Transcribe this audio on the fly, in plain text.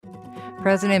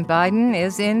President Biden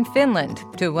is in Finland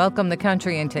to welcome the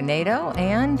country into NATO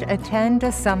and attend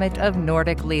a summit of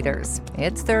Nordic leaders.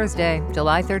 It's Thursday,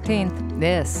 July 13th.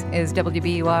 This is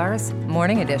WBUR's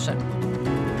Morning Edition.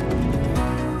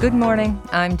 Good morning.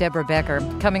 I'm Deborah Becker.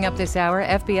 Coming up this hour,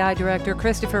 FBI Director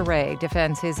Christopher Wray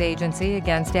defends his agency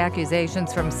against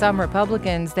accusations from some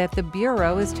Republicans that the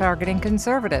Bureau is targeting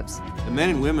conservatives. The men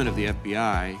and women of the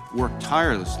FBI work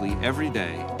tirelessly every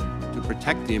day to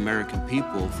protect the American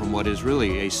people from what is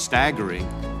really a staggering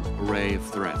array of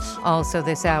threats. Also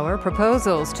this hour,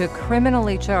 proposals to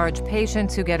criminally charge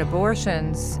patients who get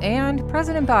abortions, and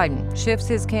President Biden shifts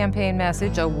his campaign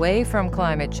message away from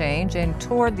climate change and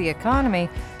toward the economy.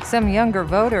 Some younger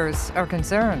voters are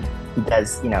concerned. He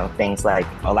does, things like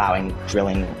allowing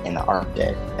drilling in the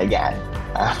Arctic again.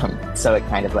 So it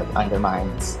kind of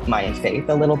undermines my faith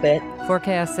a little bit.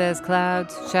 Forecast says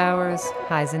clouds, showers,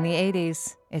 highs in the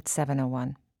 80s. It's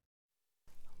 7:01.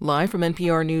 Live from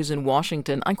NPR News in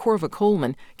Washington, I'm Corva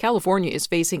Coleman. California is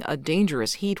facing a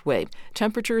dangerous heat wave.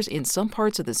 Temperatures in some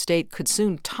parts of the state could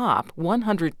soon top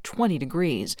 120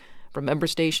 degrees. From member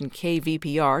station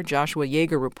KVPR, Joshua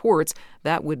Yeager reports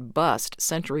that would bust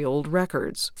century-old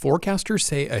records. Forecasters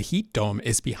say a heat dome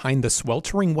is behind the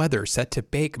sweltering weather set to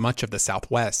bake much of the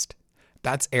Southwest.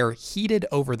 That's air heated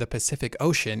over the Pacific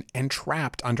Ocean and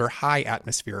trapped under high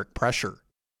atmospheric pressure.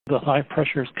 The high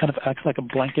pressure kind of acts like a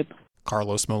blanket.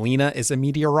 Carlos Molina is a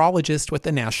meteorologist with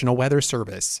the National Weather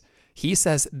Service. He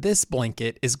says this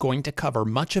blanket is going to cover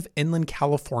much of inland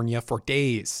California for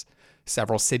days.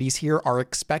 Several cities here are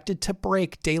expected to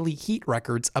break daily heat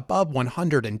records above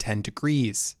 110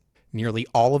 degrees. Nearly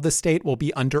all of the state will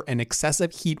be under an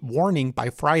excessive heat warning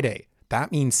by Friday.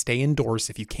 That means stay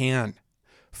indoors if you can.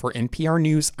 For NPR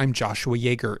News, I'm Joshua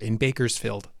Yeager in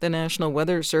Bakersfield. The National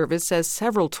Weather Service says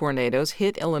several tornadoes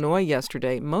hit Illinois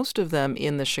yesterday, most of them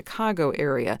in the Chicago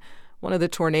area. One of the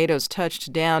tornadoes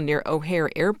touched down near O'Hare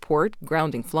Airport,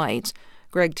 grounding flights.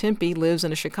 Greg Timpey lives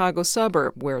in a Chicago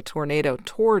suburb where a tornado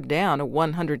tore down a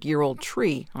 100-year-old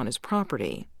tree on his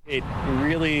property. It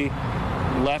really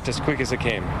left as quick as it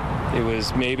came. It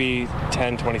was maybe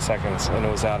 10, 20 seconds, and it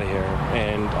was out of here,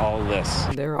 and all this.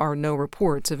 There are no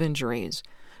reports of injuries.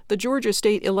 The Georgia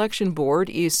State Election Board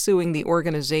is suing the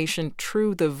organization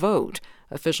True the Vote.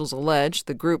 Officials allege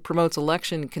the group promotes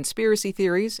election conspiracy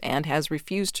theories and has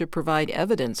refused to provide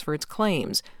evidence for its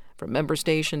claims. From member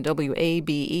station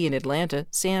WABE in Atlanta,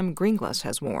 Sam Greenglass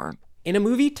has more. In a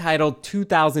movie titled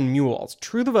 2,000 Mules,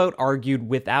 True the Vote argued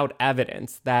without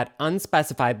evidence that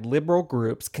unspecified liberal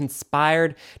groups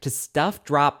conspired to stuff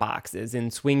drop boxes in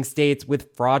swing states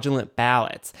with fraudulent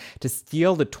ballots to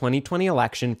steal the 2020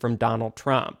 election from Donald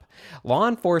Trump. Law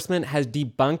enforcement has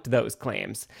debunked those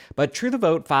claims, but True the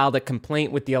Vote filed a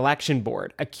complaint with the election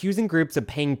board, accusing groups of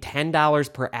paying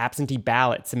 $10 per absentee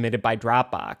ballot submitted by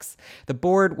Dropbox. The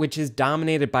board, which is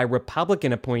dominated by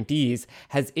Republican appointees,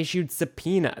 has issued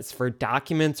subpoenas for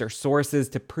documents or sources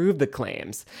to prove the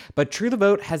claims, but True the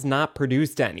Vote has not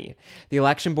produced any. The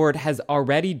election board has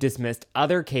already dismissed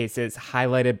other cases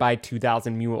highlighted by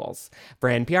 2,000 Mules. For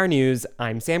NPR News,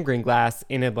 I'm Sam Greenglass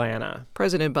in Atlanta.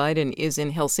 President Biden is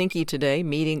in Helsinki today,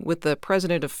 meeting with the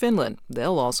president of Finland.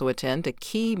 They'll also attend a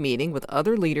key meeting with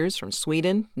other leaders from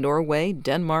Sweden, Norway,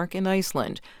 Denmark, and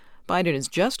Iceland. Biden has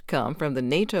just come from the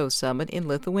NATO summit in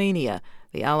Lithuania.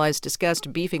 The allies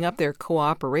discussed beefing up their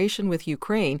cooperation with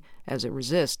Ukraine as it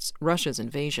resists Russia's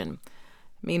invasion.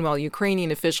 Meanwhile, Ukrainian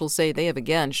officials say they have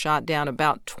again shot down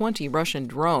about 20 Russian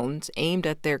drones aimed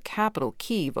at their capital,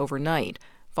 Kyiv, overnight.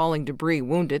 Falling debris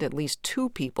wounded at least 2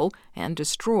 people and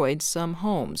destroyed some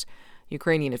homes.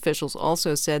 Ukrainian officials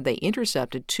also said they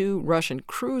intercepted 2 Russian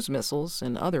cruise missiles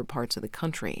in other parts of the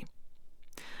country.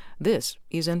 This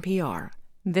is NPR.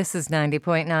 This is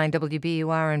 90.9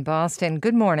 WBUR in Boston.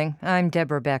 Good morning. I'm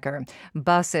Deborah Becker.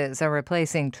 Buses are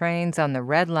replacing trains on the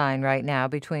Red Line right now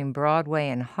between Broadway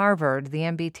and Harvard. The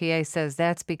MBTA says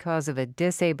that's because of a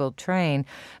disabled train.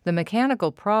 The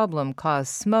mechanical problem caused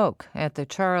smoke at the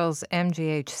Charles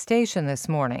MGH station this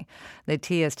morning. The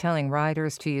T is telling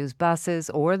riders to use buses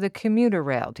or the commuter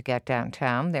rail to get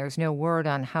downtown. There's no word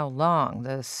on how long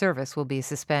the service will be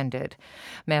suspended.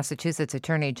 Massachusetts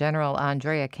Attorney General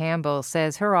Andrea Campbell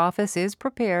says her office is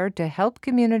prepared to help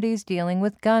communities dealing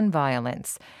with gun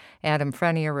violence. Adam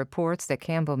Frenier reports that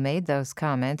Campbell made those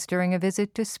comments during a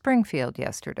visit to Springfield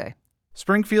yesterday.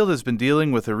 Springfield has been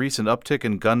dealing with a recent uptick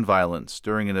in gun violence.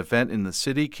 During an event in the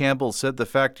city, Campbell said the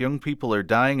fact young people are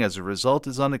dying as a result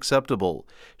is unacceptable.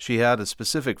 She had a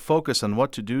specific focus on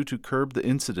what to do to curb the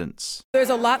incidents. There's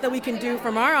a lot that we can do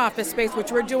from our office space,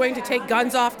 which we're doing to take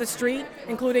guns off the street,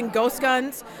 including ghost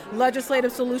guns,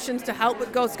 legislative solutions to help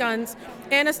with ghost guns,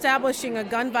 and establishing a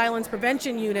gun violence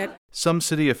prevention unit. Some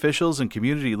city officials and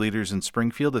community leaders in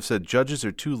Springfield have said judges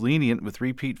are too lenient with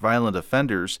repeat violent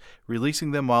offenders,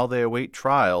 releasing them while they await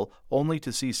trial, only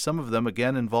to see some of them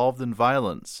again involved in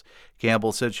violence.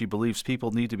 Campbell said she believes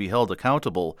people need to be held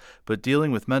accountable, but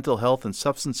dealing with mental health and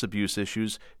substance abuse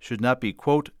issues should not be,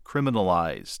 quote,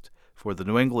 criminalized. For the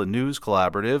New England News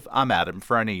Collaborative, I'm Adam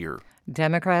Frenier.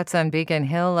 Democrats on Beacon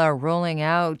Hill are rolling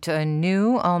out a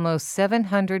new, almost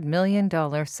 $700 million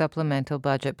supplemental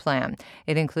budget plan.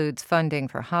 It includes funding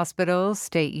for hospitals,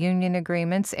 state union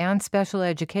agreements, and special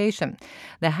education.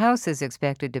 The House is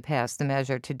expected to pass the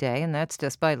measure today, and that's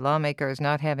despite lawmakers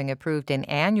not having approved an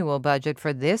annual budget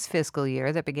for this fiscal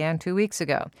year that began 2 weeks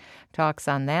ago. Talks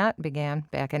on that began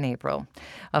back in April.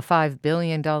 A $5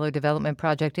 billion development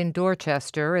project in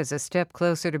Dorchester is a step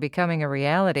closer to becoming a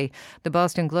reality. The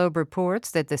Boston Globe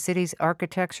reports that the city's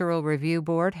Architectural Review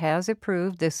Board has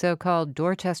approved the so-called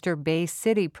Dorchester Bay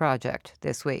City project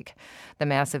this week. The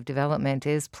massive development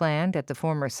is planned at the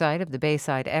former site of the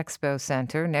Bayside Expo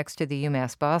Center next to the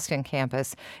UMass Boston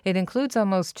campus. It includes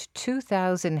almost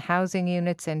 2,000 housing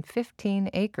units and 15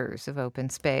 acres of open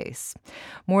space.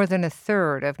 More than a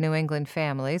third of New England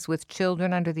families with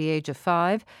children under the age of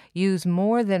 5 use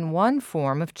more than one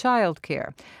form of child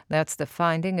care. That's the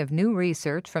finding of new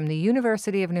research from the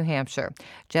University of New Hampshire.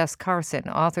 Jess Carson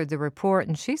authored the report,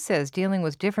 and she says dealing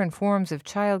with different forms of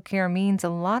child care means a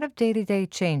lot of day-to-day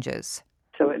changes.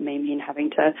 So it may mean having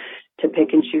to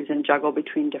pick and choose and juggle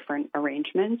between different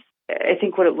arrangements. I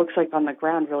think what it looks like on the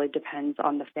ground really depends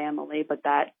on the family, but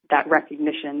that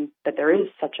recognition that there is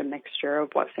such a mixture of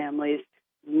what families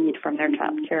need from their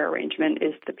child care arrangement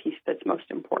is the piece that's most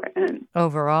important.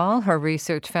 Overall, her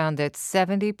research found that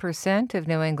 70% of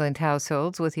New England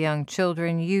households with young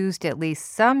children used at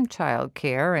least some child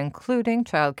care, including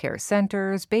child care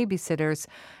centers, babysitters,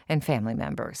 and family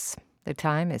members. The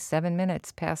time is 7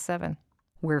 minutes past 7.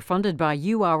 We're funded by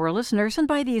you, our listeners, and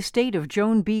by the estate of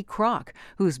Joan B. Kroc,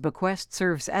 whose bequest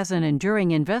serves as an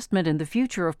enduring investment in the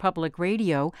future of public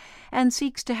radio and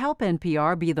seeks to help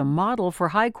NPR be the model for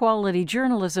high-quality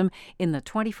journalism in the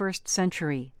 21st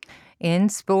century. In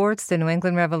sports, the New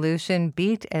England Revolution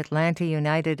beat Atlanta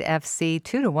United FC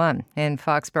 2-1 in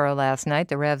Foxborough last night.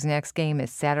 The Revs' next game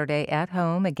is Saturday at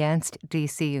home against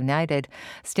D.C. United.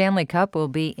 Stanley Cup will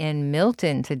be in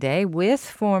Milton today with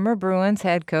former Bruins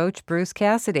head coach Bruce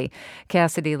Cassidy.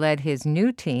 Cassidy led his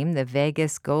new team, the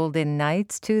Vegas Golden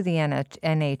Knights, to the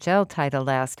NHL title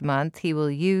last month. He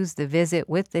will use the visit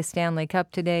with the Stanley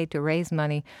Cup today to raise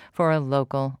money for a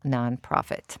local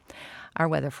nonprofit. Our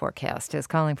weather forecast is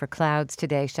calling for clouds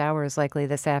today. Showers likely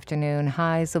this afternoon.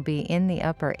 Highs will be in the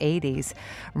upper 80s.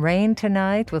 Rain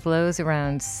tonight with lows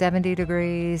around 70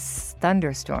 degrees.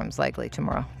 Thunderstorms likely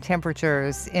tomorrow.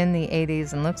 Temperatures in the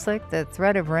 80s, and looks like the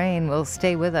threat of rain will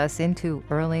stay with us into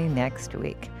early next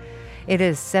week. It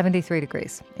is 73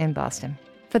 degrees in Boston.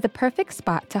 For the perfect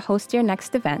spot to host your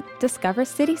next event, discover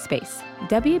City Space,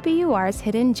 WBUR's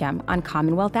hidden gem on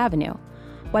Commonwealth Avenue.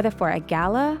 Whether for a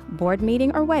gala, board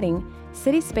meeting, or wedding,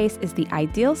 City Space is the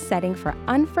ideal setting for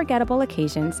unforgettable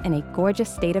occasions in a gorgeous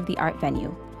state-of-the-art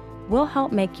venue. We'll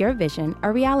help make your vision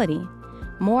a reality.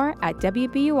 More at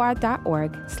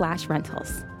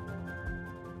wbur.org/rentals.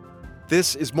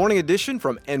 This is Morning Edition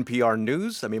from NPR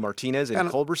News. I'm A. Martinez in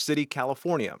Culver City,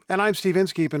 California. And I'm Steve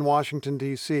Inskeep in Washington,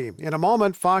 D.C. In a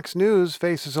moment, Fox News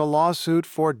faces a lawsuit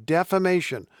for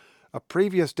defamation. A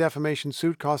previous defamation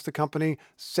suit cost the company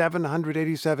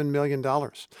 $787 million.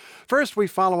 First, we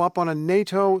follow up on a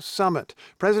NATO summit.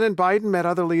 President Biden met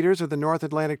other leaders of the North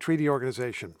Atlantic Treaty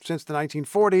Organization. Since the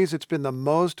 1940s, it's been the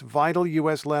most vital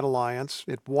U.S.-led alliance.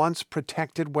 It once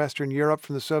protected Western Europe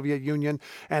from the Soviet Union,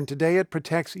 and today it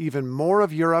protects even more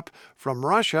of Europe from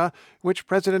Russia, which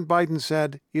President Biden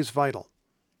said is vital.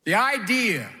 The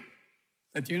idea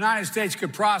that the United States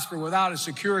could prosper without a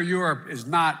secure Europe is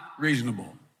not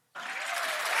reasonable.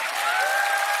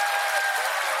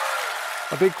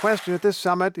 A big question at this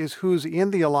summit is who's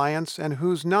in the alliance and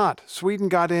who's not. Sweden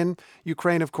got in.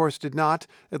 Ukraine, of course, did not,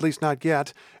 at least not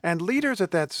yet. And leaders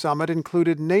at that summit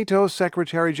included NATO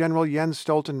Secretary General Jens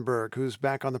Stoltenberg, who's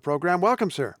back on the program. Welcome,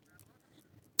 sir.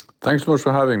 Thanks so much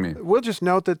for having me. We'll just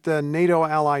note that the NATO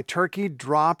ally Turkey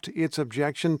dropped its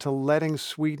objection to letting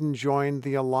Sweden join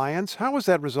the alliance. How was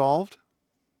that resolved?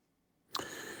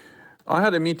 I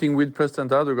had a meeting with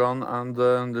President Erdogan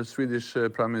and the Swedish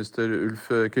Prime Minister Ulf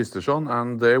Kristersson,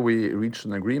 and there we reached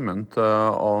an agreement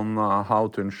on how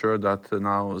to ensure that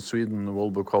now Sweden will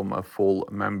become a full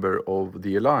member of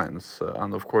the alliance.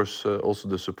 And of course, also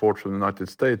the support from the United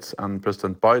States and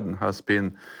President Biden has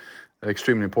been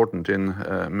extremely important in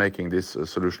making this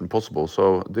solution possible.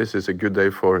 So this is a good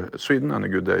day for Sweden and a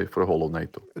good day for the whole of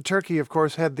NATO. Turkey, of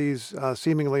course, had these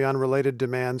seemingly unrelated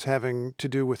demands having to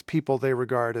do with people they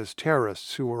regard as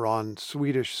terrorists who were on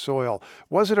Swedish soil.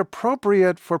 Was it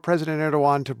appropriate for President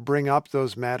Erdogan to bring up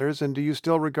those matters, and do you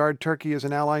still regard Turkey as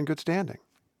an ally in good standing?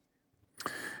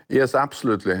 Yes,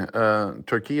 absolutely.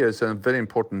 Turkey is a very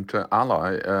important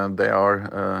ally. They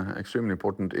are extremely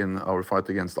important in our fight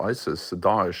against ISIS,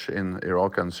 Daesh in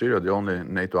Iraq and Syria, the only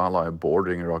NATO ally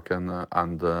bordering Iraq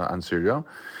and Syria.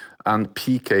 And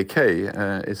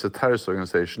PKK is a terrorist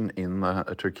organization in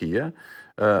Turkey,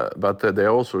 but they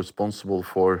are also responsible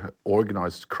for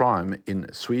organized crime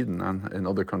in Sweden and in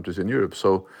other countries in Europe.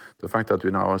 So the fact that we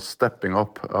now are stepping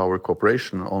up our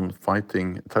cooperation on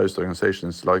fighting terrorist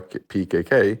organizations like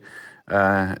PKK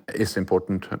is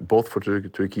important both for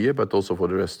Turkey but also for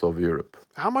the rest of Europe.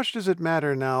 How much does it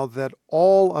matter now that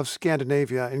all of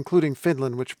Scandinavia, including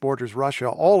Finland, which borders Russia,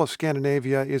 all of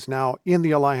Scandinavia is now in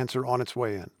the alliance or on its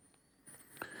way in?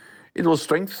 It will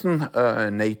strengthen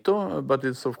NATO, but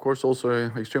it's of course also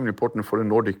extremely important for the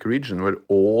Nordic region, where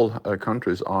all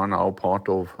countries are now part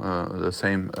of the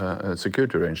same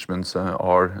security arrangements,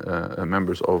 are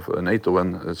members of NATO,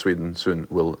 and Sweden soon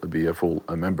will be a full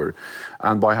member.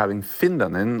 And by having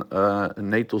Finland in,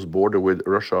 NATO's border with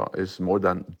Russia is more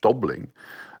than doubling.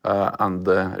 And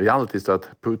the reality is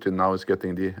that Putin now is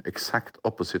getting the exact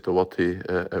opposite of what he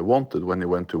wanted when he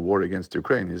went to war against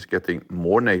Ukraine. He's getting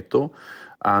more NATO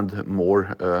and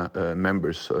more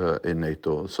members in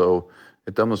NATO. So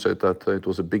it demonstrates that it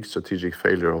was a big strategic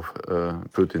failure of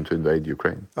Putin to invade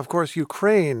Ukraine. Of course,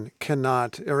 Ukraine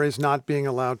cannot or is not being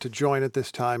allowed to join at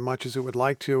this time, much as it would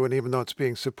like to, and even though it's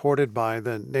being supported by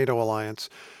the NATO alliance.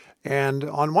 And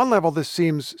on one level, this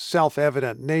seems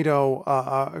self-evident. NATO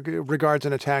regards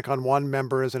an attack on one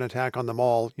member as an attack on them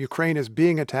all. Ukraine is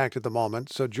being attacked at the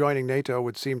moment, so joining NATO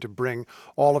would seem to bring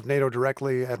all of NATO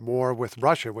directly at war with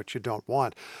Russia, which you don't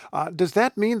want. Does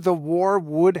that mean the war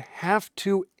would have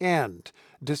to end,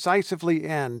 decisively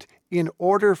end, in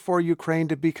order for Ukraine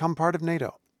to become part of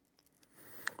NATO?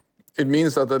 It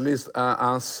means that at least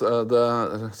as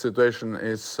the situation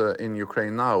is in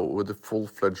Ukraine now, with the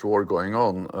full-fledged war going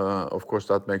on, of course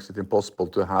that makes it impossible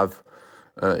to have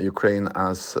Ukraine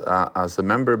as a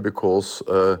member, because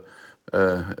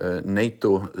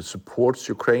NATO supports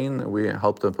Ukraine. We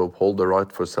help them to uphold the right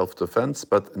for self-defense,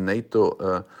 but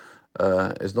NATO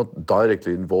is not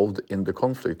directly involved in the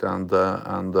conflict.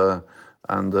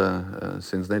 And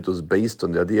since NATO is based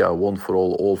on the idea of one for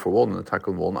all for one, an attack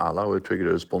on one ally will trigger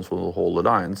a response from the whole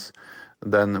alliance,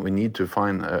 then we need to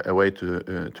find a way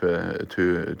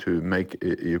to make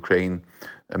Ukraine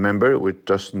a member, which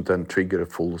doesn't then trigger a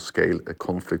full-scale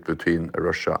conflict between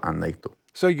Russia and NATO.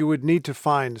 So you would need to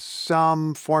find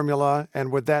some formula,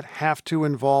 and would that have to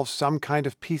involve some kind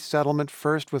of peace settlement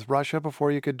first with Russia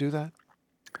before you could do that?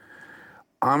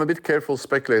 I'm a bit careful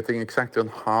speculating exactly on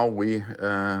how we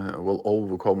will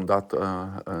overcome that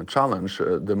challenge.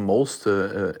 The most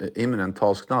imminent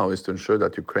task now is to ensure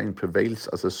that Ukraine prevails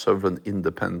as a sovereign,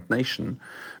 independent nation,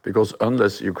 because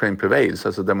unless Ukraine prevails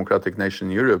as a democratic nation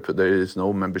in Europe, there is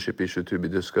no membership issue to be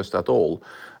discussed at all.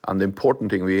 And the important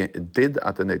thing we did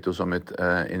at the NATO summit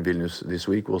in Vilnius this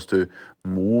week was to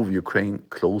move Ukraine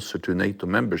closer to NATO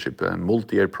membership, a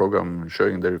multi-year program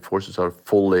ensuring their forces are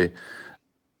fully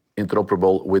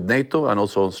interoperable with NATO, and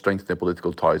also strengthening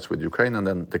political ties with Ukraine, and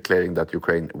then declaring that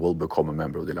Ukraine will become a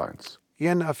member of the alliance.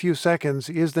 In a few seconds,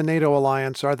 is the NATO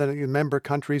alliance, are the member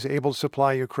countries able to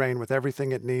supply Ukraine with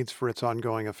everything it needs for its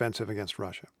ongoing offensive against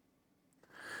Russia?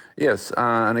 Yes,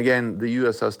 and again, the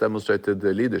U.S. has demonstrated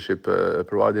the leadership,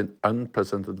 providing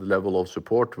unprecedented level of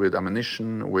support with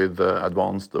ammunition, with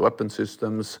advanced weapon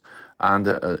systems, and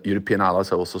European allies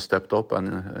have also stepped up and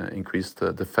increased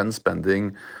defense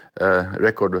spending,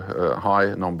 record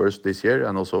high numbers this year,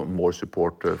 and also more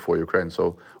support for Ukraine.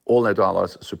 So all NATO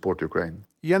allies support Ukraine.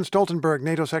 Jens Stoltenberg,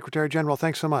 NATO Secretary General,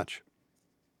 thanks so much.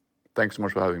 Thanks so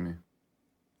much for having me.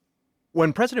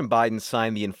 When President Biden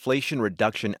signed the Inflation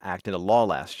Reduction Act into law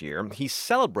last year, he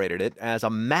celebrated it as a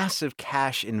massive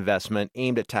cash investment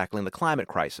aimed at tackling the climate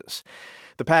crisis.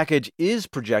 The package is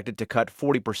projected to cut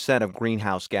 40% of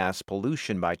greenhouse gas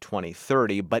pollution by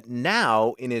 2030, but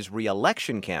now in his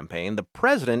re-election campaign, the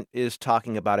president is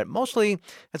talking about it mostly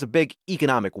as a big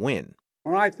economic win.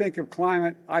 When I think of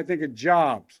climate, I think of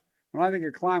jobs. When I think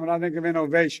of climate, I think of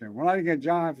innovation. When I think of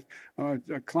jobs,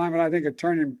 climate, I think of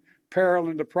turning peril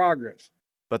into progress.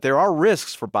 But there are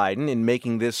risks for Biden in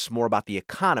making this more about the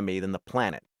economy than the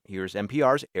planet. Here's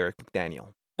NPR's Eric McDaniel.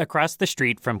 Across the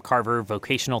street from Carver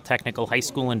Vocational Technical High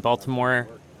School in Baltimore,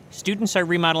 students are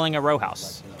remodeling a row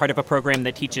house, part of a program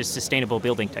that teaches sustainable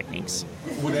building techniques.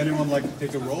 Would anyone like to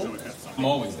take a role? I'm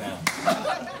always down.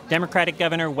 Democratic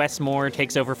Governor Wes Moore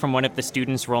takes over from one of the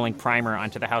students rolling primer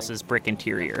onto the house's brick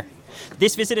interior.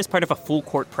 This visit is part of a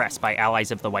full-court press by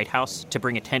allies of the White House to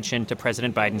bring attention to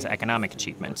President Biden's economic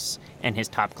achievements. And his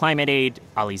top climate aide,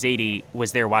 Ali Zaidi,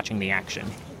 was there watching the action.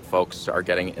 Folks are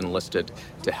getting enlisted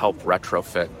to help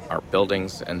retrofit our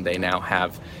buildings, and they now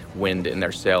have wind in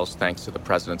their sails thanks to the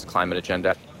president's climate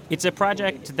agenda. It's a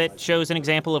project that shows an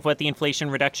example of what the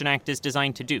Inflation Reduction Act is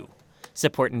designed to do: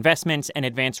 support investments and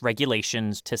advance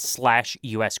regulations to slash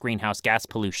U.S. greenhouse gas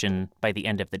pollution by the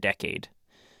end of the decade.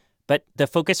 But the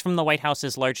focus from the White House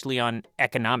is largely on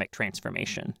economic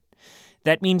transformation.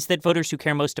 That means that voters who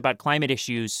care most about climate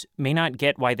issues may not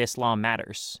get why this law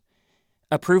matters.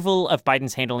 Approval of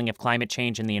Biden's handling of climate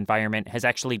change and the environment has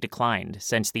actually declined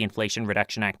since the Inflation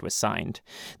Reduction Act was signed.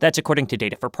 That's according to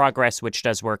Data for Progress, which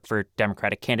does work for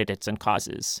Democratic candidates and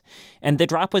causes. And the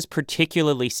drop was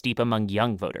particularly steep among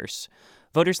young voters.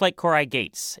 Voters like Cory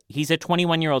Gates. He's a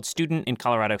 21-year-old student in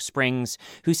Colorado Springs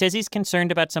who says he's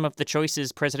concerned about some of the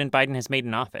choices President Biden has made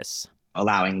in office.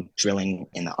 Allowing drilling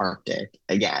in the Arctic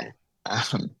again.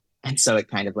 And so it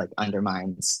kind of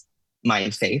undermines my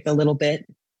faith a little bit.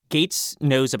 Gates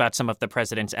knows about some of the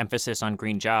president's emphasis on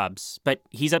green jobs, but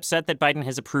he's upset that Biden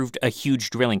has approved a huge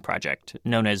drilling project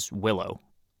known as Willow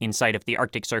inside of the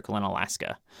Arctic Circle in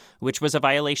Alaska, which was a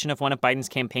violation of one of Biden's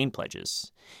campaign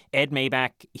pledges. Ed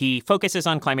Maybach, he focuses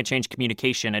on climate change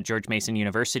communication at George Mason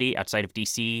University outside of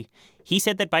D.C. He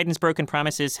said that Biden's broken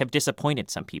promises have disappointed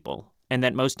some people, and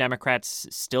that most Democrats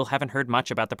still haven't heard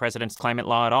much about the president's climate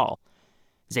law at all.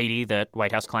 Zaidi, the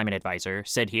White House climate advisor,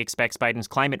 said he expects Biden's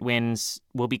climate wins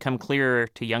will become clearer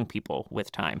to young people with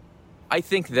time. I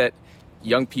think that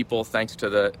young people, thanks to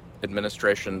the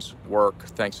administration's work,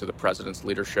 thanks to the president's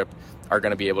leadership, are going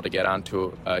to be able to get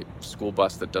onto a school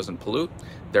bus that doesn't pollute.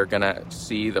 They're going to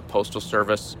see the Postal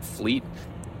Service fleet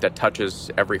that touches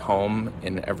every home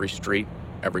in every street,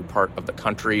 every part of the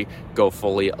country, go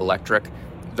fully electric.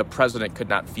 The president could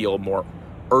not feel more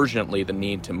urgently the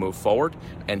need to move forward,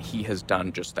 and he has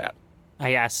done just that.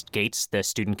 I asked Gates, the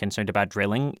student concerned about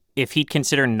drilling, if he'd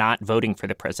consider not voting for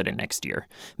the president next year,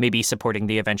 maybe supporting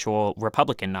the eventual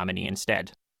Republican nominee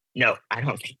instead. No, I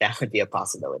don't think that would be a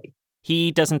possibility.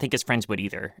 He doesn't think his friends would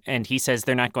either, and he says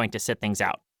they're not going to sit things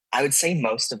out. I would say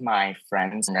most of my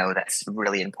friends know that's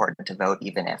really important to vote,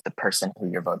 even if the person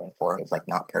who you're voting for is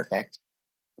not perfect,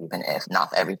 even if not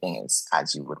everything is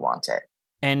as you would want it.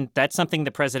 And that's something the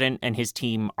president and his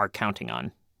team are counting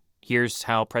on. Here's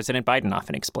how President Biden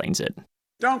often explains it.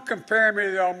 Don't compare me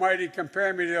to the almighty,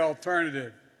 compare me to the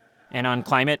alternative. And on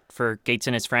climate, for Gates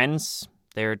and his friends,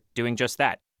 they're doing just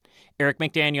that. Eric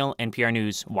McDaniel, NPR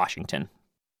News, Washington.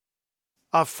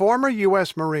 A former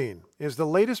U.S. Marine is the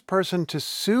latest person to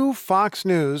sue Fox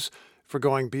News for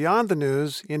going beyond the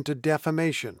news into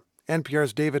defamation.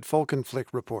 NPR's David Folkenflik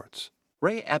reports.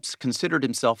 Ray Epps considered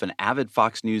himself an avid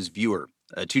Fox News viewer,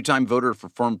 a two-time voter for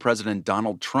former President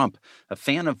Donald Trump, a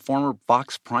fan of former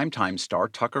Fox primetime star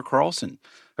Tucker Carlson.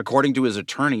 According to his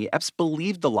attorney, Epps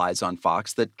believed the lies on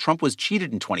Fox that Trump was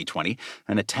cheated in 2020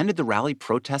 and attended the rally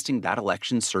protesting that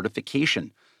election's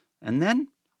certification. And then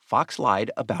Fox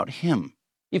lied about him.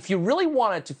 If you really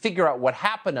wanted to figure out what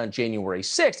happened on January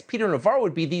 6th, Peter Navarro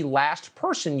would be the last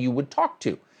person you would talk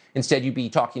to. Instead, you'd be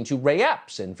talking to Ray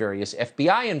Epps and various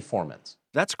FBI informants.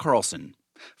 That's Carlson.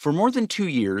 For more than 2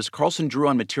 years, Carlson drew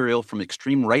on material from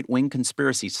extreme right-wing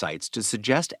conspiracy sites to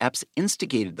suggest Epps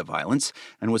instigated the violence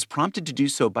and was prompted to do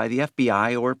so by the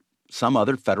FBI or some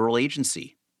other federal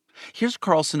agency. Here's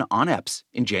Carlson on Epps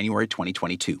in January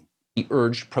 2022. He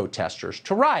urged protesters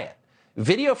to riot.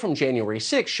 Video from January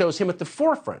 6th shows him at the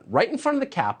forefront, right in front of the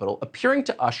Capitol, appearing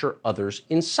to usher others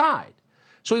inside.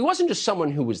 So he wasn't just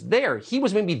someone who was there, he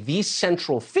was maybe the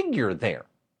central figure there.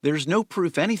 There's no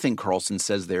proof anything Carlson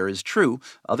says there is true,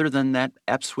 other than that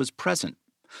Epps was present.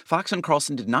 Fox and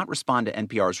Carlson did not respond to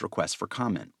NPR's request for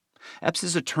comment.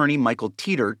 Epps' attorney, Michael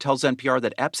Teeter, tells NPR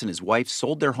that Epps and his wife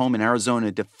sold their home in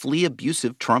Arizona to flee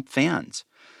abusive Trump fans.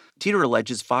 Teeter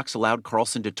alleges Fox allowed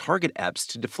Carlson to target Epps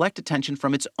to deflect attention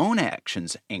from its own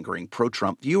actions, angering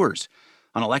pro-Trump viewers.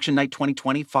 On election night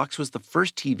 2020, Fox was the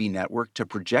first TV network to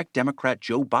project Democrat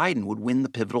Joe Biden would win the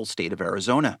pivotal state of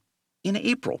Arizona. In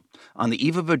April, on the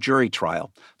eve of a jury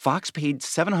trial, Fox paid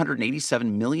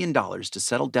 $787 million to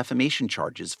settle defamation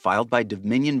charges filed by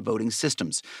Dominion Voting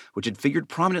Systems, which had figured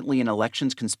prominently in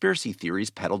elections conspiracy theories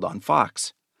peddled on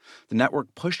Fox. The network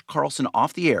pushed Carlson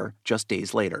off the air just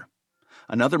days later.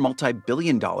 Another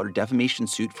multi-billion-dollar defamation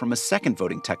suit from a second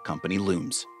voting tech company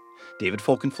looms. David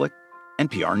Folkenflik,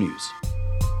 NPR News.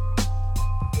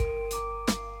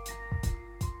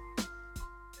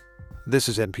 This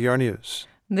is NPR News.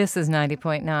 This is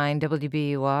 90.9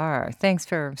 WBUR. Thanks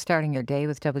for starting your day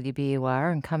with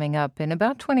WBUR. And coming up in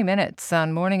about 20 minutes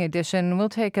on Morning Edition, we'll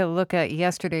take a look at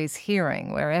yesterday's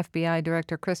hearing where FBI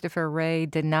Director Christopher Wray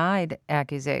denied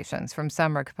accusations from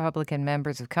some Republican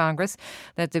members of Congress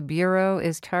that the Bureau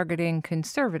is targeting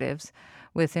conservatives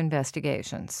with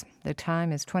investigations. The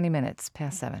time is 20 minutes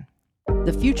past 7.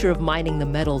 The future of mining the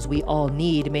metals we all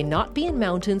need may not be in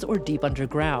mountains or deep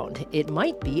underground. It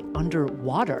might be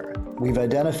underwater. We've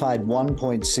identified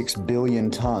 1.6 billion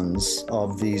tons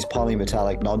of these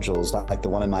polymetallic nodules, like the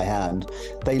one in my hand.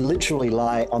 They literally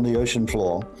lie on the ocean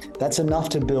floor. That's enough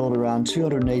to build around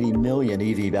 280 million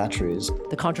EV batteries.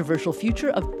 The controversial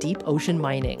future of deep ocean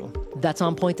mining. That's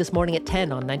On Point this morning at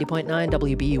 10 on 90.9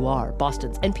 WBUR,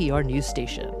 Boston's NPR news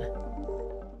station.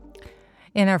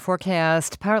 In our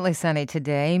forecast, partly sunny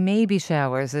today, maybe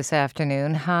showers this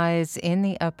afternoon, highs in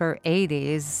the upper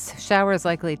 80s. Showers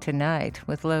likely tonight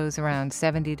with lows around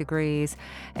 70 degrees,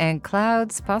 and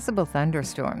clouds, possible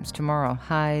thunderstorms tomorrow,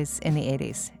 highs in the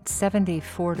 80s. It's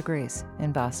 74 degrees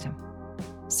in Boston.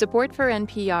 Support for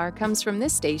NPR comes from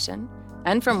this station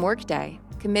and from Workday,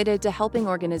 committed to helping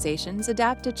organizations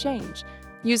adapt to change,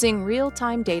 using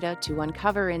real-time data to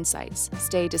uncover insights,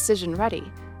 stay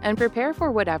decision-ready, and prepare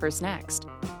for whatever's next.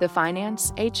 The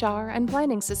finance, HR, and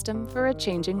planning system for a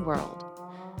changing world.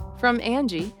 From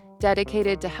Angie,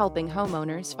 dedicated to helping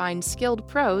homeowners find skilled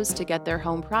pros to get their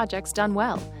home projects done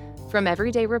well. From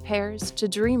everyday repairs to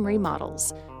dream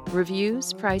remodels.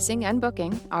 Reviews, pricing, and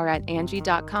booking are at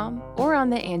Angie.com or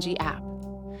on the Angie app.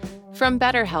 From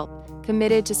BetterHelp,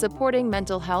 committed to supporting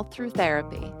mental health through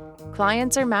therapy.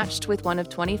 Clients are matched with one of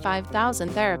 25,000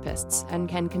 therapists and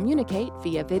can communicate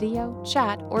via video,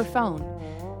 chat, or phone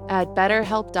at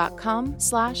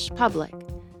betterhelp.com/public.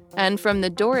 And from the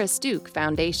Doris Duke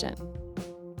Foundation.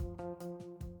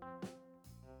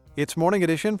 It's Morning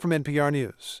Edition from NPR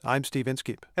News. I'm Steve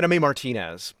Inskeep. And I'm A.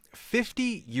 Martinez.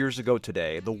 50 years ago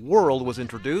today, the world was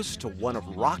introduced to one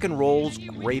of rock and roll's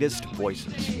greatest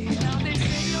voices.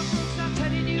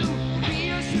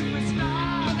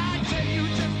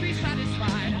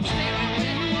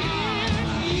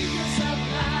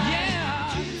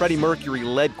 Freddie Mercury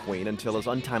led Queen until his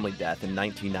untimely death in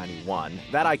 1991.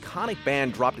 That iconic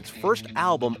band dropped its first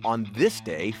album on this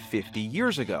day 50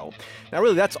 years ago. Now,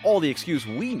 really, that's all the excuse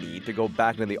we need to go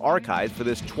back into the archives for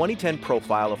this 2010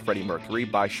 profile of Freddie Mercury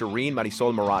by Shireen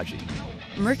Marisol Meraji.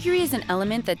 Mercury is an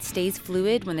element that stays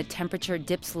fluid when the temperature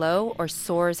dips low or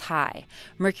soars high.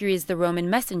 Mercury is the Roman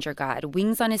messenger god,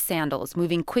 wings on his sandals,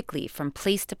 moving quickly from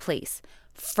place to place.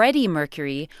 Freddie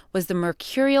Mercury was the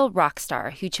mercurial rock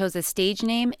star who chose a stage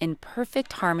name in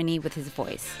perfect harmony with his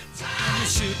voice. I'm a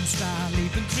shooting star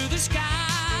leaping through the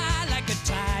sky like a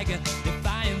tiger,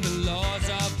 defying the laws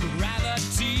of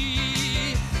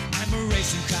gravity. I'm a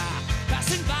racing car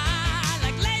passing by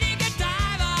like Lady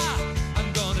Godiva.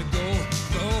 I'm gonna go,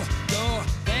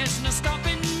 there's no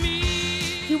stopping me.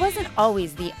 He wasn't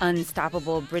always the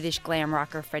unstoppable British glam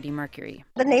rocker Freddie Mercury.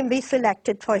 The name we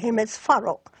selected for him is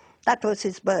Farouk. That was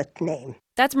his birth name.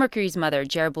 That's Mercury's mother,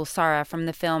 Jer Bulsara, from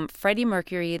the film Freddie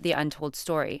Mercury, The Untold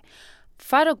Story.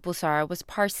 Farouk Bulsara was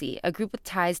Parsi, a group with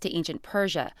ties to ancient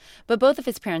Persia, but both of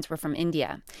his parents were from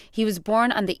India. He was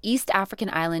born on the East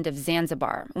African island of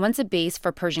Zanzibar, once a base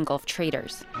for Persian Gulf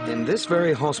traders. In this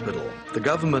very hospital, the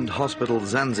government hospital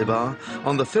Zanzibar,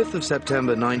 on the 5th of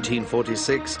September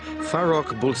 1946,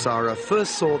 Farouk Bulsara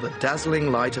first saw the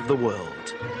dazzling light of the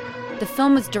world. The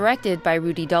film was directed by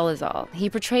Rudy Dolezal. He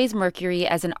portrays Mercury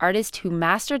as an artist who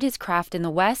mastered his craft in the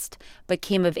West, but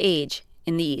came of age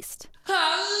in the East.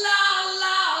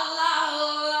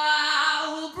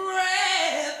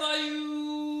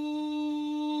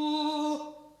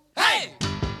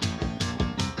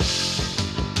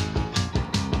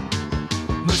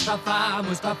 Mustafa,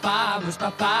 Mustafa,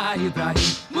 Mustafa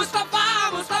Ibrahim.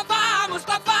 Mustafa, Mustafa,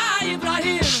 Mustafa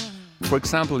Ibrahim. For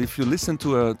example, if you listen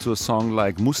to a song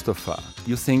like Mustafa,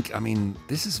 you think,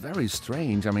 this is very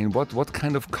strange. What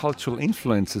kind of cultural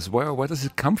influences, where does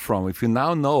it come from? If you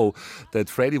now know that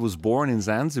Freddie was born in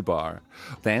Zanzibar,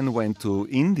 then went to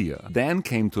India, then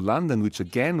came to London, which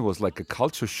again was like a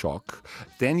culture shock,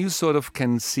 then you sort of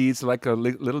can see it's like a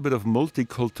little bit of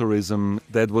multiculturalism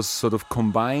that was sort of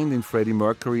combined in Freddie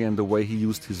Mercury and the way he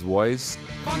used his voice.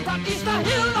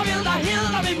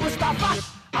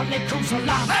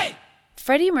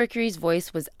 Freddie Mercury's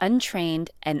voice was untrained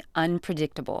and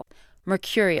unpredictable,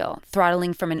 mercurial,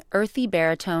 throttling from an earthy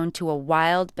baritone to a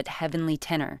wild but heavenly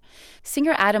tenor.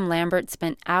 Singer Adam Lambert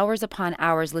spent hours upon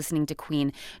hours listening to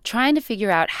Queen, trying to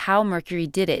figure out how Mercury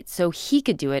did it so he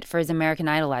could do it for his American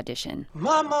Idol audition.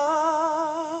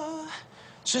 Mama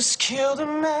just killed a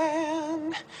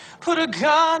man, put a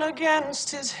gun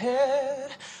against his head.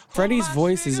 Freddie's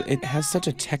voice it has such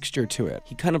a texture to it.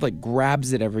 He kind of like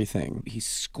grabs at everything. He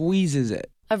squeezes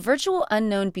it. A virtual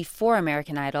unknown before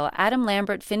American Idol, Adam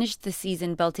Lambert finished the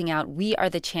season belting out We Are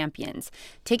the Champions,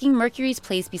 taking Mercury's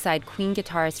place beside Queen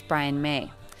guitarist Brian May.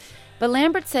 But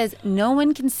Lambert says no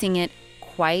one can sing it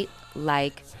quite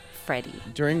like Freddie.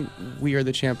 During We Are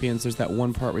the Champions, there's that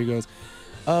one part where he goes,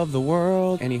 "Of the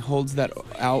world," and he holds that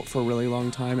out for a really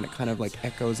long time, and it kind of like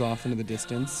echoes off into the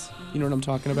distance. You know what I'm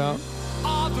talking about?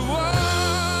 Of the world.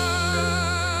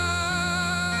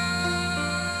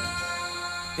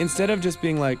 Instead of just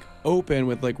being like open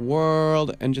with like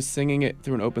world and just singing it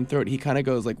through an open throat, he kind of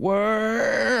goes like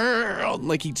world,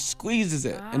 like he squeezes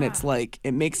it, and it's like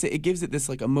it gives it this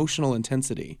like emotional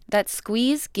intensity. That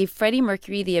squeeze gave Freddie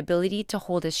Mercury the ability to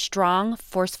hold a strong,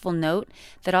 forceful note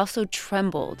that also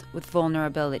trembled with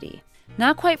vulnerability.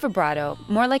 Not quite vibrato,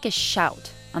 more like a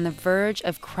shout on the verge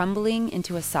of crumbling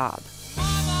into a sob.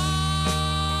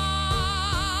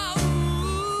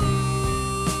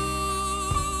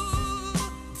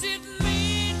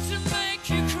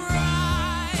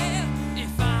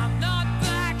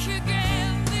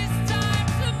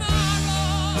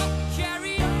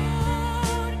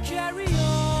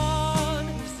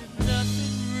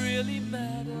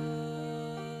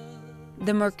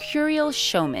 The mercurial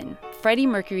showman, Freddie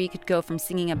Mercury could go from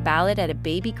singing a ballad at a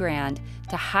baby grand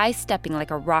to high-stepping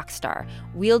like a rock star,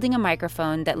 wielding a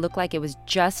microphone that looked like it was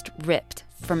just ripped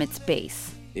from its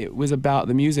base. It was about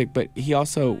the music, but he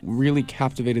also really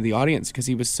captivated the audience because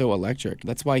he was so electric.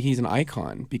 That's why he's an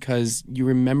icon, because you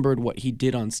remembered what he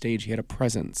did on stage. He had a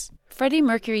presence. Freddie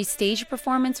Mercury's stage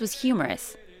performance was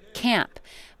humorous, camp,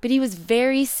 but he was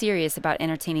very serious about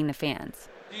entertaining the fans.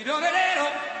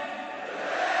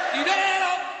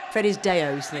 Freddie's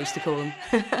Deos, they used to call him.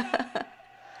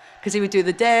 Because he would do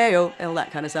the Deo, all that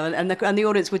kind of stuff, and the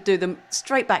audience would do them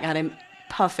straight back at him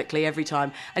perfectly every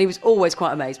time, and he was always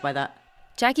quite amazed by that.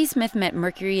 Jackie Smith met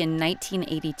Mercury in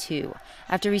 1982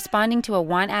 after responding to a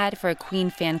want ad for a Queen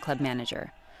fan club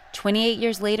manager. 28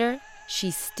 years later, she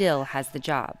still has the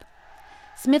job.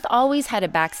 Smith always had a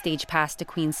backstage pass to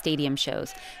Queen stadium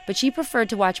shows, but she preferred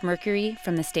to watch Mercury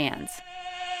from the stands.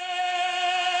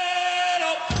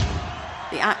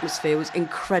 The atmosphere was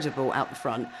incredible out the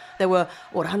front. There were,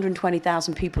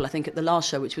 120,000 people, I think, at the last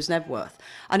show, which was Nebworth.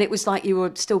 And it was like you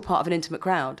were still part of an intimate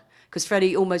crowd, because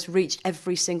Freddie almost reached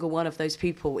every single one of those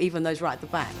people, even those right at the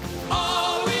back.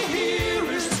 All we hear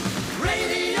is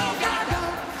Radio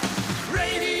Gaga,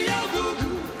 Radio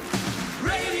Goo-Goo,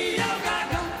 Radio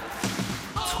Gaga.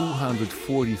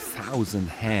 240,000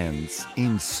 hands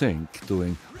in sync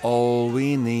doing All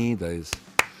We Need Is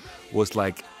was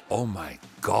like, oh my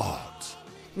God.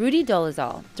 Rudy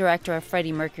Dolezal, director of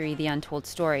Freddie Mercury: The Untold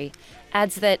Story,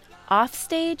 adds that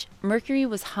offstage, Mercury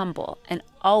was humble and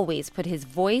always put his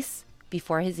voice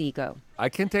before his ego. I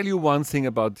can tell you one thing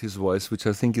about his voice, which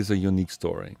I think is a unique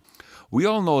story. We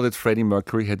all know that Freddie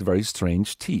Mercury had very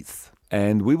strange teeth.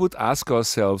 And we would ask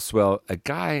ourselves, well, a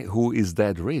guy who is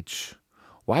that rich,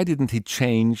 why didn't he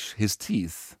change his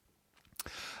teeth?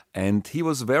 And he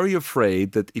was very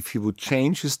afraid that if he would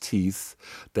change his teeth,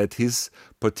 that his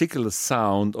particular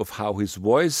sound of how his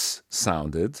voice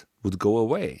sounded would go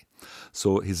away.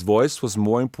 So his voice was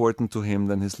more important to him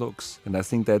than his looks. And I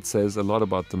think that says a lot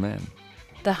about the man.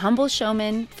 The humble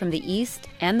showman from the East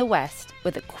and the West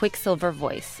with a quicksilver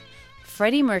voice.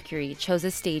 Freddie Mercury chose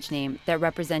a stage name that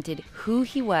represented who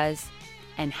he was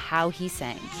and how he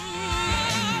sang.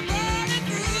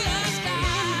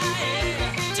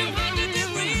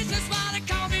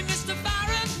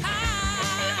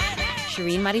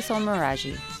 Shireen Marisol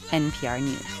Meraji, NPR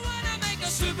News.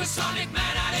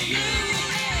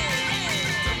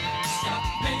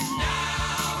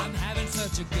 I'm having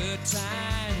such a good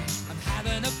time. I'm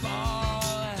having a ball.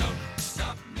 Don't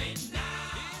stop me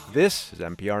now. This is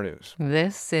NPR News.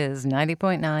 This is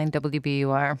 90.9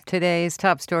 WBUR. Today's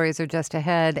top stories are just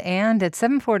ahead. And at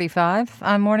 7:45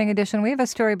 on Morning Edition, we have a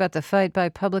story about the fight by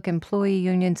public employee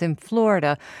unions in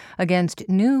Florida against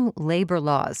new labor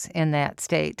laws in that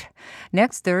state.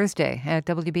 Next Thursday at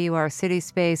WBUR City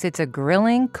Space, it's a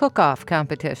grilling cook-off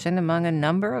competition among a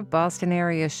number of Boston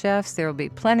area chefs. There will be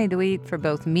plenty to eat for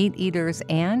both meat eaters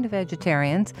and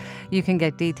vegetarians. You can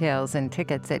get details and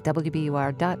tickets at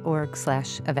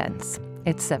wbur.org/events.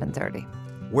 It's 7:30.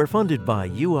 We're funded by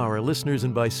you, our listeners,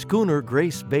 and by Schooner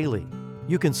Grace Bailey.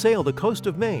 You can sail the coast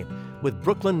of Maine with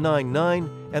Brooklyn Nine-Nine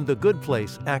and The Good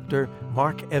Place actor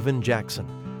Mark Evan Jackson.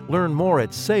 Learn more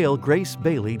at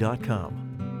sailgracebailey.com.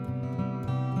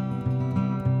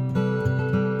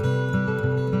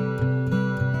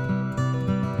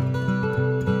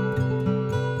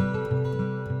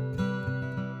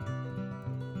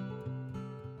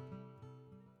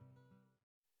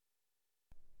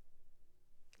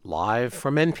 Live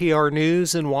from NPR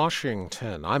News in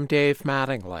Washington, I'm Dave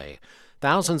Mattingly.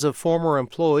 Thousands of former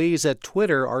employees at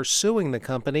Twitter are suing the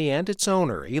company and its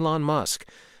owner, Elon Musk.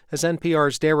 As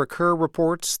NPR's Derek Kerr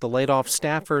reports, the laid-off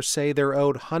staffers say they're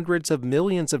owed hundreds of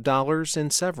millions of dollars in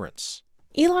severance.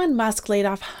 Elon Musk laid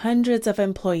off hundreds of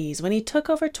employees when he took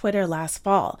over Twitter last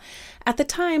fall. At the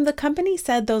time, the company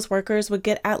said those workers would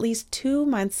get at least 2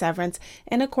 months severance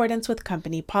in accordance with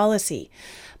company policy.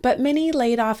 But many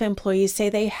laid-off employees say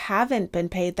they haven't been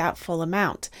paid that full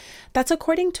amount. That's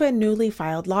according to a newly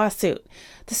filed lawsuit.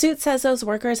 The suit says those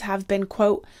workers have been,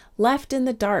 quote, left in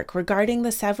the dark regarding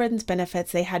the severance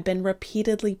benefits they had been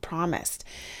repeatedly promised.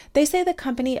 They say the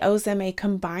company owes them a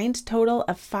combined total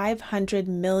of $500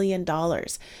 million.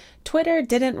 Twitter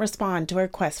didn't respond to a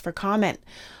request for comment.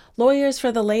 Lawyers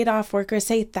for the laid-off workers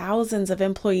say thousands of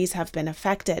employees have been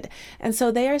affected, and so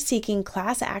they are seeking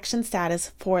class action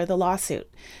status for the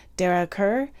lawsuit. Dara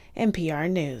Kerr, NPR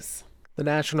News. The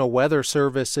National Weather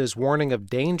Service is warning of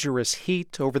dangerous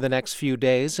heat over the next few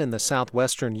days in the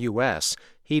southwestern U.S.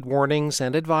 Heat warnings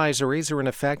and advisories are in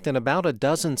effect in about a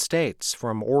dozen states,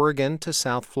 from Oregon to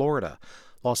South Florida.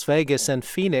 Las Vegas and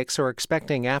Phoenix are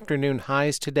expecting afternoon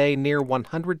highs today near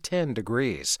 110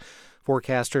 degrees.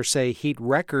 Forecasters say heat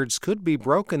records could be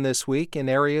broken this week in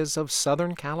areas of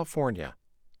Southern California.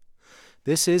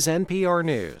 This is NPR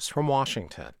News from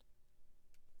Washington.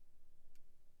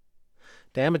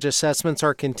 Damage assessments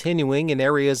are continuing in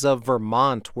areas of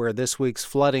Vermont, where this week's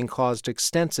flooding caused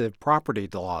extensive property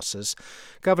losses.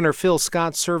 Governor Phil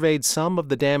Scott surveyed some of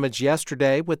the damage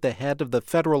yesterday with the head of the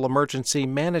Federal Emergency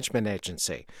Management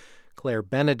Agency. Claire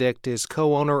Benedict is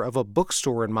co-owner of a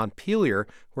bookstore in Montpelier,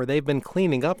 where they've been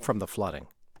cleaning up from the flooding.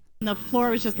 The floor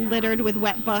was just littered with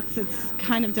wet books. It's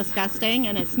kind of disgusting,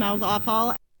 and it smells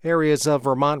awful. Areas of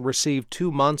Vermont received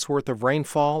 2 months' worth of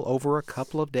rainfall over a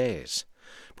couple of days.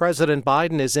 President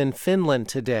Biden is in Finland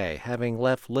today, having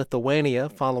left Lithuania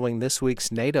following this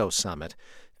week's NATO summit.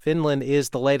 Finland is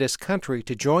the latest country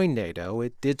to join NATO.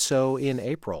 It did so in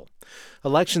April.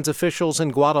 Elections officials in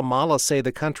Guatemala say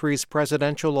the country's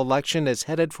presidential election is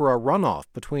headed for a runoff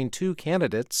between two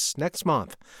candidates next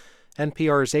month.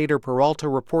 NPR's Ader Peralta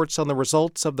reports on the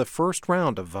results of the first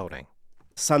round of voting.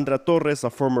 Sandra Torres, a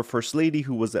former first lady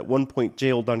who was at one point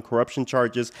jailed on corruption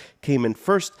charges, came in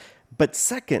first, but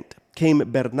second came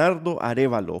Bernardo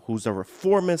Arevalo, who's a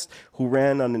reformist who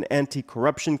ran on an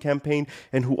anti-corruption campaign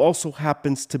and who also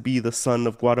happens to be the son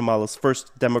of Guatemala's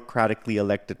first democratically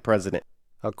elected president.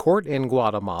 A court in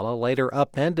Guatemala later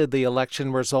upended the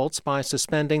election results by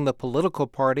suspending the political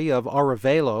party of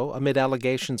Arevalo amid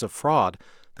allegations of fraud.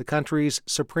 The country's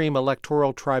Supreme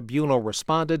Electoral Tribunal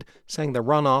responded, saying the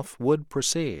runoff would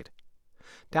proceed.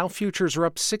 Dow futures are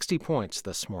up 60 points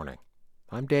this morning.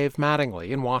 I'm Dave Mattingly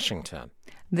in Washington.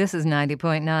 This is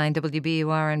 90.9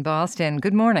 WBUR in Boston.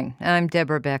 Good morning. I'm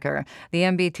Deborah Becker. The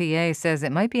MBTA says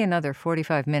it might be another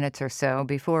 45 minutes or so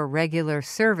before regular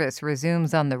service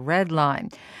resumes on the Red Line.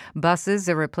 Buses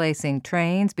are replacing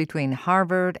trains between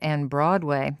Harvard and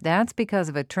Broadway. That's because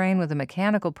of a train with a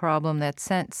mechanical problem that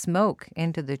sent smoke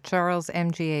into the Charles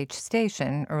MGH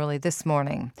station early this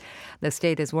morning. The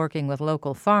state is working with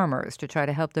local farmers to try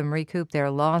to help them recoup their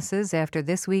losses after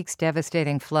this week's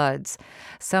devastating floods.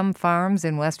 Some farms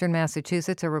in western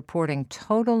Massachusetts are reporting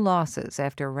total losses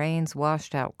after rains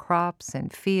washed out crops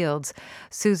and fields.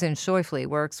 Susan Schäufele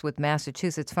works with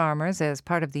Massachusetts farmers as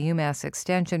part of the UMass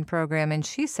Extension program, and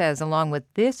she says along with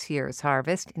this year's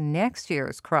harvest, next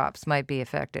year's crops might be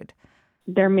affected.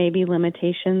 There may be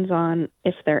limitations on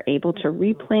if they're able to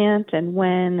replant and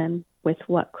when, and with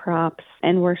what crops.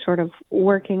 And we're sort of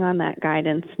working on that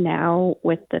guidance now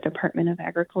with the Department of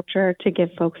Agriculture to give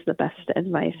folks the best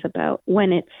advice about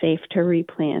when it's safe to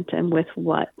replant and with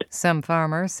what. Some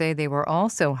farmers say they were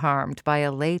also harmed by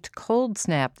a late cold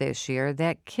snap this year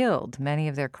that killed many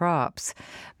of their crops.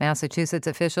 Massachusetts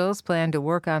officials plan to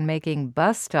work on making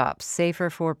bus stops safer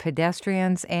for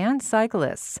pedestrians and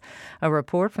cyclists. A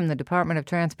report from the Department of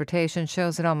Transportation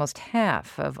shows that almost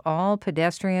half of all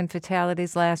pedestrian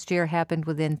fatalities last year happened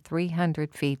within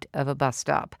 300 feet of a bus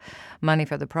stop. Money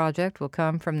for the project will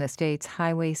come from the state's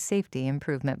Highway Safety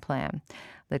Improvement Plan.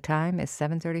 The time is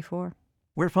 7:34.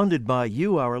 We're funded by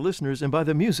you, our listeners, and by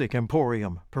the Music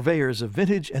Emporium, purveyors of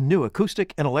vintage and new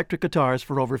acoustic and electric guitars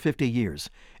for over 50 years.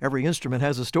 Every instrument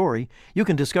has a story. You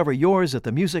can discover yours at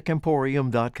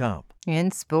themusicemporium.com.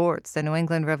 In sports, the New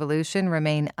England Revolution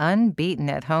remain unbeaten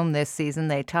at home this season.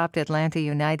 They topped Atlanta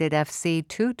United FC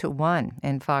 2-1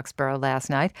 in Foxborough last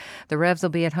night. The Revs will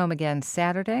be at home again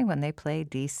Saturday when they play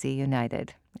D.C.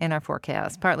 United. In our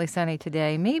forecast, partly sunny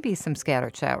today, maybe some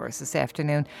scattered showers this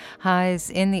afternoon. Highs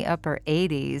in the upper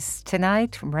 80s.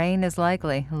 Tonight, rain is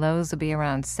likely. Lows will be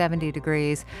around 70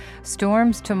 degrees.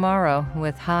 Storms tomorrow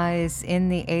with highs in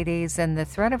the 80s, and the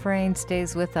threat of rain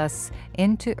stays with us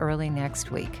into early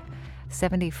next week.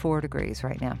 74 degrees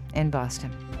right now in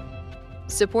Boston.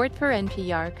 Support for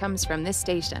NPR comes from this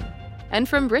station and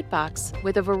from BritBox,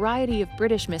 with a variety of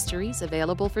British mysteries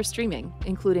available for streaming,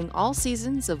 including all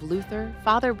seasons of Luther,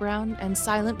 Father Brown, and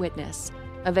Silent Witness,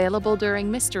 available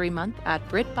during Mystery Month at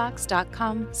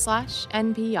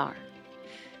BritBox.com/NPR.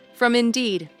 From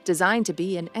Indeed, designed to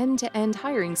be an end-to-end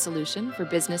hiring solution for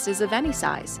businesses of any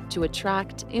size to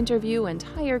attract, interview, and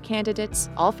hire candidates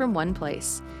all from one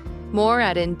place. More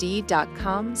at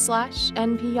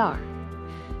Indeed.com/NPR.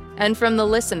 And from the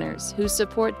listeners who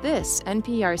support this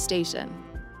NPR station.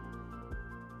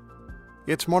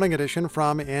 It's Morning Edition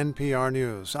from NPR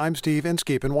News. I'm Steve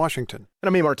Inskeep in Washington. And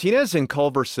I'm Amy Martinez in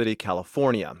Culver City,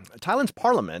 California. Thailand's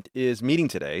parliament is meeting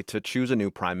today to choose a new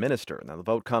prime minister. Now, the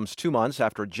vote comes 2 months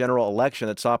after a general election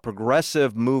that saw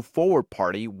Progressive Move Forward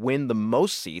Party win the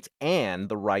most seats and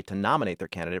the right to nominate their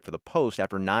candidate for the post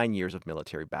after 9 years of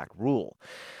military-backed rule.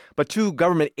 But 2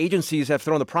 government agencies have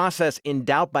thrown the process in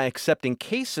doubt by accepting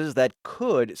cases that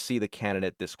could see the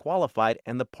candidate disqualified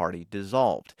and the party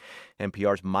dissolved.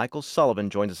 NPR's Michael Sullivan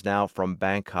joins us now from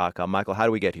Bangkok. Michael, how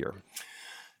do we get here?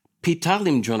 Pita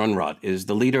Limjaroenrat is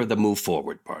the leader of the Move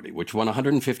Forward Party, which won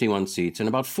 151 seats and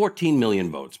about 14 million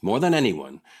votes, more than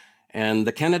anyone, and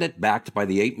the candidate backed by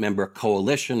the 8-member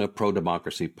coalition of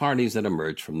pro-democracy parties that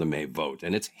emerged from the May vote.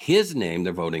 And it's his name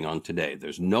they're voting on today.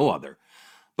 There's no other.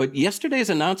 But yesterday's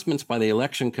announcements by the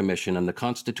Election Commission and the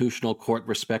Constitutional Court,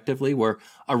 respectively, were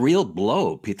a real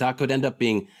blow. Pita could end up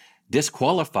being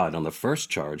disqualified on the first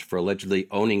charge for allegedly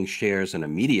owning shares in a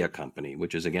media company,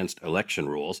 which is against election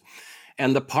rules.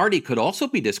 And the party could also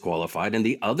be disqualified in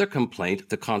the other complaint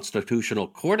the Constitutional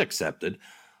Court accepted,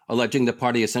 alleging the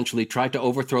party essentially tried to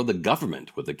overthrow the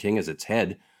government with the king as its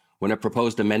head when it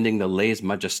proposed amending the lèse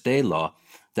majesté law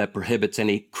that prohibits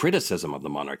any criticism of the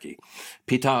monarchy.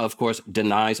 Pita, of course,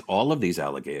 denies all of these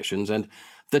allegations, and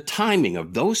the timing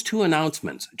of those 2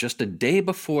 announcements just a day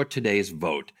before today's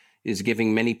vote is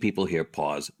giving many people here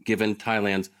pause, given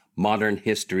Thailand's modern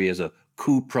history as a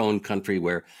coup-prone country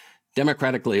where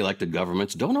democratically elected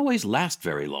governments don't always last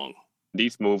very long.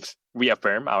 These moves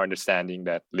reaffirm our understanding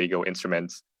that legal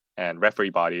instruments and referee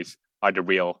bodies are the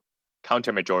real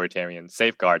counter-majoritarian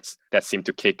safeguards that seem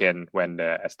to kick in when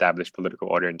the established political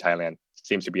order in Thailand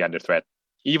seems to be under threat,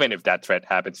 even if that threat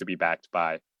happens to be backed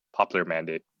by popular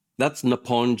mandate. That's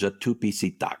Napon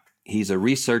Jatupisitak. He's a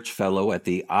research fellow at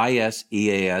the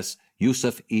ISEAS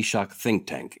Yusof Ishak think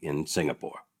tank in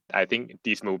Singapore. I think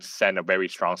these moves send a very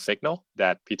strong signal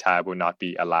that Pita will not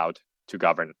be allowed to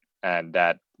govern, and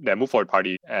that the Move Forward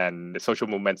Party and the social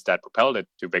movements that propelled it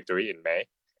to victory in May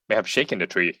have shaken the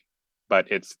tree. But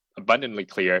it's abundantly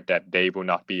clear that they will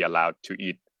not be allowed to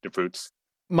eat the fruits.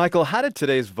 Michael, how did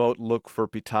today's vote look for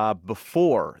Pita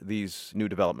before these new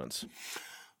developments?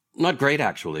 Not great,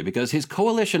 actually, because his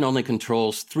coalition only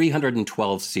controls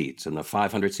 312 seats in the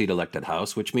 500-seat elected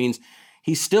House, which means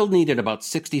he still needed about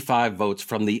 65 votes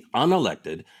from the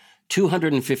unelected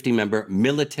 250-member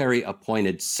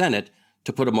military-appointed Senate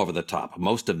to put him over the top.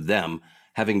 Most of them,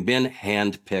 having been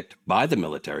hand-picked by the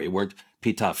military, weren't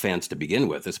Pita fans to begin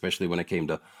with, especially when it came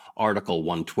to Article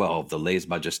 112, the lèse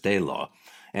majesté law.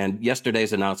 And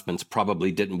yesterday's announcements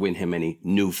probably didn't win him any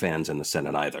new fans in the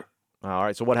Senate either. All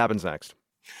right, so what happens next?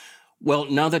 Well,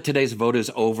 now that today's vote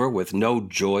is over with no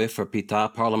joy for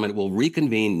Pita, Parliament will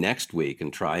reconvene next week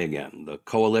and try again. The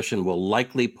coalition will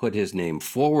likely put his name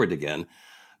forward again,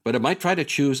 But it might try to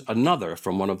choose another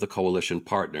from one of the coalition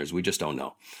partners. We just don't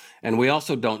know. And we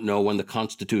also don't know when the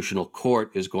Constitutional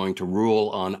Court is going to rule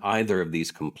on either of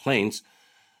these complaints.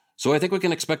 So I think we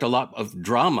can expect a lot of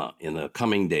drama in the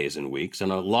coming days and weeks,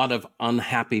 and a lot of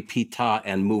unhappy PITA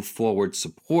and Move Forward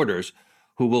supporters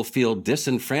who will feel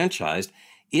disenfranchised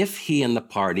if he and the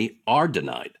party are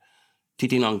denied.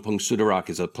 Titinangpong Sudarak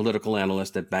is a political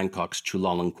analyst at Bangkok's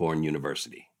Chulalongkorn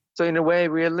University. So in a way,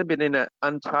 we are living in an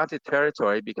uncharted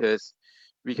territory because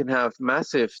we can have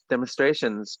massive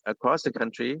demonstrations across the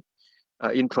country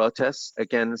in protest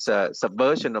against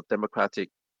subversion of democratic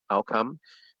outcome.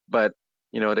 But,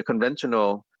 the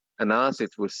conventional analysis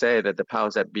would say that the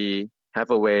powers that be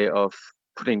have a way of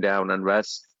putting down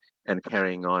unrest and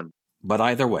carrying on. But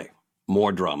either way,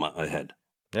 more drama ahead.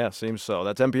 Yeah, seems so.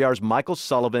 That's NPR's Michael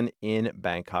Sullivan in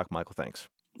Bangkok. Michael, thanks.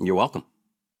 You're welcome.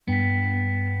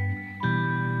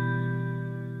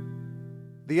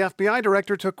 The FBI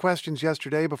director took questions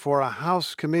yesterday before a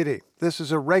House committee. This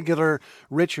is a regular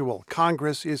ritual.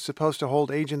 Congress is supposed to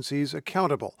hold agencies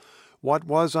accountable. What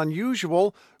was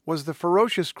unusual was the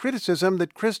ferocious criticism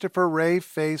that Christopher Wray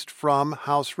faced from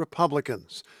House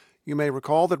Republicans. You may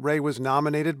recall that Wray was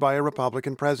nominated by a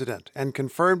Republican president and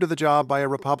confirmed to the job by a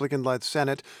Republican-led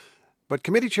Senate. But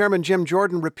committee chairman Jim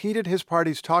Jordan repeated his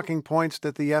party's talking points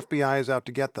that the FBI is out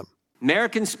to get them.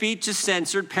 American speech is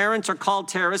censored. Parents are called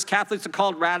terrorists. Catholics are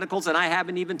called radicals. And I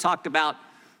haven't even talked about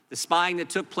the spying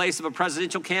that took place of a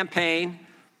presidential campaign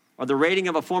or the raiding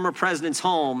of a former president's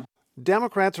home.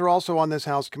 Democrats are also on this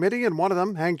House committee, and one of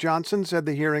them, Hank Johnson, said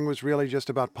the hearing was really just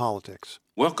about politics.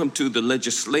 Welcome to the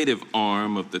legislative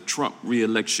arm of the Trump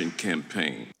re-election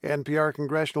campaign. NPR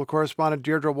congressional correspondent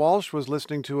Deirdre Walsh was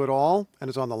listening to it all and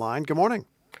is on the line. Good morning.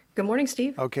 Good morning,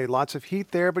 Steve. Okay, lots of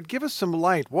heat there, but give us some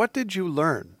light. What did you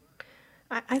learn?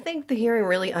 I think the hearing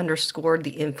really underscored the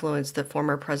influence that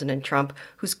former President Trump,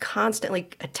 who's constantly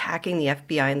attacking the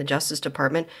FBI and the Justice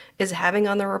Department, is having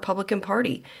on the Republican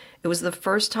Party. It was the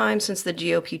first time since the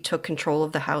GOP took control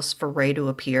of the House for Wray to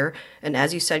appear. And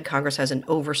as you said, Congress has an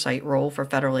oversight role for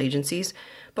federal agencies.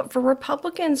 But for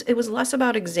Republicans, it was less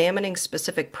about examining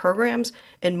specific programs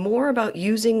and more about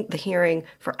using the hearing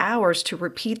for hours to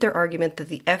repeat their argument that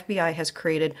the FBI has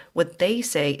created what they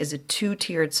say is a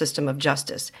two-tiered system of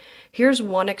justice. Here's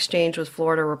one exchange with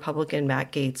Florida Republican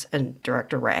Matt Gaetz and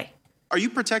Director Wray. Are you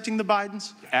protecting the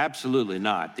Bidens? Absolutely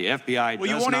not. The FBI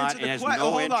does not and has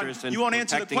no interest in You won't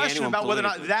answer the question about whether or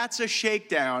not that's a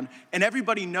shakedown, and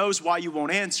everybody knows why you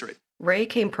won't answer it. Wray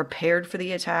came prepared for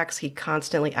the attacks. He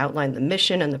constantly outlined the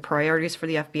mission and the priorities for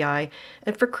the FBI.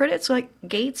 And for critics like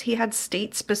Gaetz, he had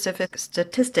state-specific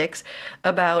statistics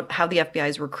about how the FBI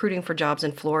is recruiting for jobs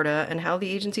in Florida and how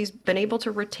the agency's been able to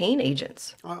retain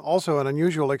agents. Also an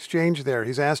unusual exchange there.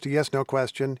 He's asked a yes-no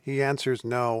question. He answers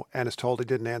no and is told he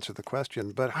didn't answer the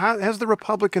question. But how has the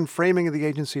Republican framing of the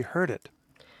agency hurt it?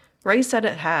 Wray said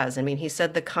it has. He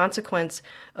said the consequence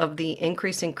of the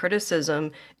increasing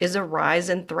criticism is a rise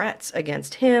in threats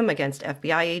against him, against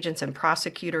FBI agents and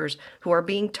prosecutors who are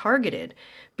being targeted.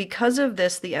 Because of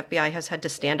this, the FBI has had to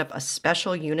stand up a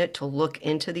special unit to look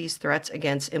into these threats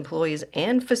against employees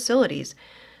and facilities.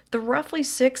 The roughly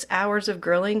 6 hours of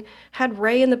grilling had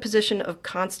Wray in the position of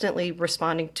constantly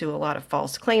responding to a lot of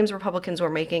false claims Republicans were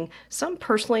making, some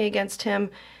personally against him.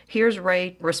 Here's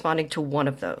Wray responding to one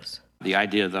of those. The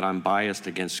idea that I'm biased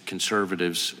against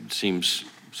conservatives seems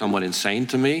somewhat insane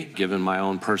to me, given my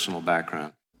own personal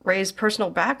background. Wray's personal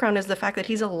background is the fact that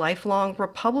he's a lifelong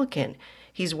Republican.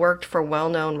 He's worked for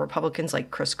well-known Republicans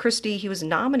like Chris Christie. He was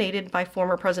nominated by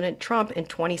former President Trump in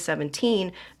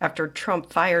 2017 after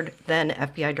Trump fired then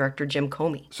FBI Director Jim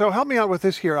Comey. So help me out with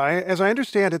this here. As I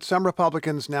understand it, some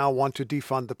Republicans now want to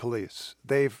defund the police.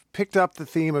 They've picked up the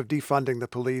theme of defunding the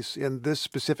police. In this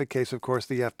specific case, of course,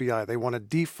 the FBI. They want to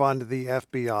defund the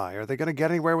FBI. Are they going to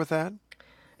get anywhere with that?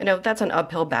 That's an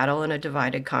uphill battle in a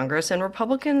divided Congress, and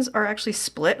Republicans are actually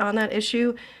split on that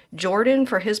issue. Jordan,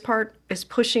 for his part, is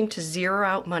pushing to zero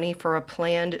out money for a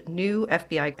planned new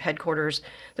FBI headquarters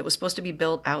that was supposed to be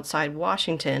built outside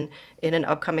Washington in an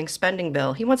upcoming spending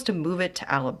bill. He wants to move it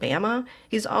to Alabama.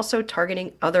 He's also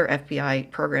targeting other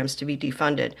FBI programs to be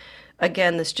defunded.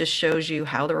 Again, this just shows you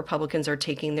how the Republicans are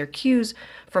taking their cues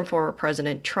from former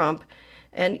President Trump.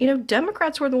 And,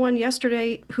 Democrats were the one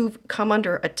yesterday who've come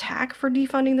under attack for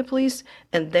defunding the police,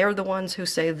 and they're the ones who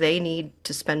say they need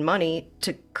to spend money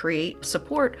to create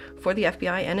support for the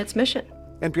FBI and its mission.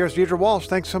 NPR's Deirdre Walsh,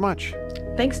 thanks so much.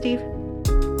 Thanks, Steve.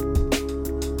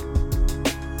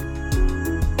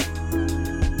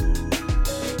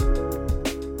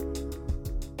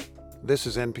 This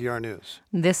is NPR News.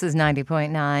 This is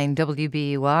 90.9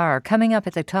 WBUR. Coming up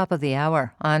at the top of the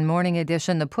hour on Morning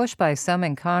Edition, the push by some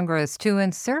in Congress to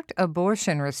insert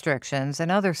abortion restrictions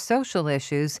and other social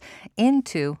issues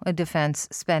into a defense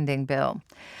spending bill.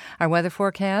 Our weather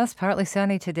forecast, partly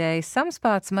sunny today. Some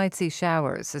spots might see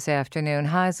showers this afternoon.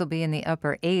 Highs will be in the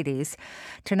upper 80s.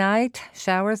 Tonight,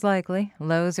 showers likely.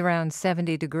 Lows around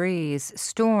 70 degrees.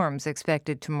 Storms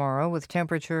expected tomorrow with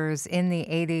temperatures in the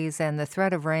 80s, and the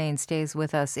threat of rain stays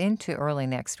with us into early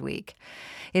next week.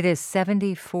 It is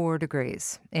 74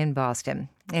 degrees in Boston.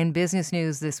 In business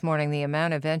news this morning, the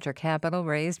amount of venture capital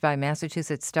raised by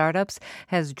Massachusetts startups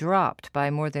has dropped by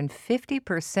more than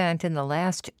 50% in the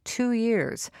last 2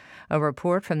 years. A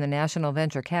report from the National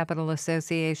Venture Capital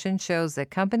Association shows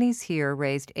that companies here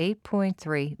raised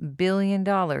 $8.3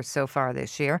 billion so far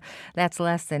this year. That's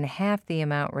less than half the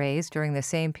amount raised during the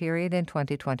same period in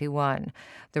 2021.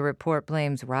 The report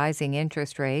blames rising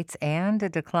interest rates and a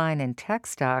decline in tech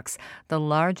stocks. The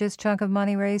largest chunk of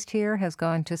money raised here has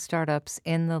gone to startups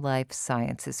in the life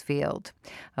sciences field.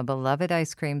 A beloved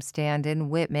ice cream stand in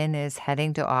Whitman is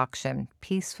heading to auction.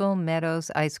 Peaceful Meadows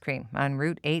Ice Cream on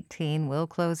Route 18 will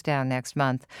close down next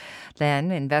month. Then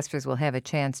investors will have a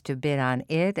chance to bid on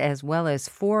it, as well as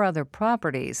 4 other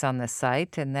properties on the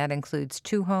site, and that includes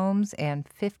 2 homes and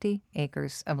 50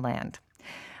 acres of land.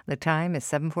 The time is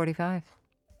 7:45.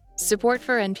 Support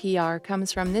for NPR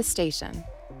comes from this station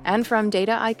and from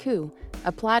Data IQ,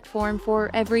 a platform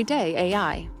for everyday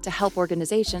AI to help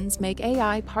organizations make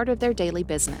AI part of their daily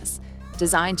business.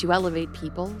 Designed to elevate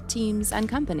people, teams, and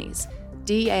companies.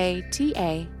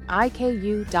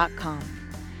 DATAIKU.com.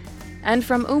 And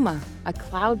from Ooma, a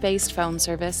cloud-based phone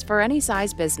service for any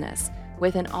size business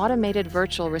with an automated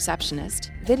virtual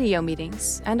receptionist, video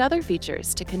meetings, and other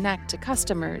features to connect to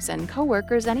customers and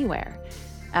coworkers anywhere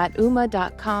at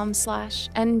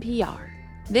ooma.com/NPR.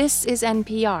 This is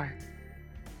NPR.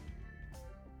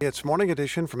 It's Morning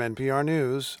Edition from NPR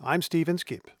News. I'm Steve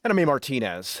Inskeep. And I'm A.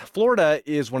 Martinez. Florida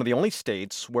is one of the only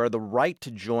states where the right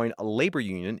to join a labor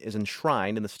union is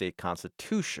enshrined in the state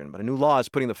constitution. But a new law is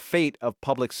putting the fate of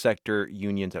public sector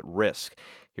unions at risk.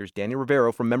 Here's Daniel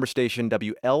Rivero from member station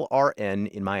WLRN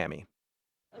in Miami.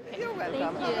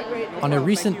 On a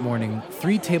recent morning,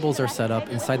 3 tables are set up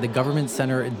inside the government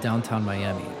center in downtown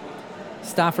Miami.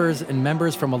 Staffers and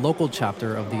members from a local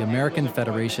chapter of the American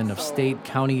Federation of State,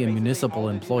 County, and Municipal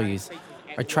Employees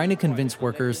are trying to convince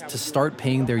workers to start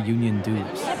paying their union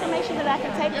dues.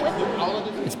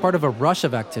 It's part of a rush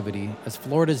of activity as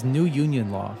Florida's new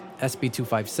union law, SB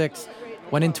 256,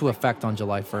 went into effect on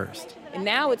July 1st. And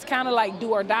now it's kind of like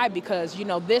do or die because,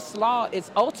 this law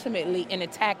is ultimately an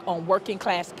attack on working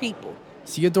class people.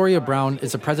 Theodoria Brown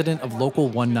is the president of Local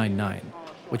 199,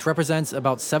 which represents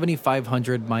about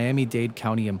 7,500 Miami-Dade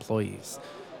County employees.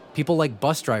 People like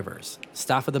bus drivers,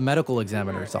 staff of the medical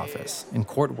examiner's office, and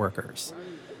court workers.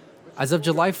 As of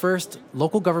July 1st,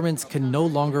 local governments can no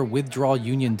longer withdraw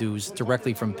union dues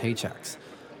directly from paychecks.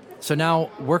 So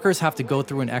now, workers have to go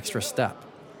through an extra step,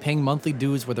 paying monthly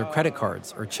dues with their credit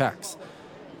cards or checks.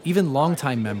 Even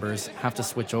longtime members have to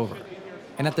switch over.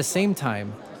 And at the same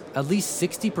time, at least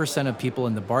 60% of people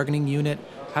in the bargaining unit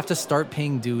have to start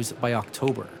paying dues by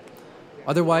October.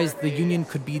 Otherwise, the union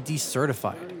could be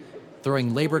decertified,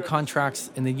 throwing labor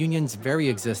contracts and the union's very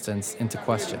existence into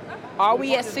question. Are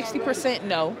we at 60%?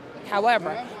 No.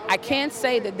 However, I can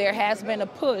say that there has been a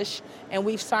push, and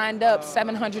we've signed up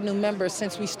 700 new members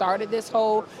since we started this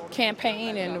whole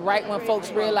campaign, and right when folks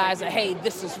realize that, hey,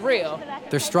 this is real.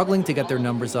 They're struggling to get their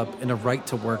numbers up in a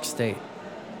right-to-work state,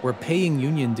 where paying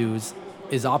union dues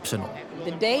is optional.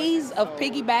 The days of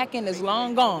piggybacking is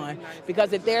long gone,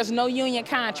 because if there's no union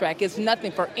contract, it's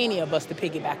nothing for any of us to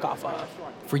piggyback off of.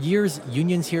 For years,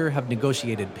 unions here have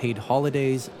negotiated paid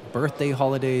holidays, birthday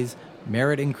holidays,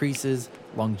 merit increases,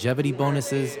 longevity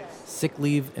bonuses, sick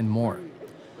leave, and more.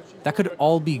 That could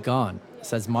all be gone,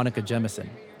 says Monica Jemison,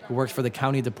 who works for the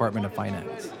County Department of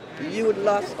Finance. You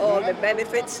lost all the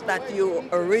benefits that you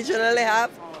originally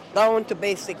have down to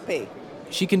basic pay.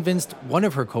 She convinced one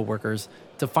of her coworkers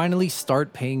to finally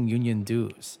start paying union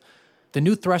dues. The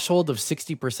new threshold of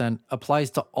 60% applies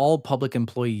to all public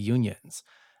employee unions,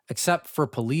 except for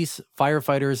police,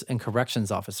 firefighters, and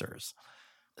corrections officers.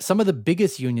 Some of the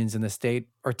biggest unions in the state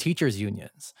are teachers'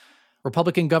 unions.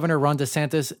 Republican Governor Ron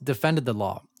DeSantis defended the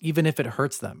law, even if it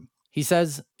hurts them. He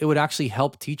says it would actually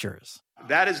help teachers.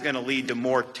 That is going to lead to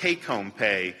more take-home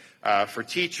pay for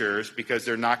teachers because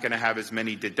they're not going to have as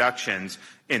many deductions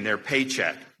in their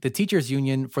paycheck. The teachers'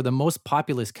 union for the most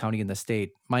populous county in the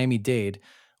state, Miami-Dade,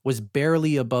 was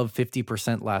barely above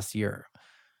 50% last year.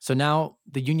 So now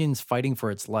the union's fighting for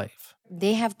its life.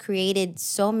 They have created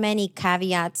so many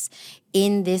caveats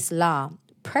in this law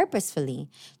purposefully,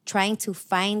 trying to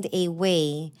find a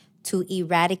way to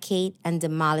eradicate and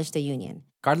demolish the union.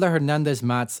 Carla Hernandez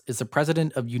Matz is the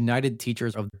president of United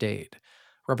Teachers of DADE,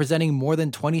 representing more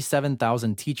than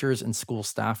 27,000 teachers and school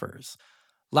staffers.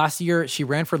 Last year, she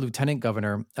ran for lieutenant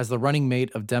governor as the running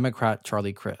mate of Democrat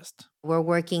Charlie Crist. We're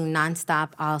working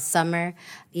nonstop all summer.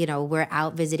 We're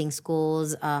out visiting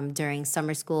schools during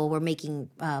summer school. We're making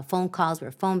phone calls.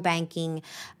 We're phone banking.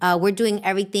 We're doing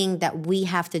everything that we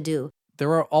have to do.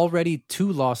 There are already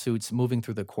 2 lawsuits moving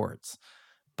through the courts.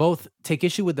 Both take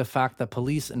issue with the fact that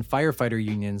police and firefighter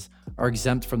unions are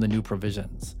exempt from the new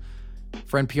provisions.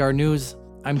 For NPR News,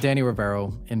 I'm Danny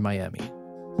Rivero in Miami.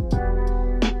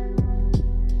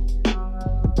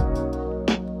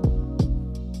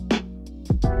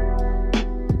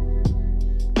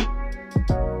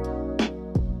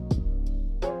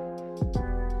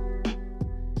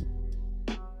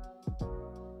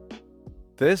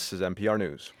 This is NPR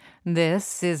News.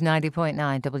 This is 90.9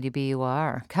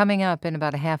 WBUR. Coming up in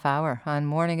about a half hour on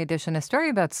Morning Edition, a story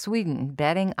about Sweden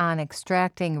betting on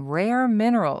extracting rare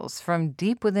minerals from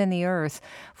deep within the earth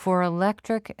for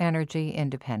electric energy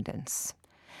independence.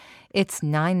 It's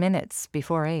 9 minutes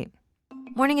before 8.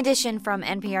 Morning Edition from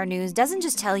NPR News doesn't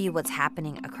just tell you what's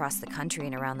happening across the country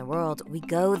and around the world. We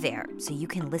go there so you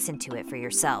can listen to it for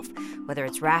yourself, whether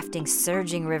it's rafting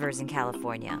surging rivers in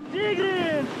California. Dig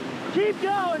it in! Keep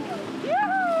going!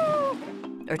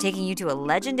 Yoo-hoo! Or taking you to a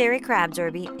legendary crab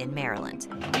derby in Maryland.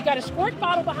 You got a squirt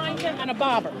bottle behind you and a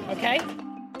bobber, okay?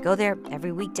 Go there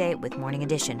every weekday with Morning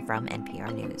Edition from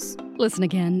NPR News. Listen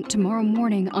again tomorrow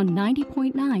morning on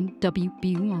 90.9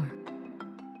 WBUR.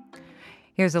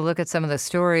 Here's a look at some of the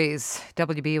stories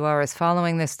WBUR is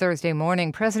following this Thursday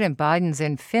morning. President Biden's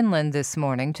in Finland this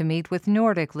morning to meet with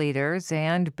Nordic leaders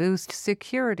and boost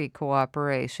security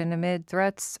cooperation amid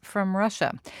threats from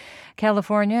Russia.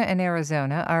 California and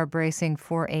Arizona are bracing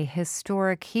for a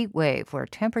historic heat wave where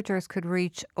temperatures could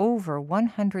reach over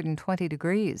 120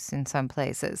 degrees in some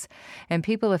places. And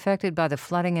people affected by the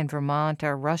flooding in Vermont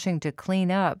are rushing to clean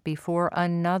up before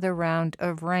another round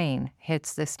of rain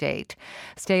hits the state.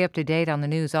 Stay up to date on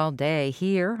the news all day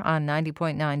here on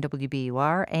 90.9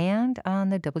 WBUR and on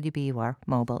the WBUR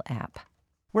mobile app.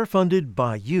 We're funded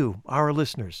by you, our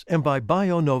listeners, and by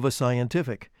BioNova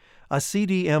Scientific, a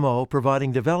CDMO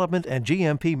providing development and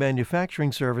GMP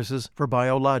manufacturing services for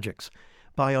biologics.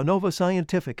 BioNova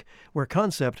Scientific, where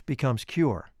concept becomes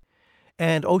cure.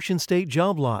 And Ocean State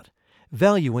Job Lot,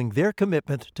 valuing their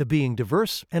commitment to being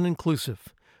diverse and inclusive.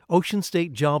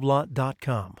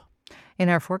 OceanStateJobLot.com. In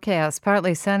our forecast,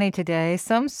 partly sunny today.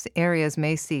 Some areas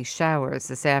may see showers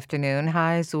this afternoon.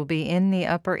 Highs will be in the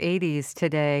upper 80s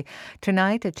today.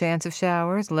 Tonight, a chance of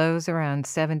showers, lows around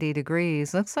 70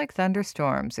 degrees. Looks like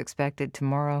thunderstorms expected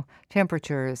tomorrow.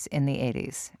 Temperatures in the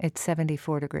 80s. It's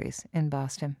 74 degrees in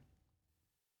Boston.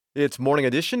 It's Morning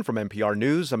Edition from NPR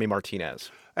News. I'm E.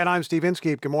 Martinez. And I'm Steve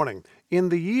Inskeep. Good morning. In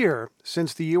the year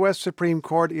since the U.S. Supreme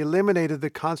Court eliminated the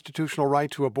constitutional right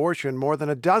to abortion, more than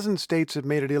a dozen states have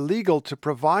made it illegal to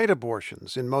provide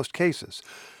abortions in most cases.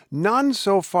 None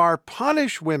so far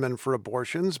punish women for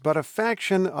abortions, but a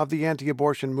faction of the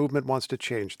anti-abortion movement wants to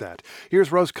change that.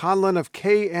 Here's Rose Conlon of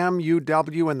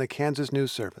KMUW and the Kansas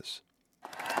News Service.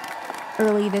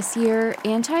 Early this year,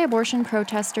 anti-abortion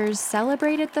protesters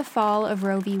celebrated the fall of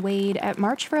Roe v. Wade at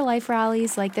March for Life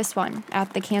rallies like this one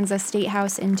at the Kansas State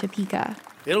House in Topeka.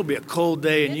 It'll be a cold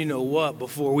day and you know what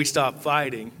before we stop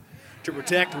fighting to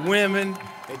protect women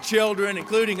and children,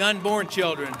 including unborn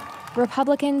children.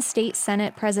 Republican State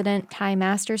Senate President Ty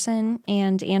Masterson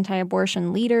and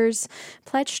anti-abortion leaders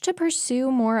pledged to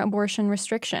pursue more abortion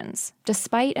restrictions,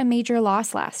 despite a major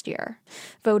loss last year.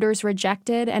 Voters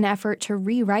rejected an effort to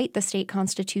rewrite the state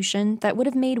constitution that would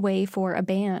have made way for a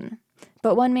ban.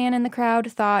 But one man in the crowd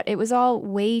thought it was all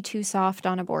way too soft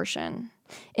on abortion.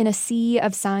 In a sea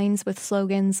of signs with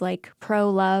slogans like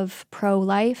pro-love,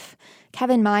 pro-life,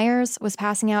 Kevin Myers was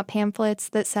passing out pamphlets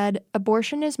that said,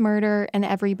 "Abortion is murder and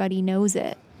everybody knows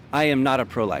it." I am not a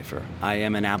pro-lifer. I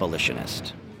am an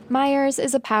abolitionist. Myers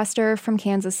is a pastor from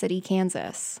Kansas City,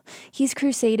 Kansas. He's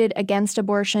crusaded against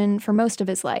abortion for most of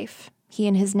his life. He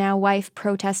and his now wife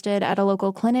protested at a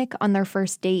local clinic on their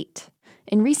first date.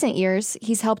 In recent years,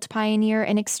 he's helped pioneer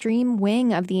an extreme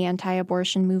wing of the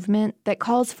anti-abortion movement that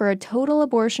calls for a total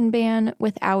abortion ban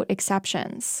without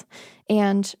exceptions,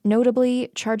 and notably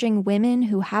charging women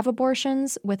who have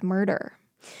abortions with murder.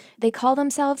 They call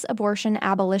themselves abortion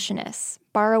abolitionists,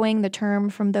 borrowing the term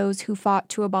from those who fought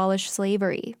to abolish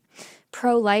slavery.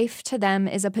 Pro-life to them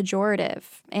is a pejorative,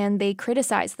 and they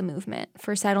criticize the movement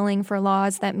for settling for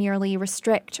laws that merely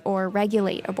restrict or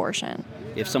regulate abortion.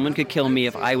 If someone could kill me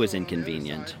if I was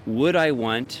inconvenient, would I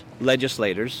want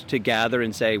legislators to gather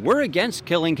and say, we're against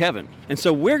killing Kevin, and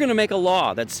so we're going to make a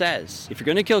law that says, if you're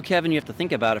going to kill Kevin, you have to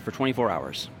think about it for 24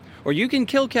 hours. Or you can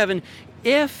kill Kevin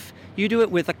if you do it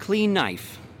with a clean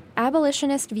knife.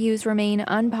 Abolitionist views remain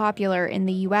unpopular in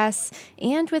the U.S.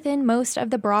 and within most of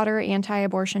the broader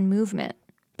anti-abortion movement.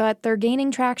 But they're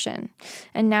gaining traction.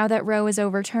 And now that Roe is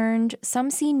overturned, some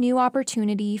see new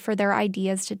opportunity for their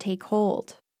ideas to take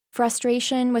hold.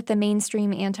 Frustration with the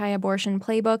mainstream anti-abortion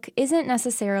playbook isn't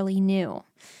necessarily new.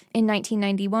 In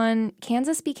 1991,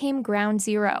 Kansas became ground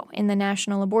zero in the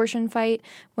national abortion fight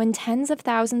when tens of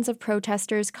thousands of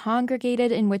protesters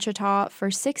congregated in Wichita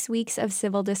for 6 weeks of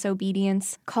civil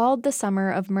disobedience called the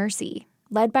Summer of Mercy,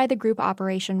 led by the group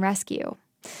Operation Rescue.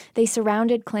 They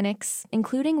surrounded clinics,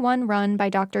 including one run by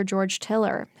Dr. George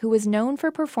Tiller, who was known for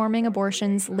performing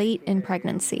abortions late in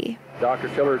pregnancy. Dr.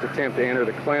 Tiller's attempt to enter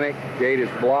the clinic, gate is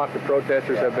blocked. The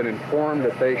protesters have been informed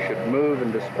that they should move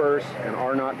and disperse and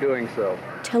are not doing so.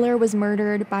 Tiller was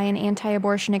murdered by an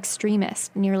anti-abortion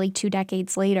extremist nearly 2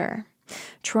 decades later.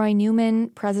 Troy Newman,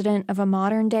 president of a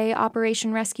modern-day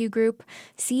Operation Rescue group,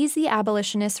 sees the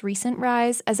abolitionists' recent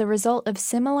rise as a result of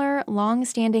similar,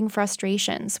 long-standing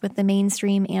frustrations with the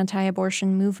mainstream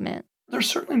anti-abortion movement. They're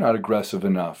certainly not aggressive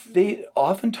enough. They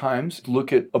oftentimes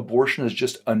look at abortion as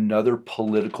just another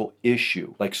political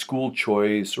issue, like school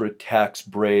choice or a tax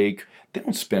break. They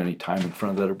don't spend any time in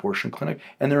front of that abortion clinic,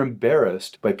 and they're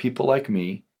embarrassed by people like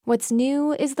me. What's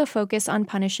new is the focus on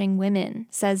punishing women,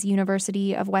 says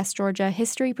University of West Georgia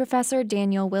history professor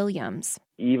Daniel Williams.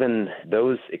 Even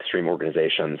those extreme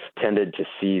organizations tended to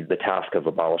see the task of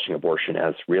abolishing abortion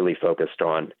as really focused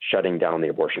on shutting down the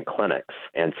abortion clinics.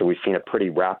 And so we've seen a pretty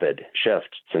rapid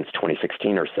shift since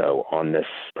 2016 or so on this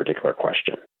particular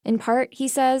question. In part, he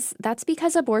says, that's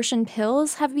because abortion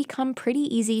pills have become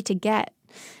pretty easy to get.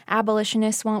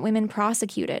 Abolitionists want women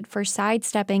prosecuted for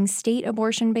sidestepping state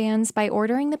abortion bans by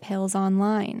ordering the pills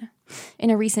online. In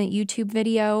a recent YouTube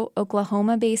video,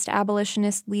 Oklahoma-based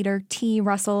abolitionist leader T.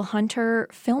 Russell Hunter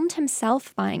filmed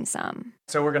himself buying some.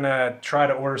 So we're going to try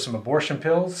to order some abortion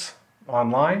pills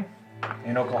online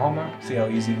in Oklahoma, see how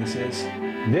easy this is.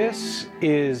 This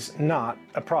is not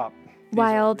a prop.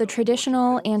 While the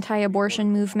traditional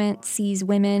anti-abortion movement sees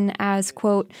women as,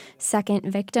 quote, second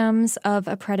victims of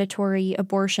a predatory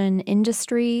abortion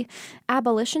industry,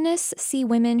 abolitionists see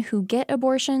women who get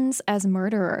abortions as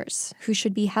murderers, who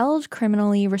should be held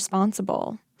criminally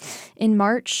responsible. In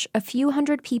March, a few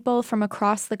hundred people from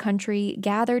across the country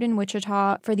gathered in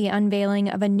Wichita for the unveiling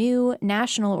of a new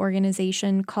national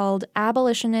organization called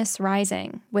Abolitionists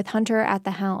Rising, with Hunter at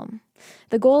the helm.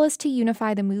 The goal is to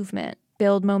unify the movement,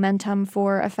 build momentum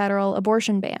for a federal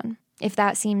abortion ban. If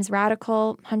that seems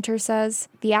radical, Hunter says,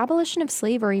 the abolition of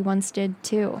slavery once did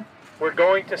too. We're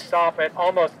going to stop at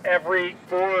almost every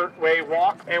four-way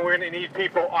walk, and we're going to need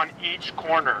people on each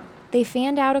corner. They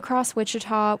fanned out across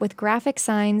Wichita with graphic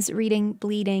signs reading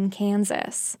Bleeding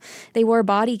Kansas. They wore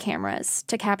body cameras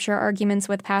to capture arguments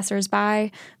with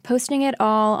passersby, posting it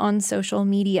all on social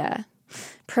media.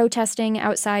 Protesting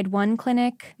outside one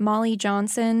clinic, Molly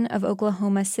Johnson of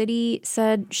Oklahoma City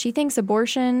said she thinks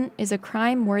abortion is a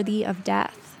crime worthy of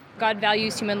death. God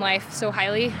values human life so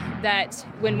highly that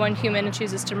when one human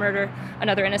chooses to murder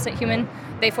another innocent human,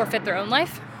 they forfeit their own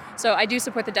life. So I do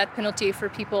support the death penalty for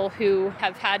people who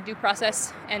have had due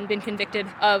process and been convicted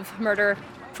of murder.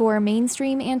 For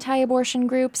mainstream anti-abortion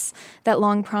groups that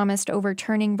long promised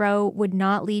overturning Roe would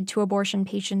not lead to abortion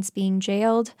patients being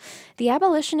jailed, the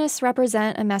abolitionists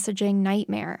represent a messaging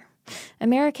nightmare.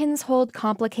 Americans hold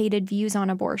complicated views on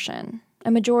abortion.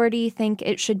 A majority think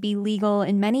it should be legal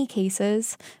in many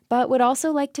cases, but would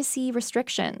also like to see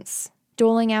restrictions.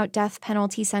 Doling out death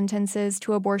penalty sentences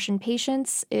to abortion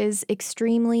patients is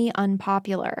extremely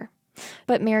unpopular.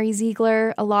 But Mary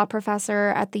Ziegler, a law professor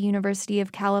at the University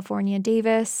of California,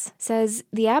 Davis, says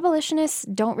the abolitionists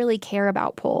don't really care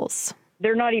about polls.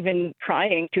 They're not even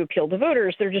trying to appeal to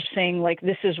voters. They're just saying, like,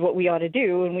 this is what we ought to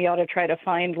do, and we ought to try to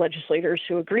find legislators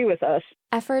who agree with us.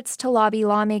 Efforts to lobby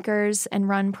lawmakers and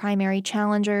run primary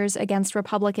challengers against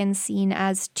Republicans seen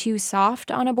as too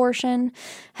soft on abortion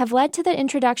have led to the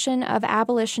introduction of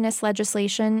abolitionist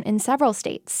legislation in several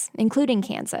states, including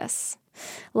Kansas.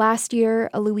 Last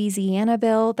year, a Louisiana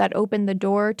bill that opened the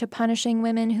door to punishing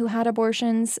women who had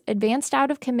abortions advanced out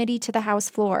of committee to the House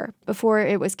floor before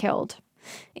it was killed.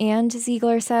 And,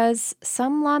 Ziegler says,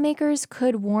 some lawmakers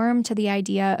could warm to the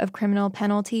idea of criminal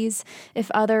penalties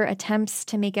if other attempts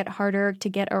to make it harder to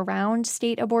get around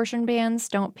state abortion bans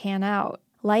don't pan out.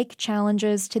 like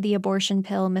challenges to the abortion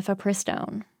pill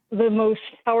mifepristone. The most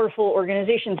powerful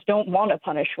organizations don't want to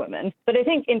punish women. But I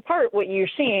think in part what you're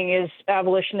seeing is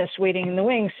abolitionists waiting in the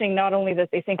wings, saying not only that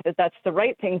they think that that's the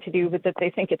right thing to do, but that they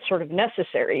think it's sort of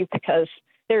necessary because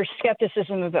there's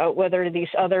skepticism about whether these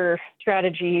other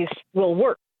strategies will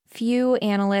work. Few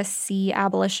analysts see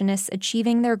abolitionists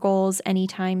achieving their goals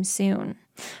anytime soon,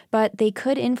 but they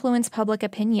could influence public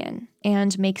opinion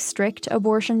and make strict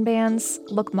abortion bans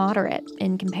look moderate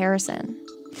in comparison.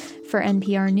 For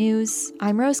NPR News,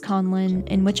 I'm Rose Conlin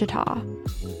in Wichita.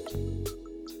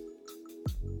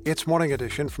 It's Morning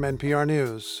Edition from NPR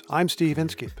News. I'm Steve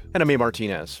Inskeep. And I'm A.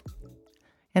 Martinez.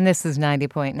 And this is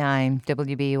 90.9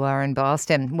 WBUR in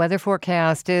Boston. Weather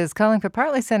forecast is calling for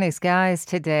partly sunny skies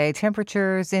today.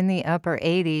 Temperatures in the upper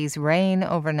 80s, rain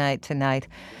overnight tonight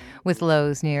with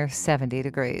lows near 70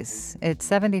 degrees. It's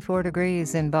 74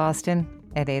 degrees in Boston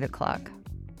at 8 o'clock.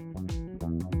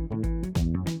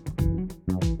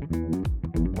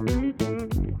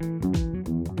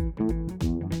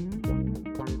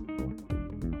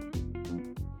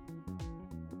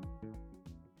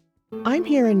 I'm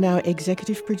here and now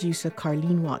executive producer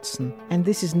Carlene Watson, and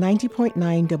this is 90.9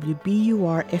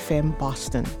 WBUR FM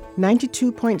Boston,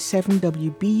 92.7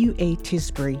 WBUA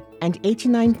Tisbury, and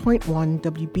 89.1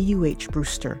 WBUH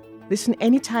Brewster. Listen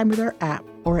anytime with our app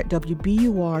or at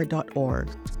WBUR.org.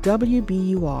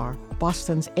 WBUR,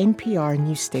 Boston's NPR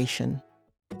news station.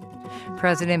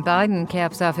 President Biden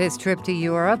caps off his trip to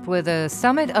Europe with a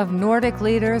summit of Nordic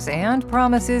leaders and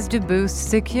promises to boost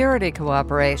security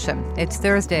cooperation. It's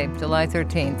Thursday, July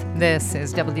 13th. This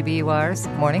is WBUR's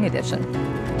Morning Edition.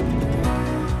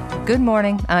 Good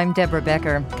morning. I'm Deborah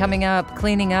Becker. Coming up,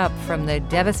 cleaning up from the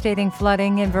devastating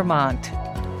flooding in Vermont.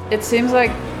 It seems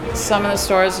like some of the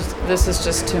stores, this is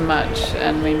just too much,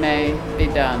 and we may be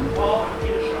done.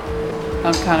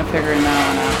 I'm kind of figuring that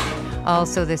one out.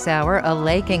 Also this hour, a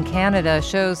lake in Canada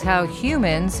shows how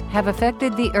humans have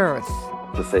affected the earth.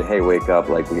 To say, hey, wake up,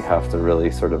 like we have to really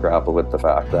sort of grapple with the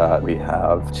fact that we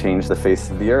have changed the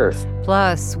face of the earth.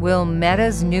 Plus, will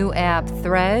Meta's new app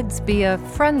Threads be a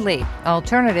friendly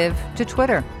alternative to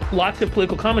Twitter? Lots of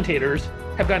political commentators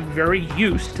have gotten very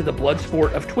used to the blood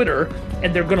sport of Twitter,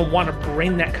 and they're going to want to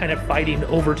bring that kind of fighting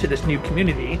over to this new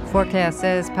community. Forecast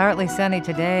says partly sunny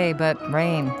today, but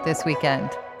rain this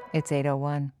weekend. It's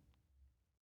 8:01.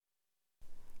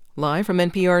 Live from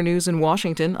NPR News in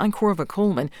Washington, I'm Corva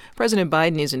Coleman. President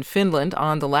Biden is in Finland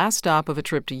on the last stop of a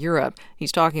trip to Europe.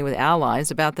 He's talking with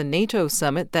allies about the NATO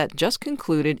summit that just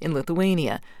concluded in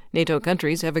Lithuania. NATO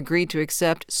countries have agreed to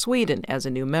accept Sweden as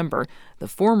a new member. The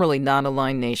formerly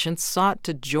non-aligned nation sought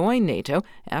to join NATO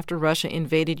after Russia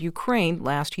invaded Ukraine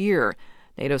last year.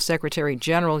 NATO Secretary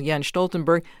General Jens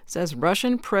Stoltenberg says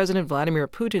Russian President Vladimir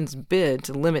Putin's bid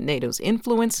to limit NATO's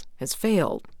influence has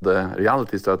failed. The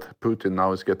reality is that Putin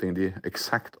now is getting the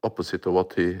exact opposite of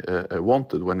what he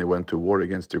wanted when he went to war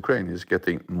against Ukraine. He's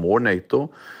getting more NATO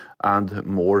and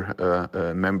more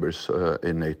members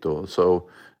in NATO. So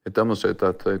it demonstrates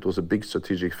that it was a big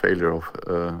strategic failure of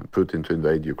Putin to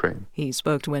invade Ukraine. He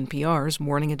spoke to NPR's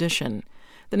Morning Edition.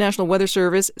 The National Weather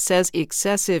Service says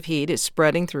excessive heat is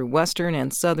spreading through western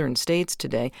and southern states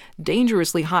today.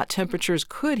 Dangerously hot temperatures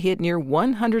could hit near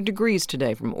 100 degrees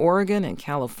today from Oregon and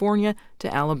California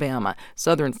to Alabama.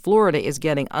 Southern Florida is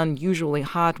getting unusually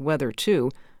hot weather,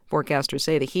 too. Forecasters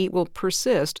say the heat will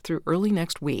persist through early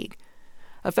next week.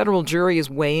 A federal jury is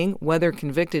weighing whether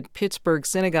convicted Pittsburgh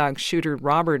synagogue shooter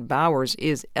Robert Bowers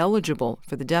is eligible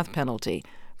for the death penalty.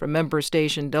 From member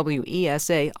station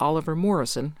WESA, Oliver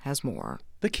Morrison has more.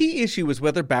 The key issue was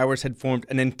whether Bowers had formed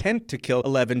an intent to kill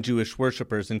 11 Jewish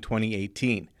worshippers in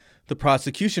 2018. The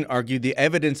prosecution argued the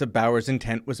evidence of Bowers'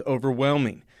 intent was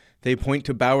overwhelming. They point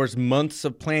to Bowers' months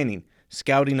of planning,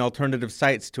 scouting alternative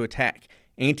sites to attack,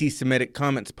 anti-Semitic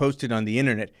comments posted on the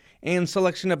internet, and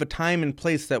selection of a time and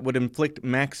place that would inflict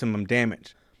maximum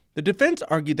damage. The defense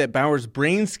argued that Bowers'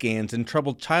 brain scans and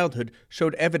troubled childhood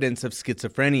showed evidence of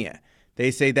schizophrenia. They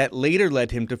say that later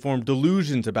led him to form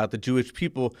delusions about the Jewish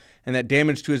people, and that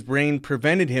damage to his brain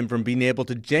prevented him from being able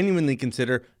to genuinely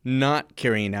consider not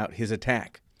carrying out his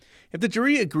attack. If the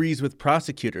jury agrees with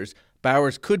prosecutors,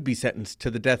 Bowers could be sentenced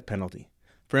to the death penalty.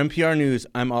 For NPR News,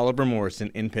 I'm Oliver Morrison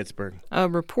in Pittsburgh. A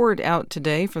report out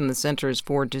today from the Centers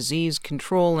for Disease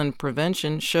Control and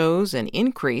Prevention shows an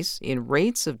increase in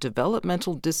rates of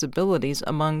developmental disabilities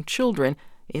among children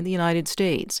in the United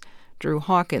States. Drew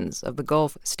Hawkins of the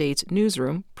Gulf States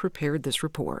Newsroom prepared this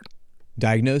report.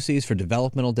 Diagnoses for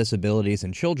developmental disabilities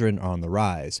in children are on the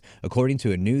rise, according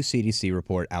to a new CDC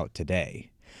report out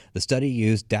today. The study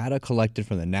used data collected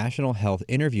from the National Health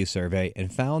Interview Survey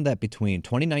and found that between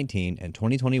 2019 and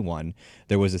 2021,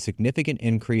 there was a significant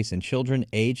increase in children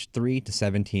aged 3 to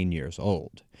 17 years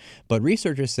old. But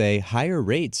researchers say higher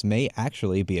rates may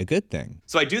actually be a good thing.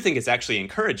 So I do think it's actually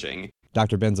encouraging.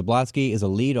 Dr. Ben Zablotsky is a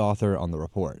lead author on the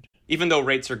report. Even though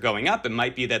rates are going up, it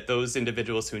might be that those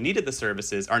individuals who needed the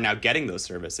services are now getting those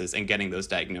services and getting those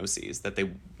diagnoses that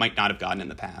they might not have gotten in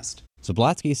the past.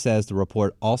 Zablotsky says the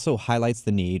report also highlights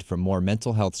the need for more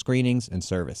mental health screenings and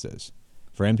services.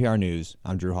 For NPR News,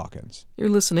 I'm Drew Hawkins. You're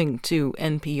listening to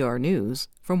NPR News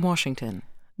from Washington.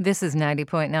 This is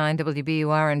 90.9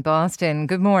 WBUR in Boston.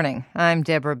 Good morning. I'm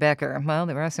Deborah Becker. Well,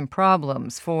 there are some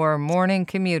problems for morning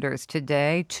commuters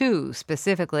today, two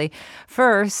specifically.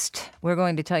 First, we're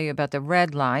going to tell you about the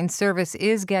Red Line. Service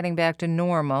is getting back to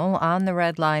normal on the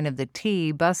Red Line of the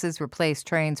T. Buses replaced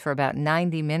trains for about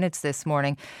 90 minutes this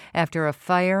morning after a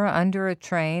fire under a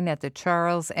train at the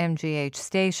Charles MGH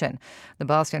station. The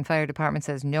Boston Fire Department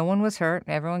says no one was hurt.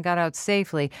 Everyone got out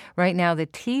safely. Right now, the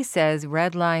T says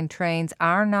Red Line trains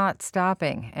are not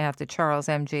stopping at the Charles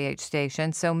MGH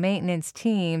station, so maintenance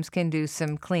teams can do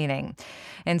some cleaning.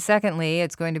 And secondly,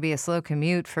 it's going to be a slow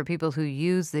commute for people who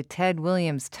use the Ted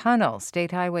Williams Tunnel.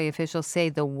 State highway officials say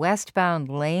the westbound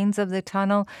lanes of the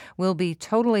tunnel will be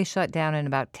totally shut down in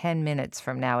about 10 minutes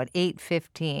from now at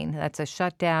 8:15. That's a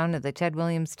shutdown of the Ted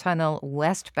Williams Tunnel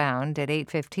westbound at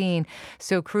 8:15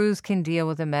 so crews can deal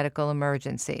with a medical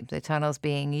emergency. The tunnel's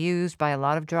being used by a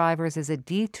lot of drivers as a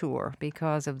detour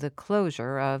because of the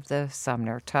closure of the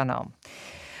Sumner Tunnel.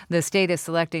 The state is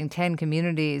selecting 10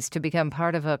 communities to become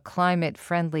part of a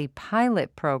climate-friendly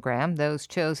pilot program. Those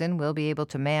chosen will be able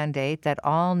to mandate that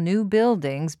all new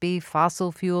buildings be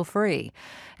fossil fuel-free.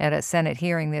 At a Senate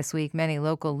hearing this week, many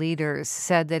local leaders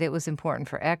said that it was important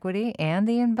for equity and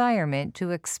the environment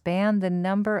to expand the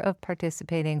number of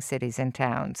participating cities and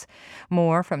towns.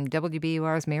 More from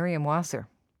WBUR's Miriam Wasser.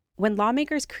 When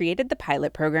lawmakers created the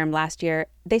pilot program last year,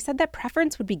 they said that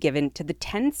preference would be given to the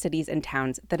 10 cities and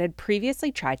towns that had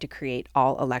previously tried to create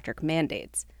all-electric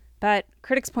mandates. But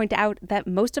critics point out that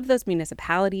most of those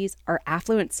municipalities are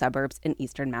affluent suburbs in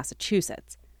eastern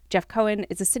Massachusetts. Jeff Cohen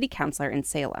is a city councilor in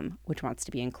Salem, which wants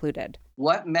to be included.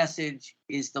 What message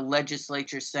is the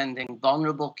legislature sending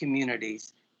vulnerable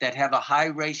communities that have a high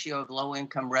ratio of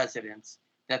low-income residents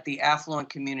that the affluent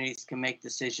communities can make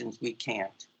decisions we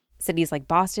can't? Cities like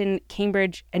Boston,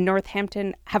 Cambridge, and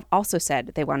Northampton have also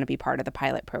said they want to be part of the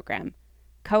pilot program.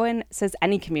 Cohen says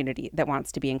any community that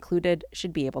wants to be included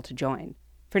should be able to join.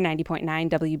 For 90.9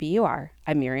 WBUR,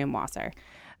 I'm Miriam Wasser.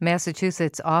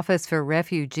 Massachusetts Office for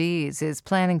Refugees is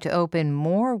planning to open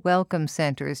more welcome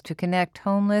centers to connect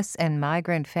homeless and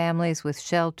migrant families with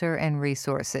shelter and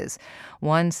resources.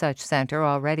 One such center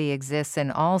already exists in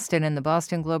Allston, and the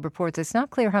Boston Globe reports it's not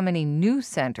clear how many new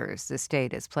centers the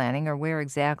state is planning or where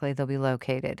exactly they'll be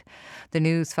located. The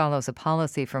news follows a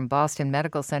policy from Boston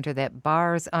Medical Center that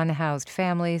bars unhoused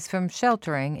families from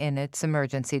sheltering in its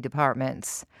emergency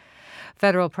departments.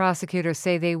 Federal prosecutors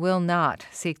say they will not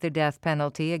seek the death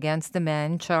penalty against the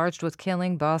men charged with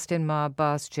killing Boston mob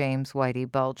boss James Whitey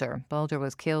Bulger. Bulger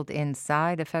was killed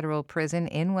inside a federal prison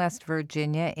in West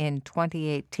Virginia in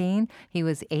 2018. He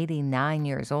was 89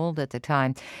 years old at the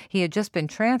time. He had just been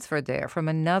transferred there from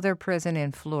another prison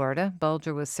in Florida.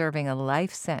 Bulger was serving a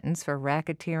life sentence for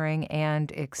racketeering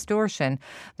and extortion.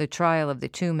 The trial of the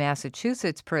two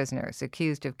Massachusetts prisoners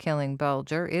accused of killing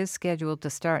Bulger is scheduled to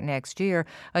start next year.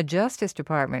 A Justice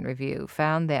Department review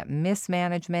found that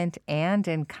mismanagement and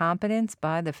incompetence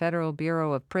by the Federal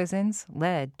Bureau of Prisons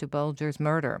led to Bulger's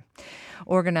murder.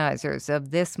 Organizers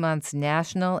of this month's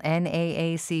National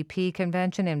NAACP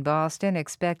convention in Boston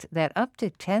expect that up to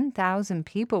 10,000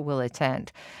 people will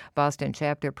attend. Boston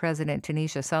chapter president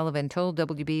Tanisha Sullivan told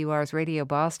WBUR's Radio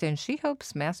Boston she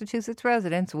hopes Massachusetts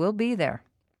residents will be there.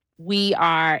 We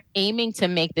are aiming to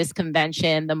make this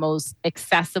convention the most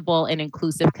accessible and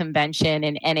inclusive convention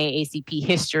in NAACP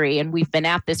history, and we've been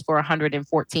at this for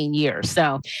 114 years.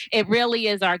 So it really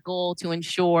is our goal to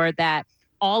ensure that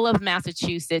all of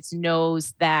Massachusetts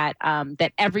knows that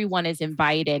that everyone is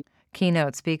invited.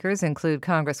 Keynote speakers include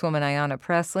Congresswoman Ayanna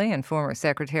Pressley and former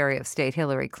Secretary of State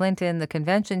Hillary Clinton. The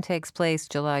convention takes place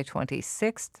July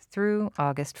 26th through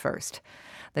August 1st.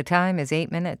 The time is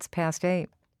 8 minutes past 8.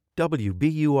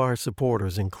 WBUR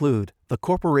supporters include the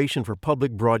Corporation for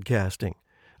Public Broadcasting,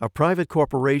 a private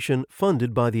corporation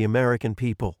funded by the American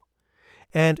people,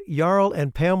 and Jarl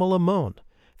and Pamela Mohn,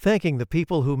 thanking the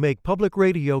people who make public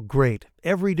radio great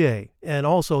every day and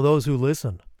also those who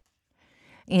listen.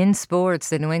 In sports,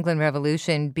 the New England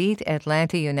Revolution beat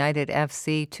Atlanta United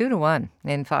FC 2-1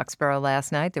 in Foxborough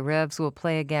last night. The Revs will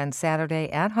play again Saturday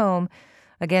at home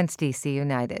against DC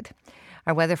United.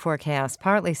 Our weather forecast,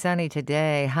 partly sunny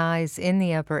today, highs in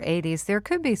the upper 80s. There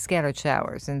could be scattered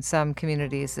showers in some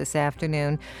communities this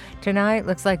afternoon. Tonight,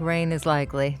 looks like rain is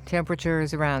likely.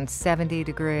 Temperatures around 70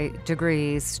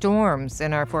 degrees. Storms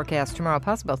in our forecast tomorrow,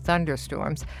 possible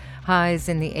thunderstorms. Highs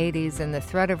in the 80s, and the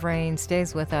threat of rain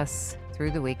stays with us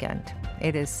through the weekend.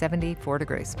 It is 74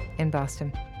 degrees in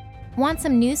Boston. Want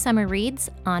some new summer reads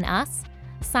on us?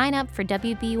 Sign up for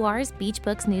WBUR's Beach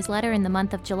Books newsletter in the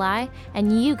month of July,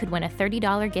 and you could win a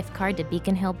 $30 gift card to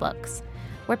Beacon Hill Books.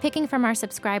 We're picking from our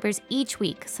subscribers each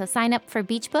week, so sign up for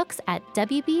Beach Books at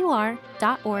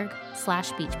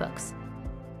wbur.org/beachbooks.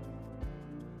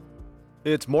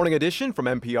 It's Morning Edition from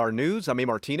NPR News. I'm E.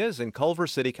 Martinez in Culver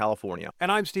City, California.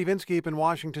 And I'm Steve Inskeep in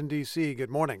Washington, D.C.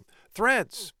 Good morning.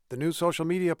 Threads, the new social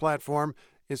media platform,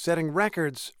 is setting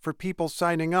records for people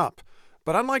signing up.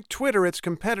 But unlike Twitter, its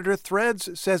competitor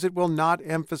Threads says it will not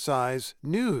emphasize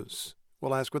news.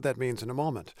 We'll ask what that means in a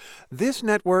moment. This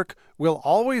network will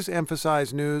always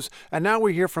emphasize news, and now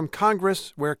we hear from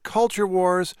Congress where culture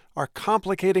wars are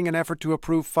complicating an effort to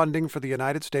approve funding for the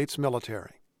United States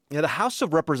military. Yeah, the House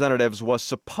of Representatives was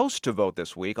supposed to vote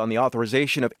this week on the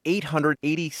authorization of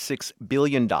 $886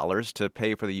 billion to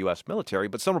pay for the U.S. military,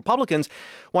 but some Republicans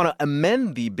want to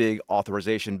amend the big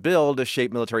authorization bill to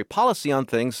shape military policy on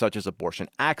things such as abortion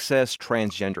access,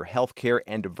 transgender health care,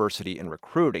 and diversity in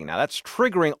recruiting. Now, that's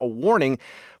triggering a warning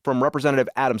from Representative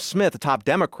Adam Smith, the top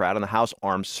Democrat on the House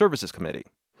Armed Services Committee.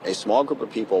 A small group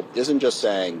of people isn't just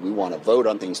saying we want to vote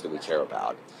on things that we care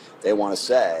about. They want to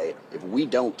say, if we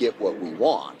don't get what we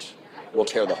want, we'll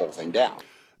tear the whole thing down.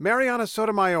 Mariana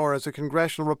Sotomayor is a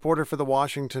congressional reporter for The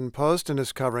Washington Post and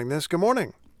is covering this. Good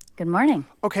morning. Good morning.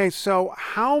 Okay, so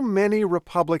how many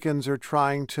Republicans are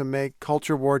trying to make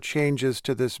culture war changes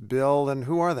to this bill, and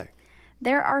who are they?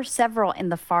 There are several in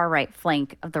the far-right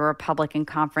flank of the Republican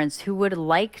conference who would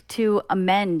like to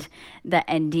amend the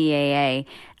NDAA.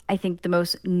 I think the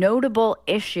most notable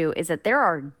issue is that there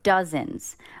are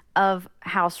dozens of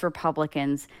House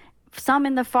Republicans, some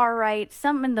in the far right,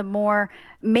 some in the more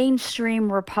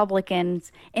mainstream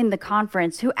Republicans in the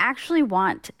conference who actually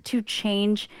want to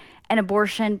change an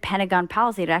abortion Pentagon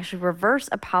policy to actually reverse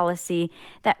a policy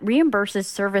that reimburses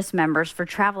service members for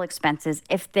travel expenses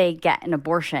if they get an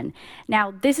abortion.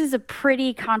 Now, this is a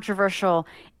pretty controversial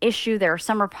issue. There are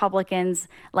some Republicans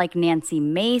like Nancy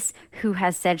Mace who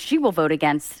has said she will vote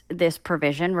against this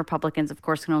provision. Republicans, of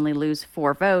course, can only lose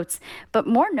 4 votes. But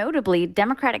more notably,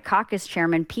 Democratic Caucus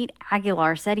Chairman Pete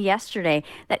Aguilar said yesterday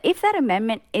that if that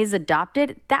amendment is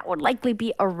adopted, that would likely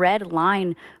be a red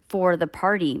line for the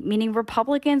party, meaning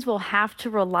Republicans will have to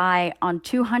rely on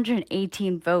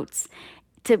 218 votes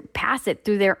to pass it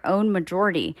through their own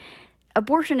majority.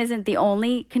 Abortion isn't the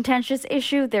only contentious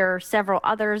issue. There are several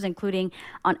others, including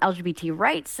on LGBT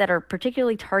rights that are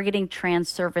particularly targeting trans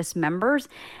service members.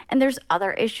 And there's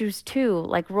other issues, too,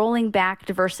 like rolling back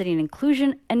diversity and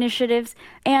inclusion initiatives.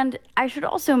 And I should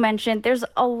also mention there's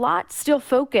a lot still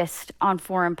focused on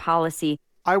foreign policy.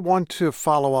 I want to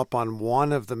follow up on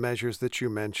one of the measures that you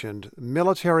mentioned,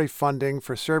 military funding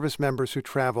for service members who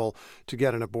travel to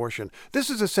get an abortion.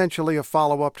 This is essentially a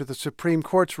follow-up to the Supreme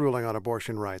Court's ruling on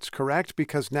abortion rights, correct?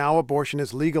 Because now abortion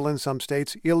is legal in some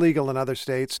states, illegal in other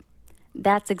states.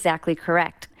 That's exactly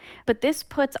correct. But this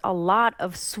puts a lot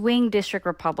of swing district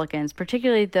Republicans,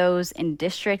 particularly those in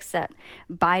districts that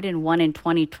Biden won in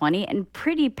 2020, in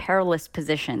pretty perilous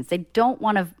positions. They don't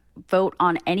want to vote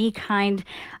on any kind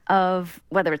of,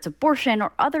 whether it's abortion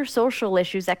or other social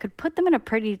issues that could put them in a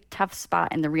pretty tough spot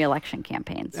in the reelection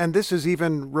campaigns. And this is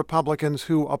even Republicans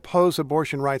who oppose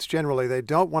abortion rights generally. They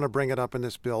don't want to bring it up in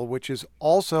this bill, which is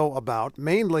also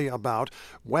mainly about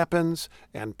weapons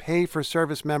and pay for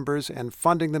service members and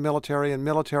funding the military and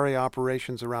military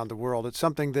operations around the world. It's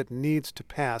something that needs to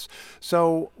pass.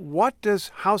 So what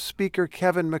does House Speaker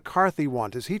Kevin McCarthy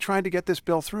want? Is he trying to get this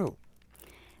bill through?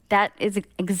 That is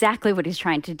exactly what he's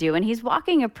trying to do. And he's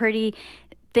walking a pretty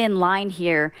thin line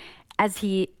here, as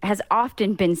he has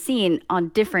often been seen on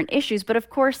different issues. But of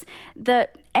course, the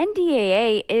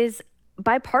NDAA is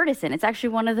bipartisan. It's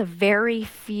actually one of the very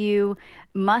few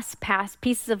must-pass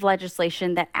pieces of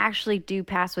legislation that actually do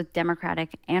pass with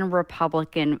Democratic and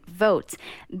Republican votes.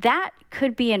 That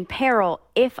could be in peril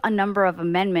if a number of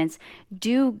amendments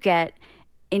do get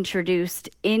introduced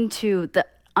into the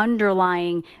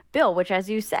underlying bill, which, as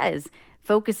you says,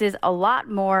 focuses a lot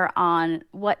more on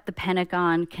what the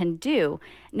Pentagon can do.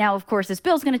 Now, of course, this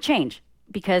bill is going to change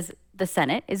because the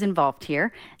Senate is involved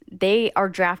here. They are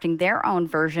drafting their own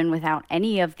version without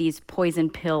any of these poison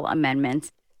pill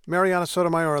amendments. Mariana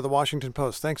Sotomayor of The Washington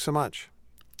Post, thanks so much.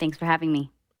 Thanks for having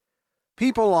me.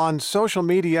 People on social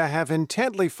media have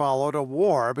intently followed a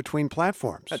war between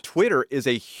platforms. Twitter is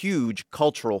a huge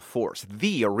cultural force,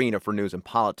 the arena for news and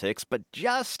politics. But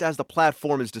just as the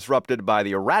platform is disrupted by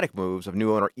the erratic moves of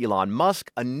new owner Elon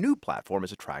Musk, a new platform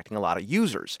is attracting a lot of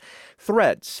users.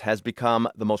 Threads has become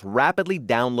the most rapidly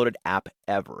downloaded app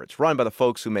ever. It's run by the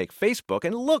folks who make Facebook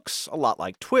and looks a lot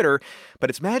like Twitter,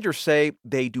 but its managers say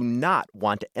they do not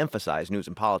want to emphasize news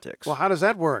and politics. Well, how does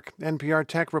that work? NPR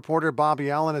tech reporter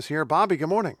Bobby Allen is here. Bobby, good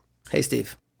morning. Hey,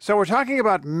 Steve. So we're talking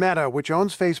about Meta, which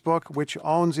owns Facebook, which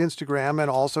owns Instagram,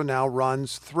 and also now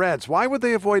runs Threads. Why would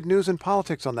they avoid news and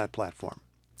politics on that platform?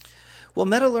 Well,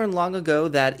 Meta learned long ago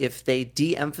that if they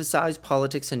de-emphasize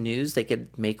politics and news, they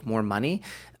could make more money.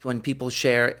 When people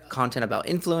share content about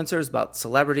influencers, about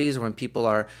celebrities, or when people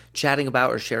are chatting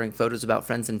about or sharing photos about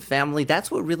friends and family,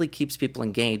 that's what really keeps people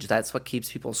engaged. That's what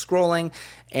keeps people scrolling,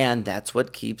 and that's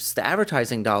what keeps the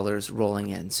advertising dollars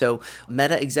rolling in. So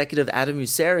Meta executive Adam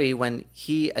Mosseri, when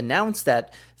he announced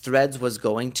that Threads was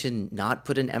going to not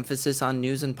put an emphasis on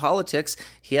news and politics,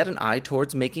 he had an eye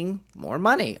towards making more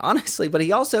money, honestly. But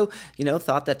he also,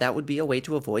 thought that that would be a way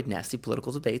to avoid nasty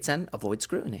political debates and avoid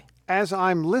scrutiny. As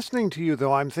I'm listening to you,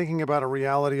 though, I'm thinking about a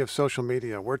reality of social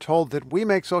media. We're told that we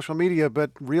make social media,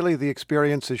 but really the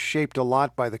experience is shaped a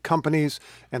lot by the companies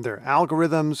and their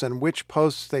algorithms and which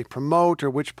posts they promote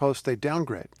or which posts they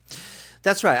downgrade.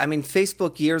 That's right. I mean,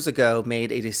 Facebook years ago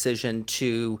made a decision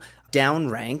to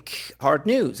downrank hard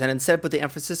news and instead put the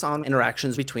emphasis on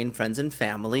interactions between friends and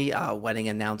family, wedding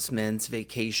announcements,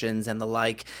 vacations, and the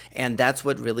like. And that's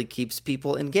what really keeps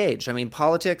people engaged. I mean,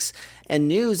 politics and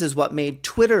news is what made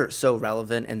Twitter so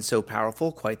relevant and so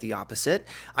powerful, quite the opposite.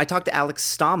 I talked to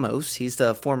Alex Stamos. He's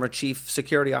the former chief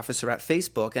security officer at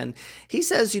Facebook. And he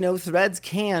says, Threads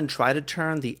can try to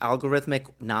turn the algorithmic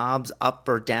knobs up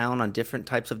or down on different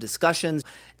types of discussions.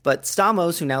 But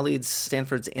Stamos, who now leads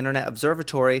Stanford's Internet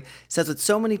Observatory, says with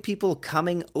so many people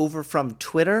coming over from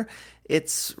Twitter,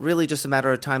 it's really just a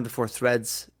matter of time before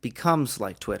Threads becomes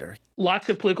like Twitter. Lots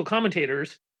of political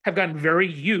commentators have gotten very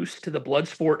used to the blood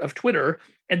sport of Twitter,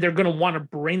 and they're going to want to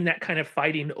bring that kind of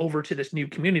fighting over to this new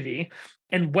community.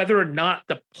 And whether or not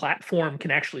the platform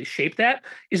can actually shape that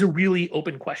is a really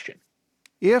open question.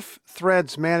 If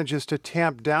Threads manages to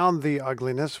tamp down the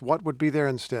ugliness, what would be there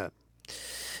instead?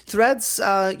 Threads,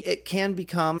 it can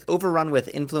become overrun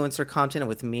with influencer content,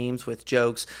 with memes, with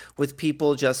jokes, with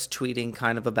people just tweeting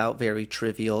kind of about very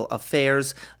trivial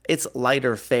affairs. It's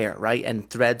lighter fare, right? And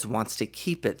Threads wants to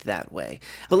keep it that way.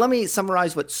 But let me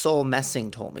summarize what Sol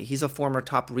Messing told me. He's a former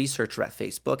top researcher at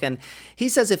Facebook, and he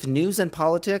says if news and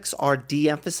politics are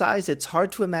de-emphasized, it's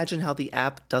hard to imagine how the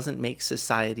app doesn't make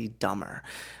society dumber.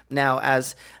 Now,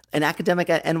 as an academic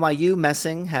at NYU,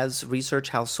 Messing has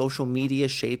researched how social media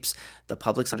shapes the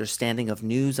public's understanding of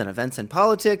news and events and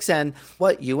politics, and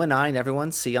what you and I and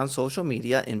everyone see on social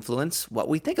media influence what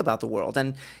we think about the world.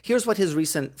 And here's what his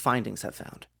recent findings have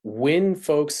found. When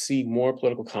folks see more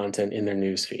political content in their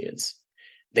news feeds,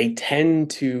 they tend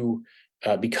to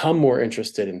become more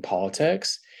interested in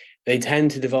politics. They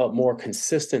tend to develop more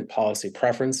consistent policy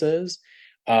preferences.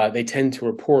 They tend to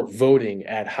report voting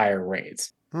at higher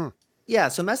rates. Yeah,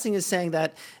 so Messing is saying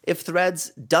that if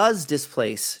Threads does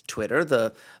displace Twitter,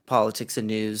 the politics and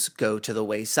news go to the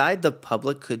wayside, the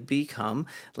public could become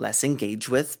less engaged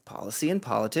with policy and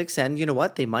politics, and you know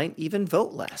what? They might even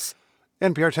vote less.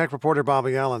 NPR tech reporter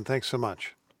Bobby Allen, thanks so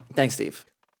much. Thanks, Steve.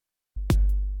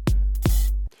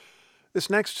 This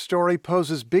next story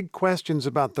poses big questions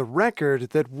about the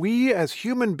record that we as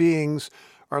human beings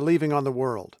are leaving on the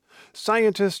world.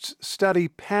 Scientists study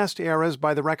past eras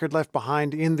by the record left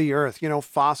behind in the earth,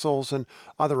 fossils and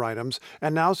other items.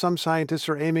 And now some scientists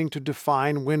are aiming to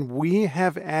define when we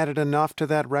have added enough to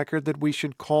that record that we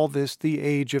should call this the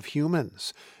age of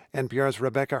humans. NPR's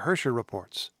Rebecca Hersher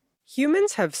reports.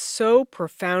 Humans have so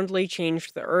profoundly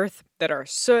changed the Earth that our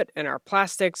soot and our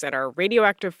plastics and our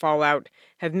radioactive fallout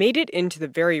have made it into the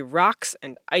very rocks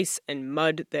and ice and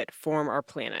mud that form our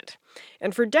planet.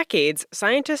 And for decades,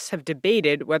 scientists have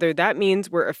debated whether that means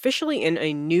we're officially in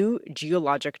a new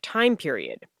geologic time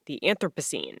period, the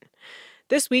Anthropocene.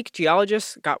 This week,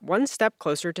 geologists got one step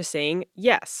closer to saying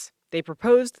yes. They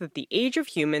proposed that the age of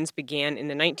humans began in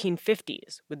the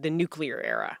 1950s with the nuclear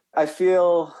era. I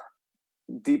feel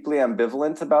deeply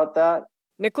ambivalent about that.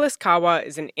 Nicholas Kawa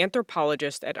is an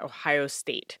anthropologist at Ohio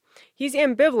State. He's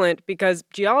ambivalent because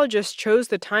geologists chose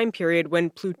the time period when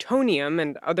plutonium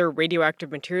and other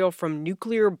radioactive material from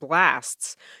nuclear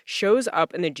blasts shows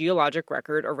up in the geologic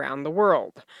record around the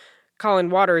world. Colin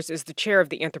Waters is the chair of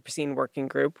the Anthropocene Working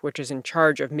Group, which is in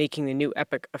charge of making the new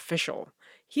epoch official.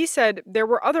 He said there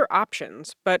were other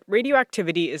options, but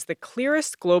radioactivity is the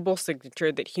clearest global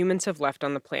signature that humans have left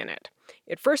on the planet.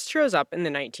 It first shows up in the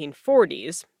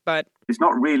 1940s, but it's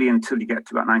not really until you get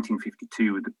to about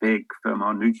 1952 with the big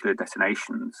thermonuclear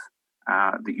detonations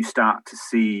that you start to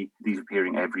see these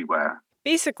appearing everywhere.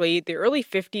 Basically, the early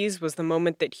 50s was the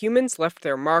moment that humans left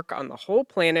their mark on the whole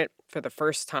planet for the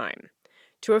first time.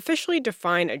 To officially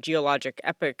define a geologic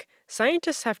epoch,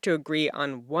 scientists have to agree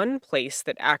on one place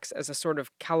that acts as a sort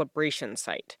of calibration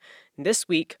site. This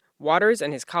week, Waters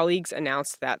and his colleagues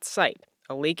announced that site,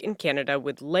 a lake in Canada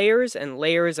with layers and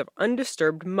layers of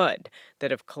undisturbed mud that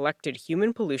have collected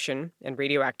human pollution and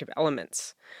radioactive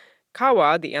elements.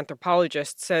 Kawa, the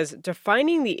anthropologist, says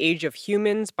defining the age of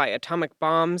humans by atomic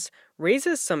bombs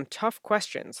raises some tough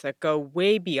questions that go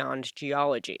way beyond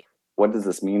geology. What does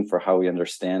this mean for how we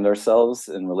understand ourselves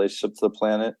in relationship to the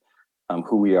planet,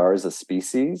 who we are as a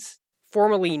species?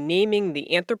 Formally naming the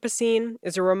Anthropocene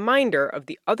is a reminder of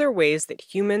the other ways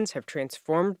that humans have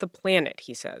transformed the planet,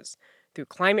 he says, through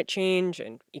climate change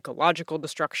and ecological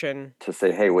destruction. To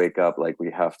say, hey, wake up, like we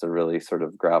have to really sort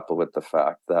of grapple with the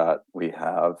fact that we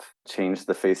have changed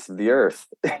the face of the earth.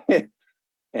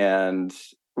 And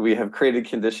we have created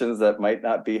conditions that might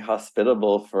not be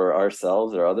hospitable for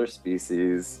ourselves or other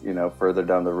species, further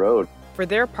down the road. For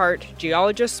their part,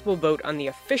 geologists will vote on the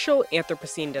official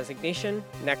Anthropocene designation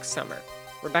next summer.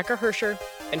 Rebecca Hersher,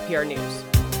 NPR News.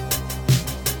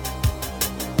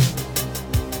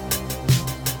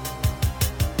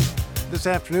 This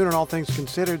afternoon, on All Things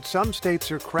Considered, some states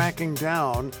are cracking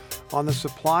down on the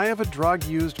supply of a drug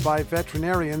used by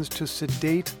veterinarians to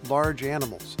sedate large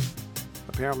animals.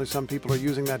 Apparently, some people are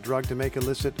using that drug to make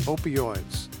illicit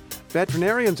opioids.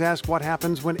 Veterinarians ask what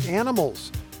happens when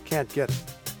animals can't get it.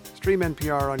 Stream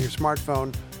NPR on your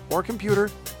smartphone or computer,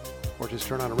 or just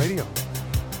turn on a radio.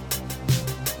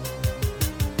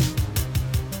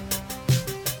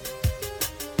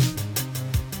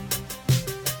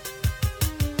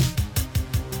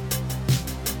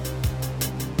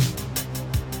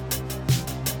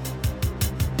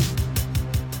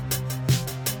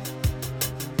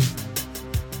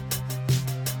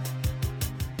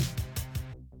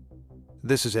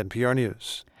 This is NPR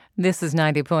News. This is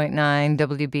 90.9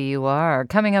 WBUR.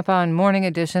 Coming up on Morning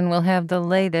Edition, we'll have the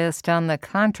latest on the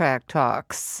contract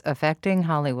talks affecting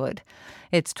Hollywood.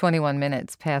 It's 21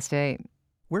 minutes past 8.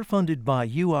 We're funded by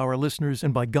you, our listeners,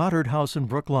 and by Goddard House in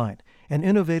Brookline, an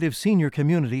innovative senior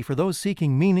community for those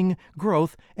seeking meaning,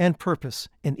 growth, and purpose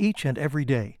in each and every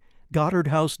day.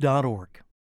 GoddardHouse.org.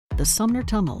 The Sumner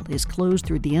Tunnel is closed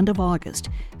through the end of August,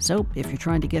 so if you're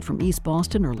trying to get from East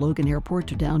Boston or Logan Airport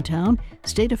to downtown,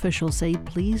 state officials say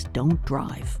please don't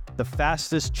drive. The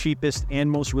fastest, cheapest, and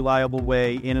most reliable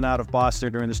way in and out of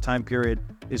Boston during this time period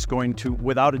is going to,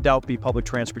 without a doubt, be public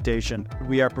transportation.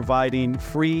 We are providing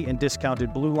free and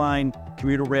discounted Blue Line,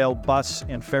 commuter rail, bus,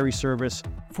 and ferry service.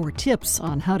 For tips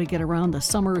on how to get around the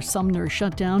summer Sumner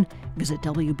shutdown, visit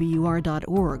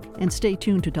WBUR.org and stay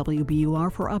tuned to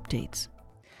WBUR for updates.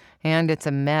 And it's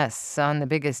a mess on the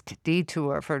biggest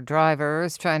detour for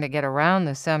drivers trying to get around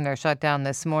the Sumner shutdown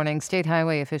this morning. State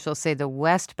highway officials say the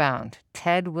westbound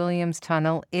Ted Williams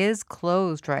Tunnel is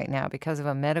closed right now because of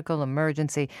a medical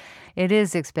emergency. It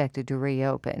is expected to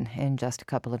reopen in just a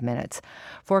couple of minutes.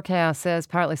 Forecast says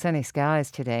partly sunny skies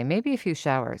today, maybe a few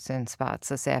showers in spots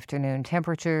this afternoon.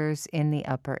 Temperatures in the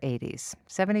upper 80s,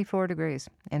 74 degrees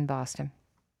in Boston.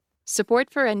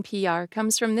 Support for NPR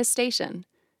comes from this station.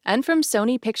 And from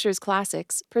Sony Pictures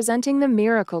Classics, presenting The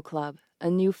Miracle Club, a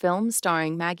new film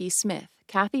starring Maggie Smith,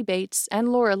 Kathy Bates, and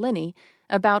Laura Linney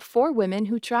about 4 women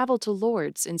who travel to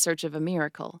Lourdes in search of a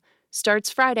miracle. Starts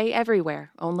Friday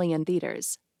everywhere, only in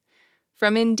theaters.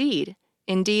 From Indeed.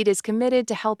 Indeed is committed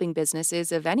to helping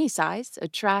businesses of any size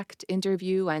attract,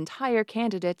 interview, and hire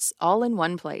candidates all in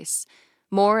one place.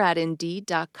 More at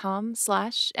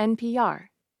Indeed.com/NPR.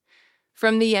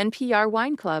 From the NPR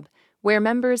Wine Club, where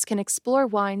members can explore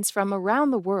wines from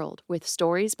around the world with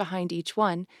stories behind each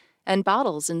one and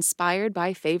bottles inspired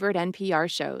by favorite NPR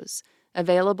shows.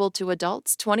 Available to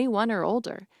adults 21 or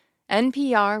older.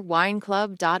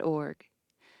 NPRWineClub.org.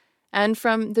 And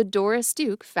from the Doris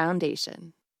Duke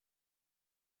Foundation.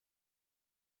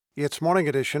 It's Morning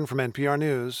Edition from NPR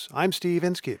News. I'm Steve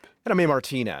Inskeep. And I'm A.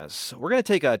 Martinez. We're going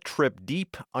to take a trip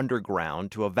deep underground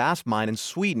to a vast mine in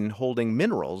Sweden holding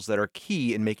minerals that are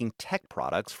key in making tech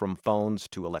products from phones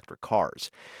to electric cars.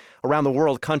 Around the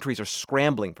world, countries are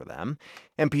scrambling for them.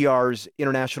 NPR's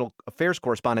international affairs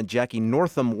correspondent Jackie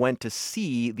Northam went to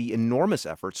see the enormous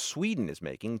efforts Sweden is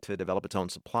making to develop its own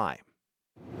supply.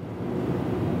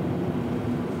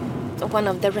 One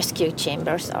of the rescue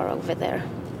chambers are over there.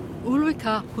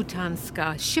 Ulrika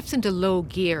Hutanska shifts into low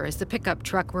gear as the pickup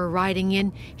truck we're riding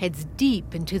in heads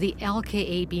deep into the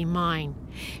LKAB mine.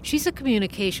 She's a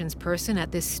communications person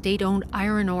at this state-owned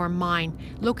iron ore mine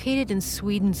located in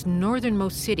Sweden's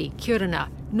northernmost city, Kiruna,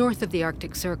 north of the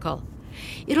Arctic Circle.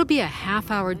 It'll be a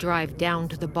half-hour drive down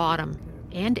to the bottom,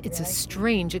 and it's a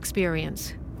strange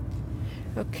experience.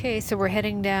 Okay, so we're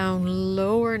heading down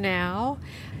lower now.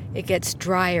 It gets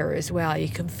drier as well. You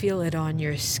can feel it on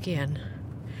your skin.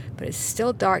 But it's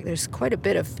still dark. There's quite a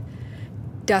bit of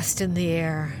dust in the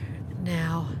air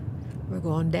now. We're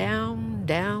going down,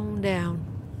 down, down.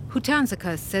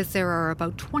 Hutanska says there are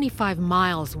about 25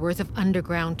 miles worth of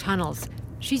underground tunnels.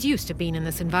 She's used to being in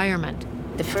this environment.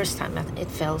 The first time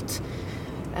it felt,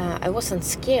 I wasn't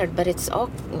scared, but it's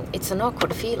an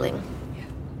awkward feeling.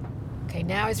 Okay,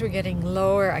 now as we're getting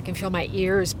lower, I can feel my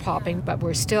ears popping, but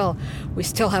we still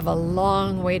have a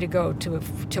long way to go till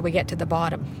we get to the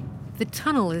bottom. The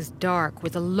tunnel is dark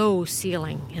with a low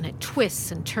ceiling, and it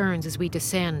twists and turns as we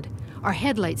descend. Our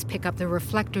headlights pick up the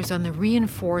reflectors on the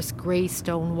reinforced gray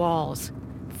stone walls.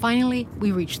 Finally,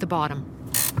 we reach the bottom.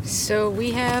 So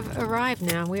we have arrived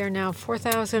now. We are now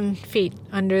 4,000 feet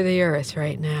under the earth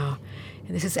right now.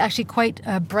 And this is actually quite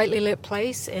a brightly lit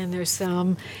place, and there's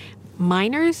some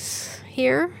miners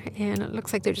here, and it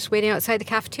looks like they're just waiting outside the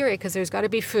cafeteria because there's got to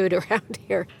be food around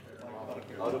here.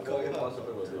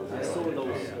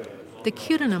 The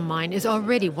Kiruna mine is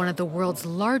already one of the world's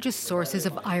largest sources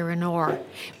of iron ore,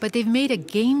 but they've made a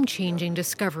game-changing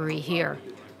discovery here.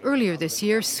 Earlier this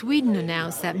year, Sweden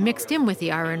announced that mixed in with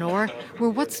the iron ore were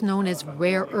what's known as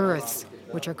rare earths,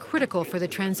 which are critical for the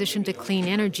transition to clean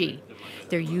energy.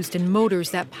 They're used in motors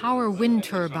that power wind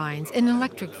turbines and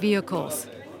electric vehicles.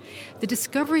 The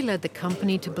discovery led the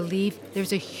company to believe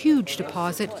there's a huge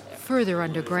deposit further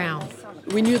underground.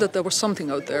 We knew that there was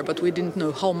something out there, but we didn't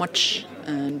know how much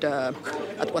and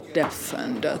at what depth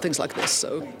and things like this.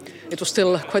 So it was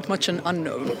still quite much an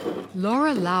unknown.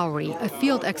 Laura Lowry, a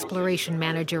field exploration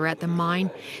manager at the mine,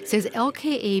 says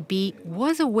LKAB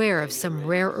was aware of some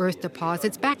rare earth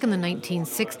deposits back in the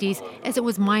 1960s as it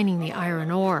was mining the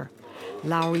iron ore.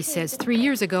 Lowry says 3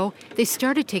 years ago, they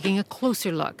started taking a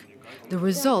closer look. The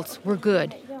results were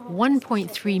good,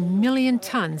 1.3 million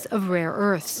tons of rare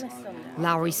earths.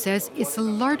 Lowry says it's the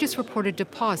largest reported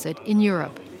deposit in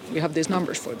Europe. We have these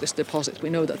numbers for this deposit. We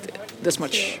know that this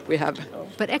much we have.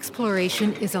 But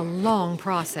exploration is a long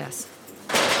process.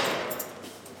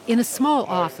 In a small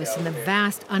office in the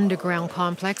vast underground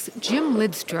complex, Jim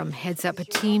Lidstrom heads up a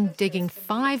team digging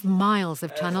 5 miles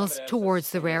of tunnels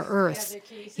towards the rare earths.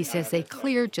 He says they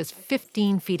clear just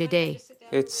 15 feet a day.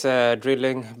 It's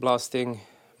drilling, blasting.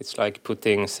 It's like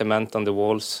putting cement on the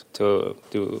walls to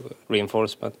do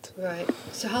reinforcement. Right.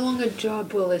 So how long a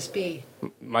job will this be?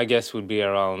 My guess would be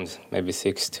around maybe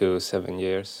 6 to 7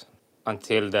 years.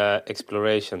 Until the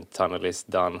exploration tunnel is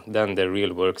done, then the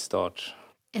real work starts.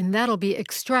 And that'll be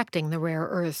extracting the rare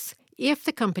earths, if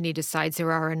the company decides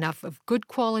there are enough of good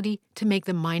quality to make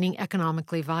the mining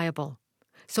economically viable.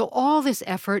 So all this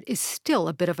effort is still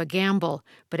a bit of a gamble,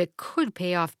 but it could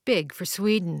pay off big for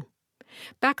Sweden.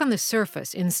 Back on the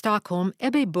surface, in Stockholm,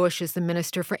 Ebbe Busch is the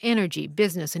Minister for Energy,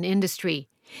 Business and Industry.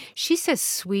 She says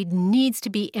Sweden needs to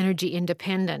be energy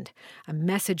independent, a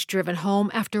message driven home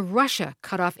after Russia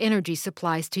cut off energy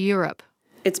supplies to Europe.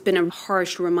 It's been a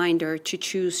harsh reminder to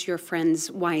choose your friends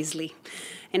wisely.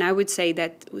 And I would say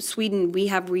that Sweden, we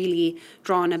have really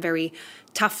drawn a very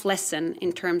tough lesson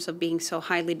in terms of being so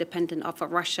highly dependent off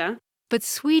of Russia. But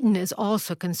Sweden is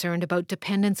also concerned about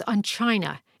dependence on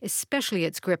China, especially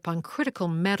its grip on critical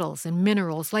metals and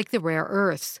minerals like the rare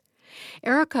earths.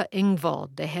 Erika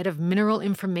Engvald, the head of mineral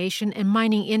information and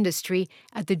mining industry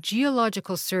at the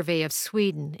Geological Survey of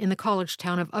Sweden in the college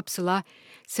town of Uppsala,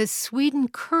 says Sweden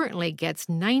currently gets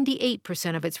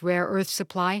 98% of its rare earth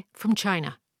supply from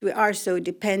China. We are so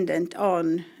dependent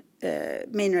on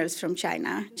minerals from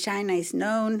China. China is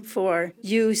known for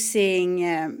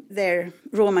using their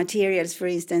raw materials, for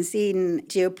instance, in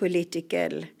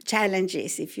geopolitical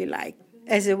challenges, if you like,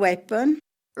 as a weapon.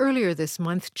 Earlier this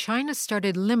month, China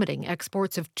started limiting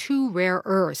exports of 2 rare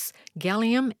earths,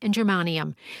 gallium and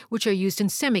germanium, which are used in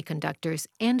semiconductors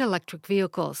and electric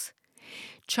vehicles.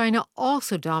 China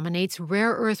also dominates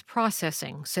rare earth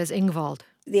processing, says Engvald.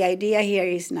 The idea here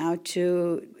is now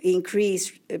to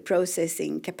increase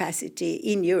processing capacity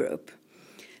in Europe.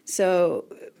 So,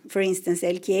 for instance,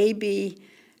 LKAB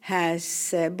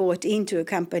has bought into a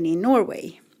company in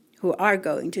Norway who are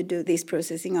going to do this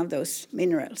processing of those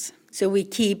minerals. So we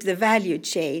keep the value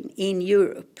chain in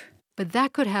Europe. But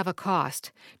that could have a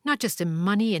cost, not just in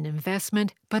money and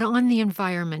investment, but on the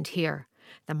environment here.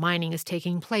 The mining is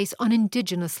taking place on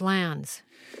indigenous lands.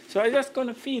 So I'm just going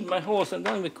to feed my horse and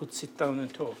then we could sit down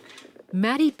and talk.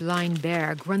 Matti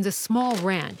Bleinberg runs a small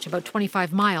ranch about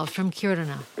 25 miles from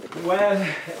Kiruna. Well,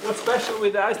 what's special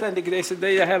with the Icelandic is that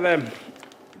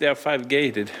they are 5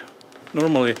 gated.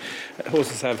 Normally,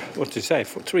 horses have,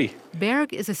 3.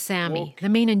 Berg is a Sami, the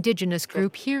main indigenous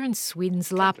group here in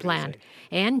Sweden's Lapland,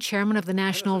 and chairman of the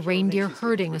National Reindeer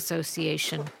Herding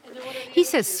Association. He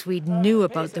says Sweden knew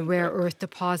about the rare earth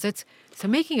deposits, so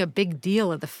making a big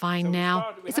deal of the find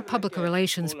now is a public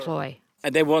relations ploy.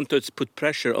 And they want to put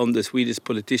pressure on the Swedish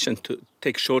politicians to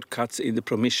take shortcuts in the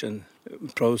permission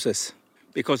process,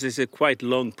 because it's a quite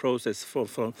long process for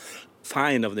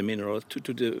find of the mineral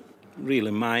to the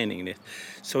really mining it.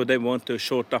 So they want to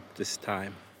short up this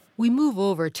time. We move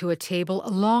over to a table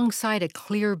alongside a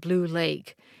clear blue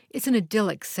lake. It's an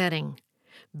idyllic setting.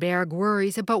 Berg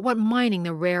worries about what mining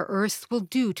the rare earths will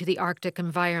do to the Arctic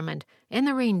environment and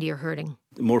the reindeer herding.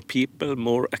 More people,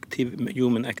 more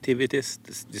human activities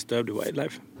disturb the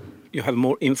wildlife. You have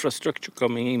more infrastructure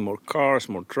coming in, more cars,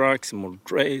 more trucks, more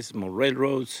trains, more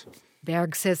railroads.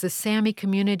 Berg says the Sami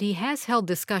community has held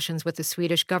discussions with the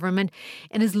Swedish government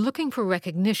and is looking for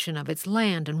recognition of its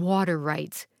land and water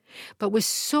rights. But with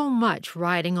so much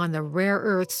riding on the rare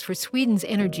earths for Sweden's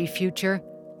energy future,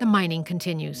 the mining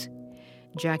continues.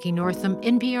 Jackie Northam,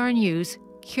 NPR News,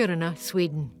 Kiruna,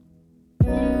 Sweden.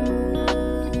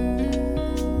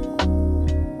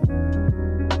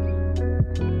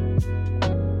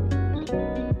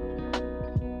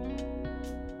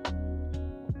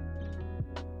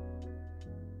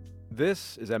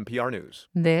 This is NPR News.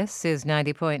 This is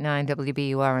 90.9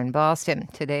 WBUR in Boston.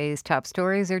 Today's top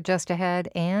stories are just ahead,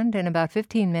 and in about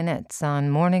 15 minutes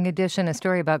on Morning Edition, a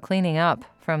story about cleaning up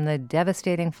from the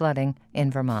devastating flooding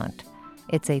in Vermont.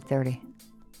 It's 8:30.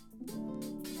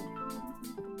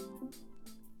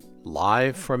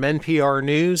 Live from NPR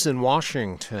News in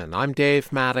Washington, I'm Dave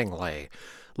Mattingly.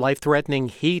 Life-threatening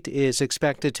heat is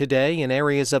expected today in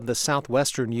areas of the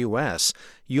southwestern U.S.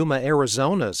 Yuma,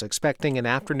 Arizona is expecting an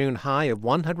afternoon high of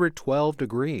 112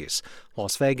 degrees.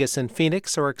 Las Vegas and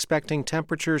Phoenix are expecting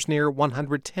temperatures near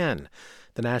 110.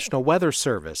 The National Weather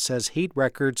Service says heat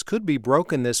records could be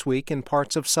broken this week in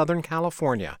parts of Southern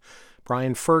California.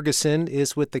 Brian Ferguson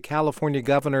is with the California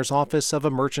Governor's Office of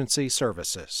Emergency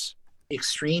Services.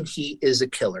 Extreme heat is a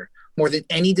killer. More than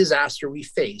any disaster we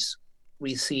face,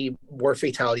 we see more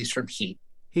fatalities from heat.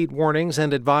 Heat warnings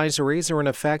and advisories are in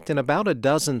effect in about a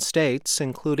dozen states,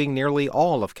 including nearly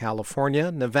all of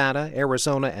California, Nevada,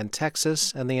 Arizona, and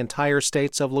Texas, and the entire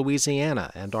states of Louisiana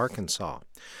and Arkansas.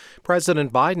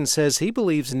 President Biden says he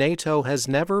believes NATO has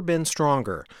never been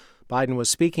stronger. Biden was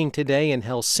speaking today in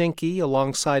Helsinki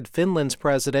alongside Finland's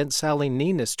President Sauli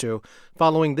Niinistö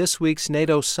following this week's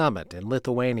NATO summit in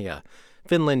Lithuania.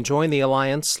 Finland joined the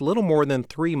alliance little more than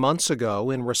 3 months ago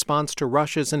in response to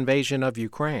Russia's invasion of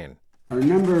Ukraine. I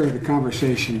remember the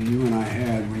conversation you and I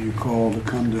had when you called to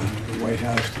come to the White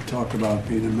House to talk about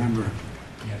being a member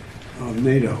of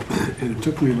NATO, and it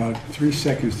took me about 3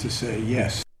 seconds to say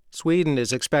yes. Sweden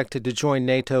is expected to join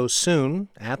NATO soon.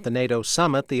 At the NATO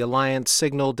summit, the alliance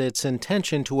signaled its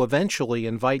intention to eventually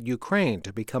invite Ukraine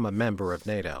to become a member of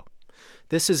NATO.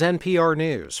 This is NPR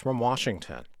News from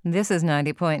Washington. This is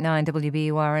 90.9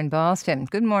 WBUR in Boston.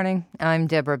 Good morning. I'm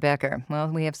Deborah Becker. Well,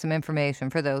 we have some information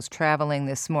for those traveling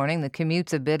this morning. The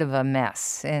commute's a bit of a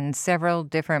mess in several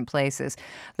different places.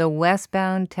 The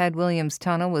westbound Ted Williams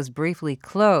Tunnel was briefly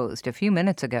closed a few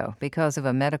minutes ago because of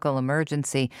a medical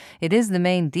emergency. It is the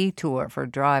main detour for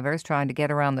drivers trying to get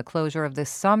around the closure of the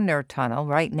Sumner Tunnel.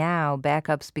 Right now,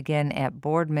 backups begin at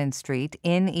Boardman Street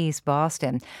in East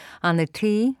Boston. On the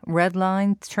T, Red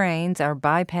Line trains are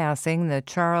bypassing the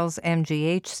Charles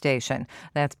MGH station.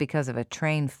 That's because of a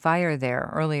train fire there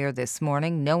earlier this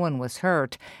morning. No one was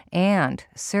hurt. And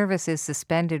service is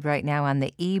suspended right now on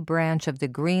the E branch of the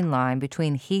Green Line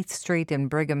between Heath Street and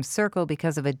Brigham Circle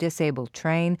because of a disabled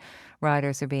train.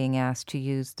 Riders are being asked to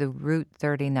use the Route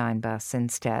 39 bus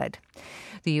instead.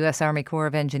 The U.S. Army Corps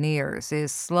of Engineers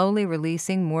is slowly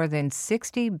releasing more than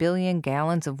 60 billion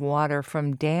gallons of water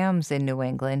from dams in New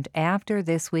England after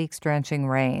this week's drenching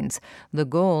rains. The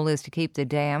goal is to keep the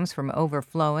dams from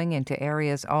overflowing into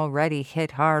areas already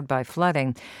hit hard by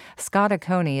flooding. Scott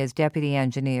Oconee is deputy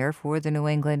engineer for the New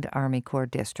England Army Corps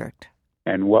District.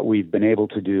 And what we've been able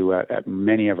to do at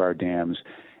many of our dams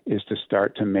is to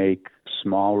start to make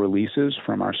small releases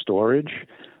from our storage,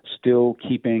 still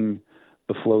keeping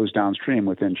the flows downstream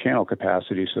within channel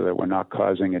capacity so that we're not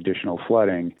causing additional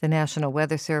flooding. The National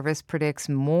Weather Service predicts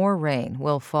more rain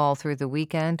will fall through the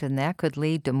weekend, and that could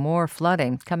lead to more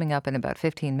flooding. Coming up in about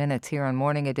 15 minutes here on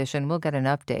Morning Edition, we'll get an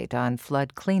update on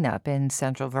flood cleanup in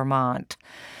central Vermont.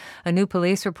 A new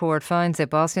police report finds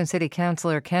that Boston City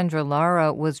Councilor Kendra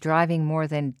Lara was driving more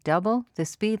than double the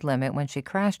speed limit when she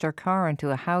crashed her car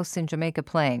into a house in Jamaica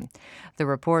Plain. The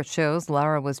report shows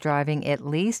Lara was driving at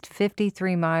least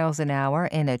 53 miles an hour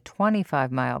in a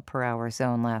 25-mile-per-hour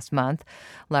zone last month.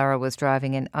 Lara was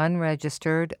driving an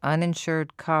unregistered,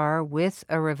 uninsured car with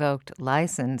a revoked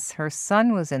license. Her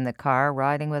son was in the car,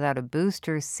 riding without a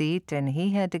booster seat, and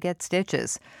he had to get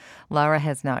stitches. Lara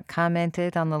has not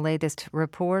commented on the latest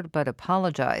report, but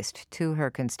apologized to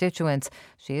her constituents.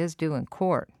 She is due in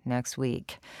court next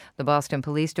week. The Boston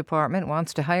Police Department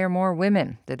wants to hire more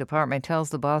women. The department tells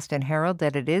the Boston Herald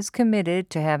that it is committed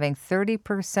to having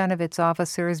 30% of its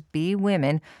officers be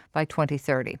women by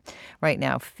 2030. Right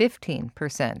now,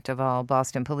 15% of all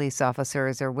Boston police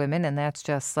officers are women, and that's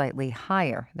just slightly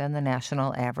higher than the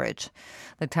national average.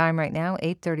 The time right now,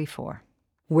 8:34.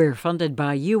 We're funded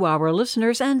by you, our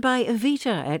listeners, and by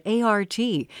Evita at ART.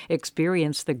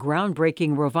 Experience the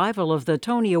groundbreaking revival of the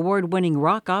Tony Award-winning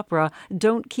rock opera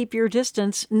Don't Keep Your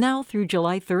Distance now through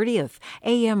July 30th.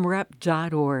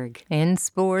 amrep.org. In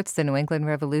sports, the New England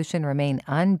Revolution remain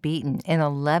unbeaten in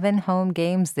 11 home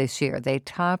games this year. They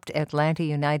topped Atlanta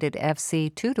United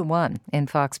FC 2-1 in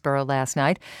Foxborough last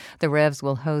night. The Revs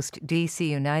will host DC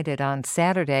United on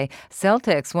Saturday.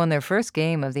 Celtics won their first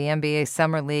game of the NBA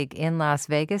Summer League in Las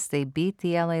Vegas. They beat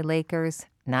the LA Lakers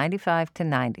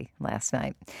 95-90 last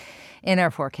night. In our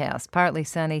forecast, partly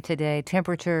sunny today,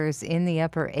 temperatures in the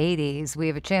upper 80s. We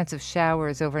have a chance of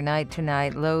showers overnight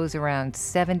tonight, lows around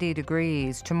 70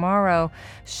 degrees. Tomorrow,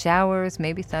 showers,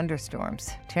 maybe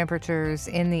thunderstorms. Temperatures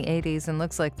in the 80s, and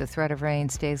looks like the threat of rain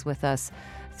stays with us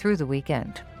through the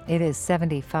weekend. It is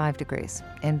 75 degrees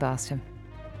in Boston.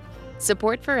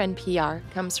 Support for NPR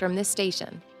comes from this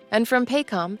station and from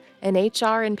Paycom, an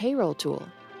HR and payroll tool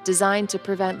designed to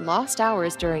prevent lost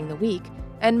hours during the week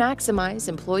and maximize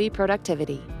employee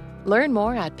productivity. Learn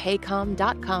more at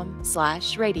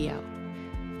paycom.com/radio.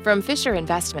 From Fisher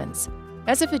Investments.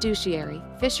 As a fiduciary,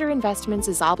 Fisher Investments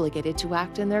is obligated to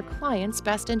act in their client's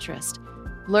best interest.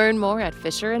 Learn more at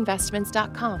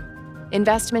fisherinvestments.com.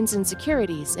 Investments in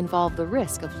securities involve the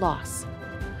risk of loss.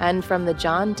 And from the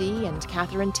John D. and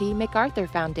Catherine T. MacArthur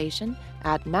Foundation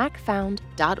at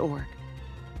macfound.org.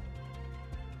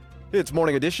 It's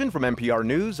Morning Edition from NPR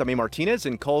News. I'm E. Martinez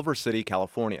in Culver City,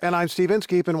 California. And I'm Steve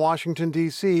Inskeep in Washington,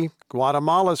 D.C.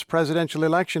 Guatemala's presidential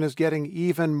election is getting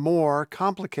even more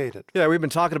complicated. Yeah, we've been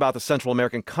talking about the Central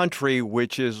American country,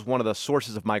 which is one of the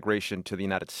sources of migration to the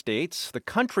United States. The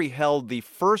country held the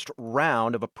first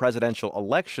round of a presidential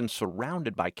election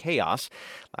surrounded by chaos.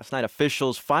 Last night,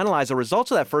 officials finalized the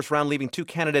results of that first round, leaving two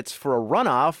candidates for a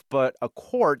runoff, but a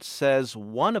court says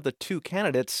one of the two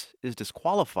candidates is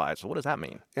disqualified. So what does that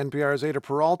mean? NPR's Ada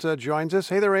Peralta joins us.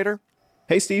 Hey there, Ada.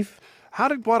 Hey, Steve. How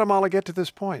did Guatemala get to this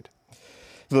point?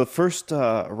 The first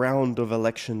round of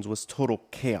elections was total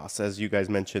chaos, as you guys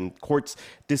mentioned. Courts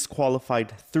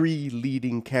disqualified three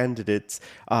leading candidates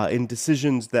in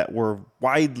decisions that were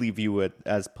widely viewed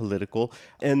as political,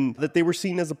 and that they were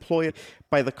seen as a ploy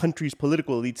by the country's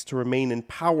political elites to remain in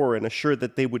power and assure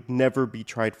that they would never be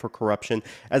tried for corruption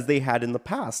as they had in the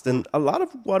past. And a lot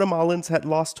of Guatemalans had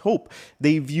lost hope.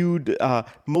 They viewed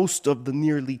most of the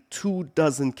nearly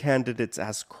 24 candidates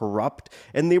as corrupt,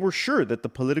 and they were sure that the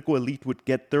political elite would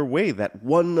get their way, that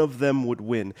one of them would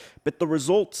win. But the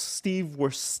results, Steve,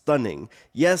 were stunning.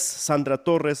 Yes, Sandra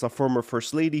Torres, a former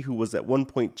first lady who was at one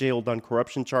point jailed on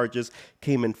corruption charges,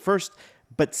 came in first,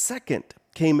 but second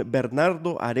came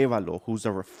Bernardo Arevalo, who's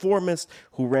a reformist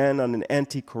who ran on an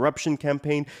anti-corruption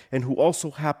campaign and who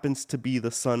also happens to be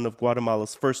the son of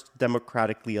Guatemala's first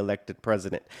democratically elected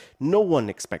president. No one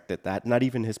expected that, not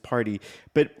even his party.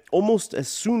 But almost as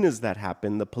soon as that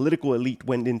happened, the political elite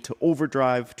went into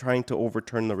overdrive, trying to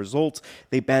overturn the results.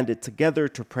 They banded together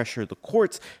to pressure the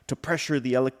courts, to pressure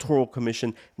the Electoral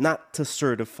Commission not to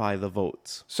certify the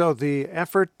votes. So the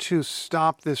effort to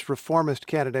stop this reformist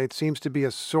candidate seems to be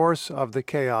a source of the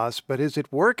chaos, but is it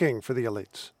working for the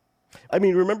elites? I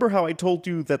mean, remember how I told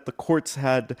you that the courts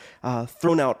had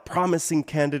thrown out promising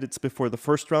candidates before the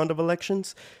first round of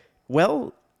elections?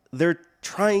 Well, they're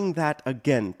trying that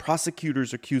again.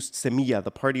 Prosecutors accused Semilla,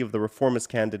 the party of the reformist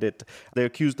candidate, they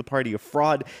accused the party of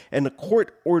fraud, and the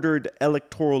court ordered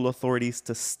electoral authorities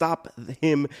to stop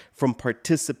him from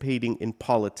participating in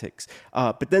politics.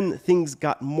 But then things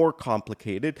got more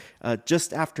complicated.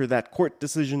 Just after that court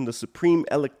decision, the Supreme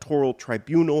Electoral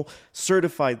Tribunal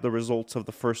certified the results of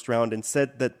the first round and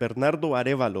said that Bernardo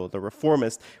Arévalo, the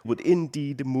reformist, would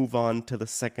indeed move on to the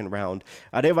second round.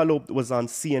 Arévalo was on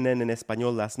CNN in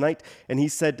Español last night, and he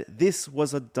said this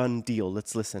was a done deal.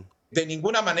 Let's listen. De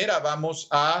ninguna manera vamos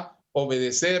a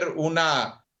obedecer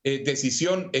una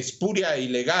decisión espuria e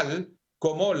ilegal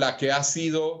como la que ha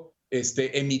sido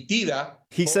emitida.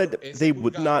 He said they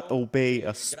would not obey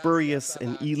a spurious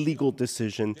and illegal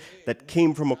decision that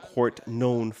came from a court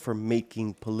known for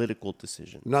making political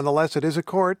decisions. Nonetheless, it is a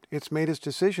court. It's made its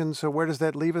decision. So where does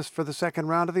that leave us for the second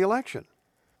round of the election?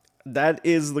 That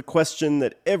is the question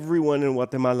that everyone in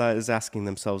Guatemala is asking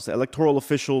themselves. The electoral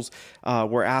officials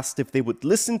were asked if they would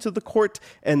listen to the court,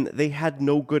 and they had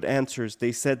no good answers.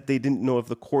 They said they didn't know if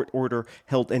the court order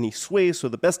held any sway. So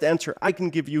the best answer I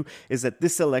can give you is that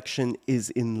this election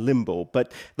is in limbo.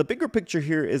 But the bigger picture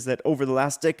here is that over the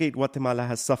last decade, Guatemala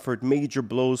has suffered major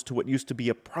blows to what used to be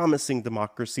a promising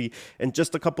democracy. And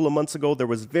just a couple of months ago, there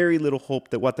was very little hope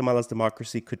that Guatemala's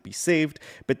democracy could be saved.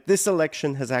 But this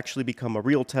election has actually become a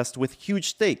real test with huge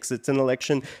stakes. It's an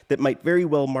election that might very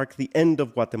well mark the end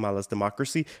of Guatemala's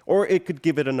democracy, or it could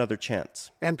give it another chance.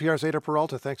 NPR's Ada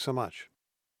Peralta, thanks so much.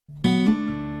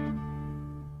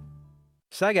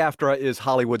 SAG-AFTRA is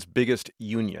Hollywood's biggest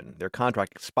union. Their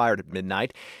contract expired at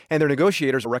midnight, and their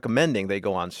negotiators are recommending they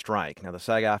go on strike. Now, the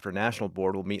SAG-AFTRA National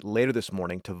Board will meet later this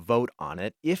morning to vote on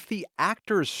it. If the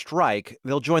actors strike,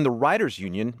 they'll join the writers'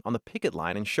 union on the picket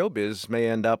line, and showbiz may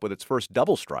end up with its first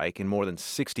double strike in more than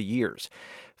 60 years.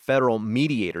 Federal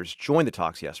mediators joined the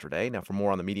talks yesterday. Now, for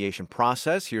more on the mediation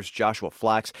process, here's Joshua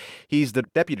Flax. He's the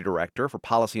Deputy Director for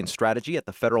Policy and Strategy at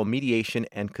the Federal Mediation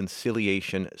and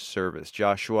Conciliation Service.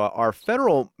 Joshua, are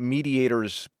federal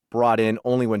mediators brought in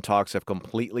only when talks have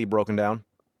completely broken down?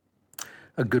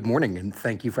 Good morning, and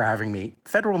thank you for having me.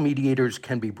 Federal mediators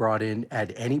can be brought in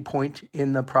at any point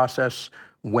in the process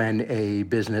when a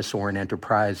business or an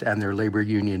enterprise and their labor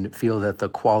union feel that the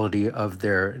quality of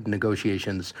their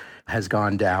negotiations has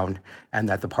gone down and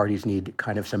that the parties need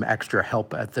kind of some extra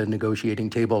help at the negotiating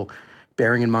table,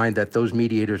 bearing in mind that those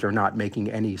mediators are not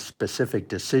making any specific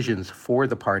decisions for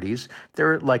the parties.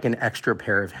 They're like an extra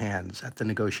pair of hands at the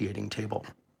negotiating table.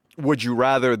 Would you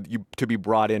rather to be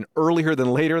brought in earlier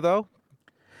than later, though?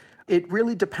 It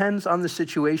really depends on the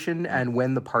situation and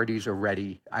when the parties are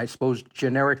ready. I suppose,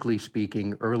 generically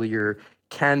speaking, earlier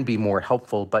can be more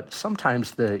helpful, but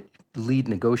sometimes the lead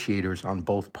negotiators on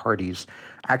both parties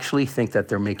actually think that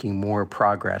they're making more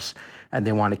progress and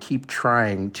they want to keep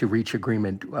trying to reach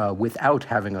agreement without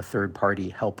having a third-party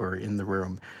helper in the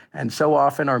room. And so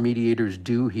often our mediators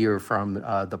do hear from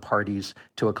the parties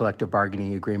to a collective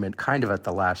bargaining agreement kind of at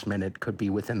the last minute, could be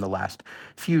within the last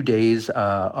few days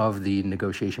of the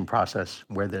negotiation process,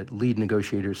 where the lead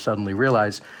negotiators suddenly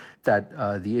realize that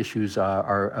the issues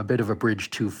are a bit of a bridge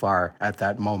too far at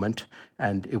that moment,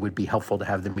 and it would be helpful to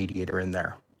have the mediator in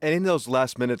there. And in those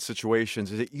last-minute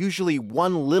situations, is it usually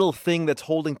one little thing that's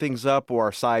holding things up, or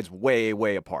are sides way,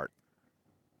 way apart?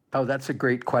 Oh, that's a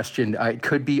great question. It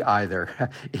could be either.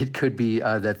 It could be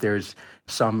that there's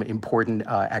some important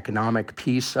economic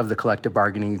piece of the collective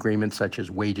bargaining agreement, such as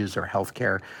wages or health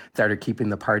care, that are keeping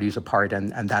the parties apart,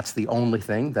 and that's the only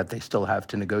thing that they still have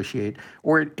to negotiate.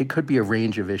 Or it could be a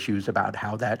range of issues about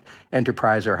how that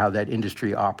enterprise or how that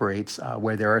industry operates,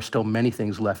 where there are still many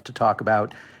things left to talk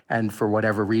about. And for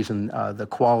whatever reason, the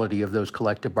quality of those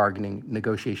collective bargaining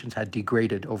negotiations had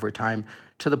degraded over time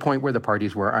to the point where the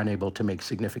parties were unable to make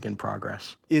significant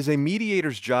progress. Is a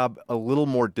mediator's job a little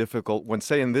more difficult when,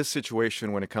 say, in this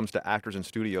situation, when it comes to actors and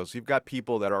studios, you've got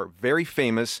people that are very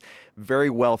famous, very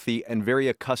wealthy, and very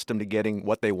accustomed to getting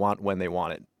what they want when they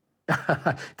want it?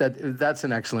 That's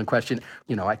an excellent question.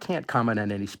 You know, I can't comment on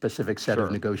any specific set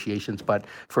of negotiations, but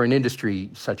for an industry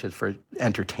such as for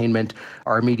entertainment,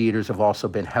 our mediators have also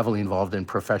been heavily involved in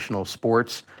professional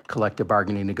sports, collective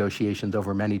bargaining negotiations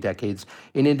over many decades.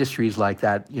 In industries like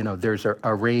that, you know, there's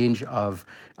a range of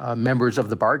members of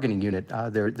the bargaining unit.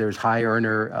 There's high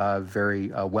earner,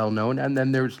 very well known, and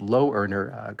then there's low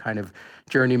earner, kind of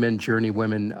journeymen,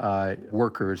 journeywomen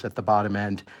workers at the bottom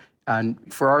end.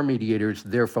 And for our mediators,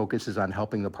 their focus is on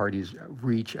helping the parties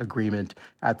reach agreement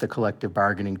at the collective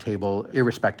bargaining table,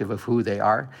 irrespective of who they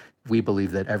are. We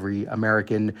believe that every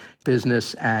American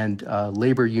business and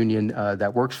labor union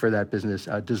that works for that business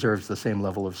deserves the same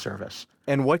level of service.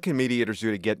 And what can mediators do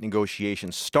to get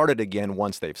negotiations started again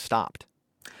once they've stopped?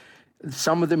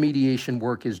 Some of the mediation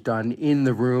work is done in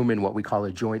the room in what we call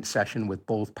a joint session with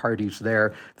both parties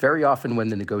there. Very often when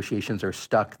the negotiations are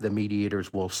stuck, the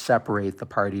mediators will separate the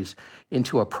parties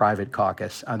into a private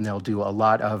caucus, and they'll do a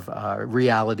lot of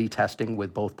reality testing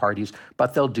with both parties,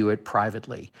 but they'll do it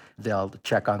privately. They'll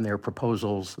check on their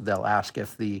proposals. They'll ask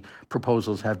if the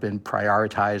proposals have been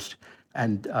prioritized,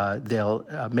 and they'll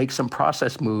make some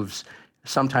process moves,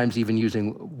 sometimes even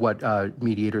using what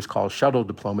mediators call shuttle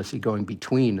diplomacy, going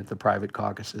between the private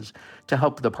caucuses to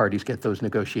help the parties get those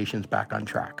negotiations back on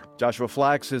track. Joshua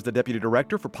Flax is the Deputy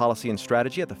Director for Policy and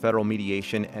Strategy at the Federal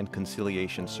Mediation and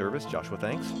Conciliation Service. Joshua,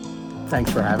 thanks.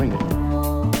 Thanks for having me.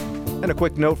 And a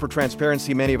quick note for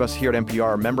transparency, many of us here at NPR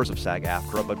are members of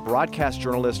SAG-AFTRA, but broadcast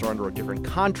journalists are under a different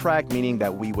contract, meaning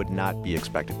that we would not be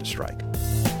expected to strike.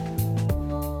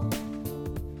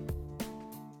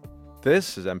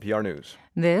 This is NPR News.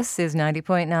 This is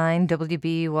 90.9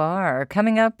 WBUR.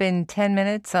 Coming up in 10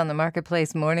 minutes on the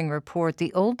Marketplace Morning Report,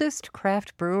 the oldest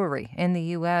craft brewery in the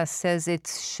U.S. says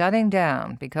it's shutting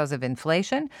down because of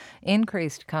inflation,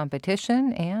 increased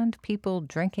competition, and people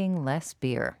drinking less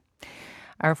beer.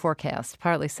 Our forecast,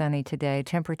 partly sunny today,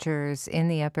 temperatures in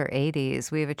the upper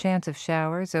 80s. We have a chance of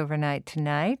showers overnight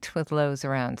tonight with lows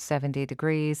around 70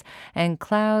 degrees and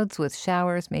clouds with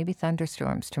showers, maybe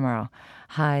thunderstorms tomorrow.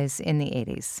 Highs in the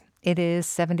 80s. It is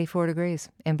 74 degrees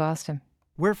in Boston.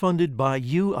 We're funded by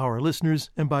you, our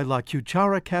listeners, and by La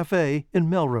Cuchara Cafe in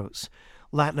Melrose.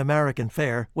 Latin American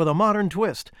fare with a modern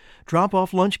twist.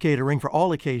 Drop-off lunch catering for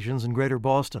all occasions in Greater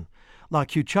Boston.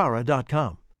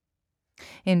 LaCuchara.com.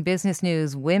 In business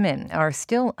news, women are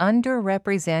still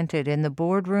underrepresented in the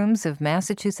boardrooms of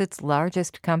Massachusetts'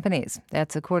 largest companies.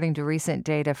 That's according to recent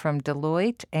data from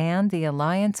Deloitte and the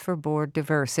Alliance for Board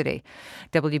Diversity.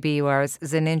 WBUR's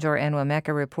Zeninjor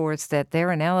Enwemeka reports that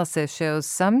their analysis shows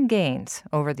some gains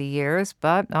over the years,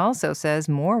 but also says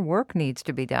more work needs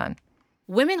to be done.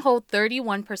 Women hold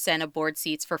 31% of board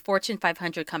seats for Fortune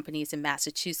 500 companies in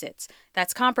Massachusetts.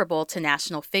 That's comparable to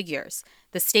national figures.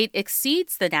 The state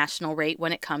exceeds the national rate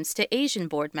when it comes to Asian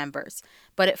board members,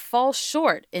 but it falls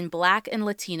short in Black and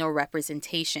Latino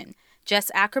representation.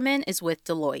 Jess Ackerman is with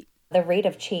Deloitte. The rate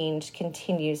of change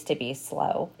continues to be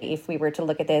slow. If we were to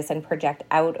look at this and project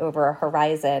out over a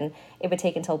horizon, it would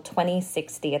take until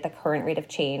 2060 at the current rate of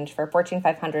change for Fortune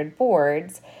 500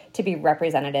 boards to be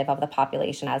representative of the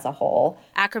population as a whole.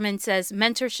 Ackerman says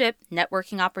mentorship,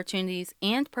 networking opportunities,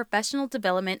 and professional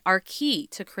development are key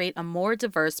to create a more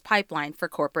diverse pipeline for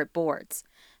corporate boards.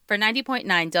 For 90.9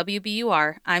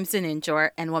 WBUR, I'm Zeninjor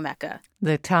Enwemeka.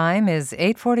 The time is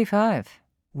 8:45.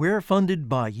 We're funded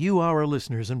by you, our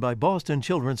listeners, and by Boston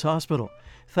Children's Hospital,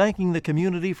 thanking the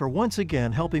community for once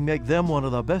again helping make them one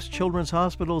of the best children's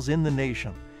hospitals in the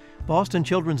nation.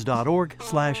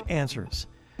 BostonChildren's.org/answers.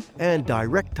 And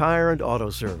Direct Tire and Auto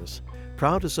Service,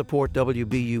 proud to support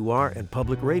WBUR and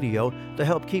public radio to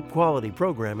help keep quality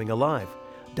programming alive.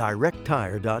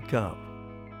 DirectTire.com.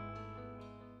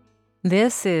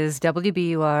 This is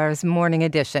WBUR's Morning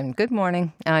Edition. Good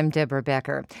morning. I'm Deborah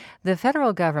Becker. The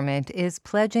federal government is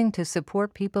pledging to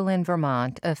support people in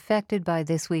Vermont affected by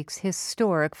this week's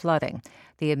historic flooding.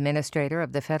 The administrator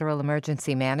of the Federal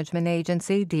Emergency Management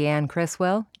Agency, Deanne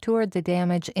Criswell, toured the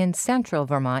damage in central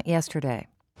Vermont yesterday.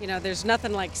 You know, there's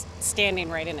nothing like standing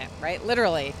right in it, right?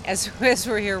 Literally, as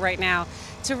we're here right now,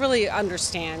 to really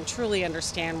truly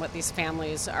understand what these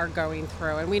families are going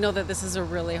through. And we know that this is a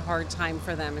really hard time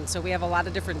for them. And so we have a lot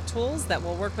of different tools that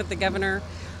we'll work with the governor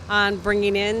on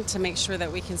bringing in to make sure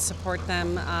that we can support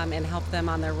them and help them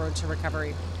on their road to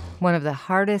recovery. One of the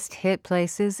hardest hit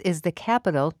places is the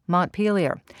capital,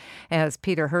 Montpelier. As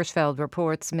Peter Hirschfeld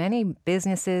reports, many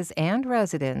businesses and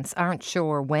residents aren't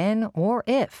sure when or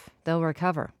if they'll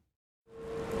recover.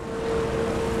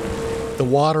 The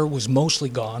water was mostly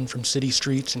gone from city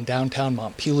streets in downtown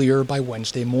Montpelier by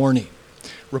Wednesday morning,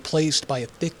 replaced by a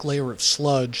thick layer of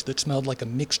sludge that smelled like a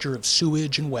mixture of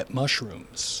sewage and wet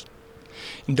mushrooms.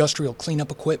 Industrial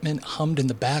cleanup equipment hummed in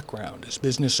the background as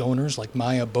business owners like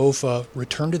Maya Bofa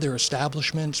returned to their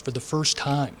establishments for the first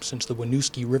time since the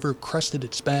Winooski River crested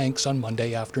its banks on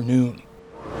Monday afternoon.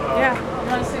 Yeah, you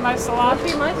want to see my salon?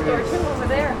 See my store too over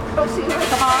there. Go see my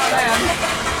Come on in.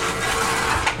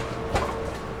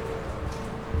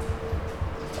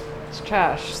 It's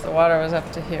trash. The water was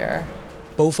up to here.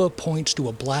 Bofa points to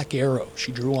a black arrow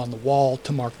she drew on the wall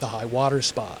to mark the high water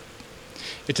spot.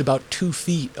 It's about 2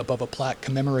 feet above a plaque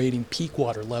commemorating peak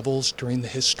water levels during the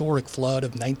historic flood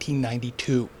of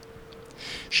 1992.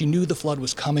 She knew the flood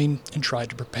was coming and tried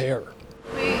to prepare.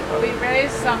 We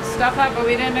raised some stuff up, but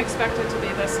we didn't expect it to be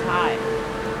this high.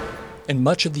 And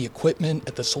much of the equipment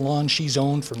at the salon she's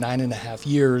owned for 9.5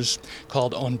 years,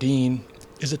 called Ondine,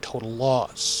 is a total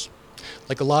loss.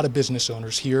 Like a lot of business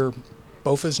owners here,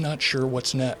 Bofa's not sure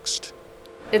what's next.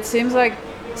 It seems like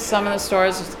some of the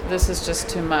stores, this is just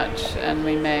too much, and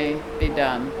we may be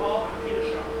done.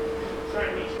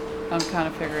 I'm kind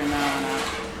of figuring that one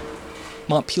out.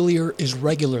 Montpelier is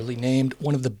regularly named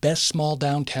one of the best small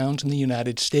downtowns in the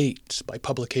United States by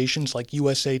publications like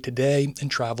USA Today and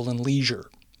Travel and Leisure.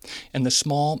 And the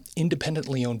small,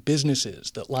 independently owned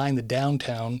businesses that line the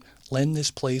downtown lend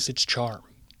this place its charm.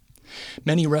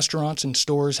 Many restaurants and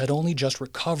stores had only just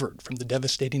recovered from the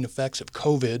devastating effects of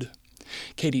COVID.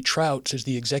 Katie Trouts is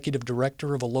the executive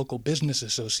director of a local business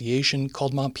association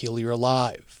called Montpelier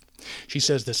Alive. She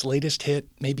says this latest hit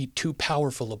may be too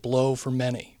powerful a blow for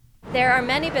many. There are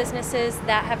many businesses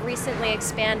that have recently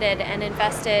expanded and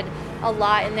invested a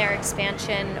lot in their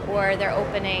expansion or their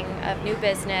opening of new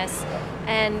business,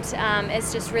 and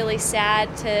it's just really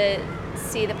sad to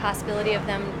see the possibility of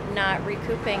them not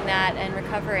recouping that and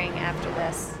recovering after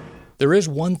this. There is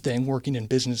one thing working in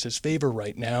business's favor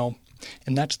right now,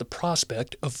 and that's the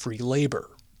prospect of free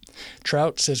labor.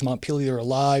 Trout says Montpelier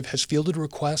Alive has fielded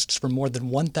requests from more than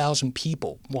 1,000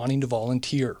 people wanting to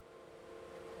volunteer.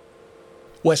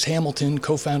 Wes Hamilton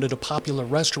co-founded a popular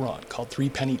restaurant called Three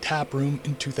Penny Tap Room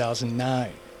in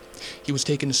 2009. He was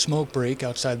taking a smoke break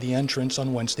outside the entrance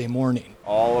on Wednesday morning.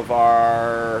 All of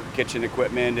our kitchen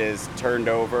equipment is turned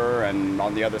over and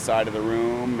on the other side of the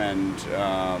room, and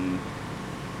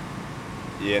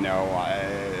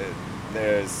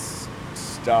there's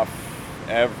stuff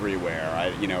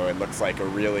everywhere. It looks like a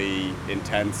really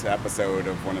intense episode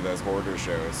of one of those hoarder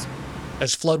shows.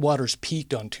 As floodwaters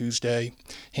peaked on Tuesday,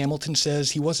 Hamilton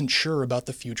says he wasn't sure about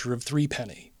the future of Three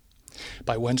Penny.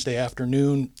 By Wednesday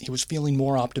afternoon, he was feeling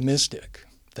more optimistic,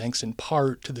 thanks in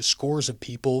part to the scores of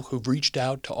people who've reached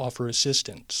out to offer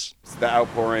assistance. The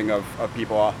outpouring of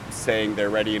people saying they're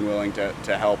ready and willing to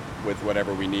help with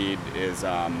whatever we need is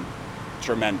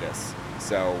tremendous.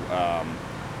 So,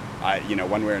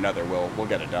 one way or another, we'll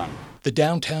get it done. The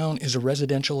downtown is a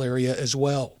residential area as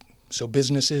well, so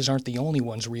businesses aren't the only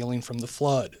ones reeling from the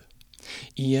flood.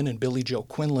 Ian and Billy Joe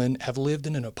Quinlan have lived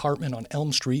in an apartment on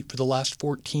Elm Street for the last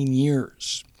 14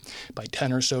 years. By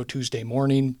 10 or so Tuesday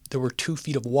morning, there were 2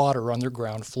 feet of water on their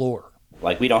ground floor.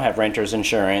 We don't have renter's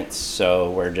insurance,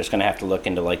 so we're just going to have to look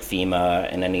into FEMA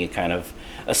and any kind of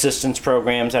assistance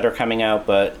programs that are coming out,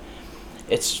 but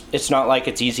it's not like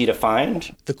it's easy to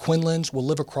find. The Quinlans will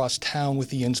live across town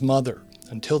with Ian's mother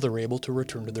until they're able to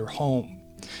return to their home.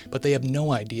 But they have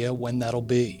no idea when that'll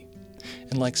be.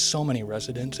 And like so many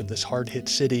residents of this hard-hit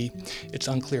city, it's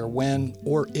unclear when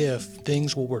or if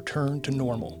things will return to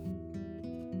normal.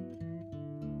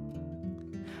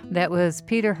 That was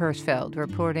Peter Hirschfeld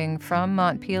reporting from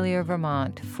Montpelier,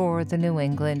 Vermont for the New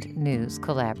England News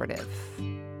Collaborative.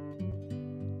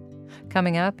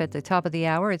 Coming up at the top of the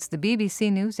hour, it's the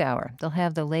BBC NewsHour. They'll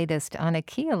have the latest on a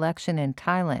key election in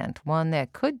Thailand, one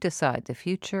that could decide the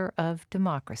future of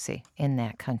democracy in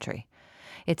that country.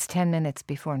 It's 10 minutes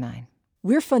before 9.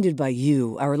 We're funded by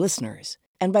you, our listeners,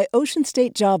 and by Ocean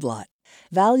State Job Lot,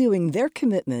 valuing their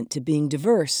commitment to being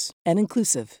diverse and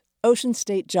inclusive.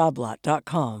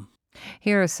 OceanStateJobLot.com.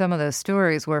 Here are some of the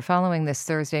stories we're following this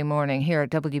Thursday morning here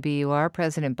at WBUR.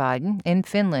 President Biden in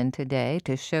Finland today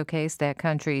to showcase that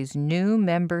country's new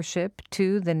membership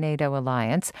to the NATO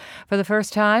alliance. For the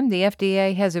first time, the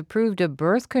FDA has approved a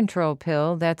birth control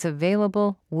pill that's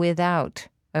available without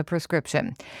a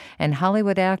prescription. And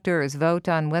Hollywood actors vote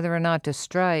on whether or not to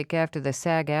strike after the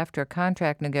SAG-AFTRA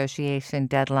contract negotiation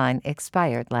deadline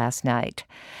expired last night.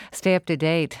 Stay up to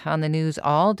date on the news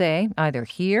all day, either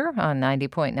here on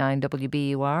 90.9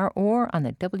 WBUR or on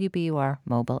the WBUR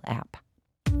mobile app.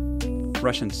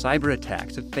 Russian cyber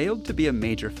attacks have failed to be a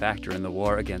major factor in the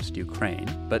war against Ukraine,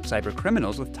 but cyber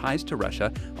criminals with ties to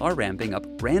Russia are ramping up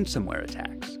ransomware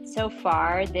attacks. So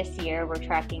far this year, we're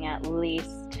tracking at least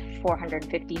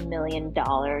 $450 million in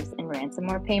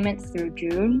ransomware payments through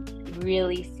June,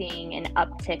 really seeing an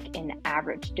uptick in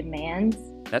average demands.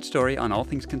 That story on All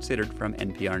Things Considered from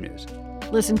NPR News.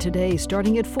 Listen today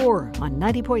starting at 4 on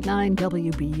 90.9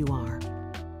 WBUR.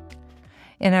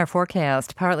 In our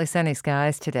forecast, partly sunny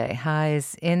skies today,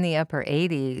 highs in the upper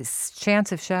 80s.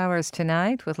 Chance of showers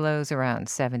tonight with lows around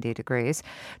 70 degrees.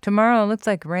 Tomorrow looks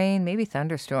like rain, maybe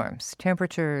thunderstorms.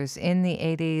 Temperatures in the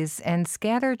 80s and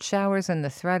scattered showers and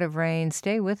the threat of rain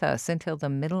stay with us until the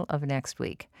middle of next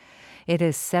week. It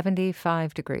is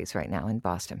 75 degrees right now in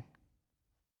Boston.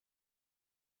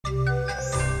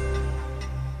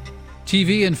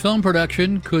 TV and film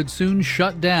production could soon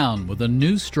shut down with a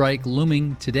new strike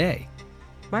looming today.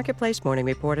 Marketplace Morning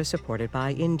Report is supported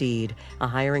by Indeed, a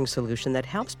hiring solution that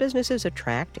helps businesses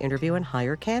attract, interview, and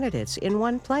hire candidates in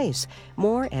one place.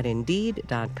 More at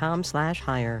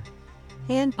Indeed.com/hire.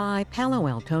 And by Palo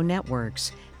Alto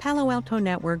Networks. Palo Alto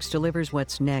Networks delivers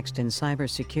what's next in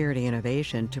cybersecurity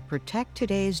innovation to protect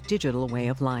today's digital way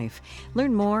of life.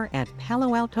 Learn more at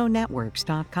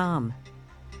paloaltonetworks.com.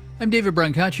 I'm David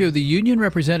Brancaccio. The union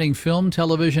representing film,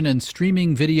 television, and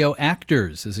streaming video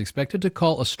actors is expected to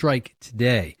call a strike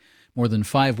today. More than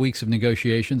 5 weeks of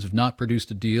negotiations have not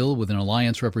produced a deal with an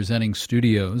alliance representing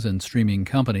studios and streaming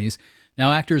companies.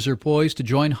 Now actors are poised to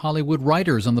join Hollywood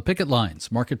writers on the picket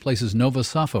lines. Marketplace's Nova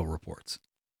Safo reports.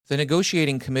 The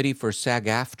negotiating committee for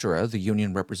SAG-AFTRA, the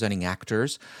union representing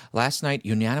actors, last night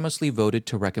unanimously voted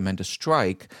to recommend a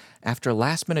strike after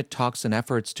last-minute talks and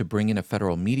efforts to bring in a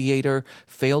federal mediator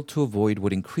failed to avoid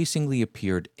what increasingly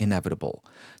appeared inevitable.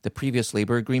 The previous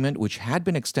labor agreement, which had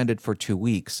been extended for 2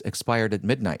 weeks, expired at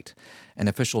midnight. An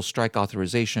official strike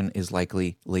authorization is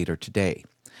likely later today.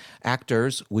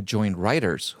 Actors would join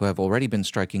writers who have already been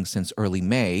striking since early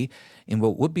May in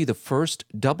what would be the first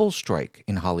double strike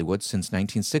in Hollywood since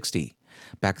 1960.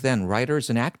 Back then, writers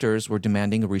and actors were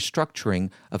demanding a restructuring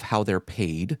of how they're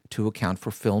paid to account for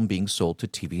film being sold to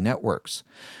TV networks.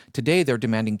 Today, they're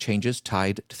demanding changes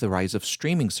tied to the rise of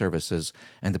streaming services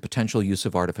and the potential use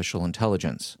of artificial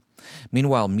intelligence.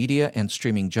 Meanwhile, media and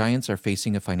streaming giants are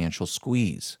facing a financial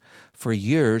squeeze. For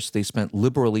years, they spent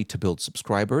liberally to build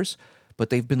subscribers, but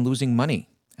they've been losing money,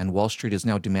 and Wall Street is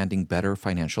now demanding better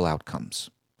financial outcomes.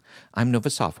 I'm Nova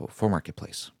Safo for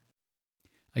Marketplace.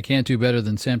 I can't do better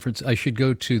than San Francisco. I should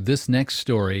go to this next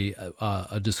story,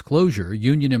 a disclosure.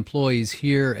 Union employees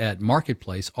here at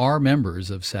Marketplace are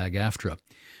members of SAG-AFTRA.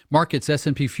 Markets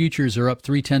S&P futures are up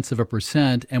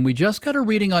 0.3%, and we just got a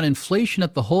reading on inflation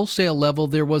at the wholesale level.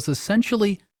 There was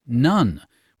essentially none,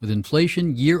 with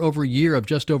inflation year over year of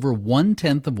just over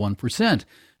 0.1%.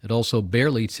 It also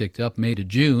barely ticked up May to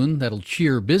June. That'll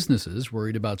cheer businesses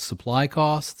worried about supply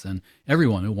costs and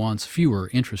everyone who wants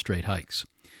fewer interest rate hikes.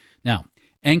 Now,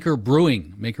 Anchor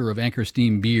Brewing, maker of Anchor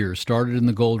Steam beer, started in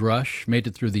the gold rush, made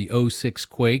it through the '06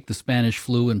 quake, the Spanish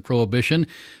flu, and Prohibition,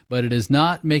 but it is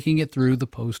not making it through the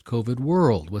post-COVID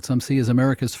world. What some see as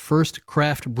America's first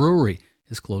craft brewery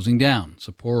is closing down.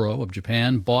 Sapporo of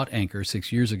Japan bought Anchor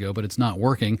 6 years ago, but it's not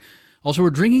working. Also,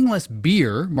 we're drinking less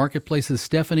beer. Marketplace's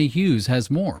Stephanie Hughes has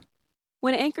more.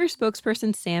 When Anchor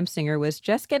spokesperson Sam Singer was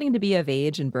just getting to be of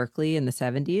age in Berkeley in the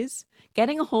 70s,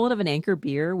 getting a hold of an Anchor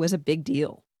beer was a big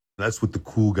deal. That's what the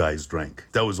cool guys drank.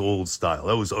 That was old style.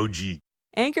 That was OG.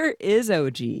 Anchor is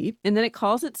OG, and then it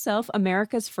calls itself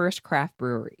America's first craft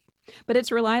brewery. But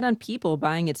it's relied on people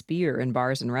buying its beer in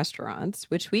bars and restaurants,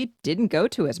 which we didn't go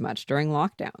to as much during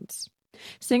lockdowns.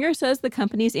 Singer says the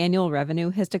company's annual revenue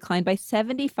has declined by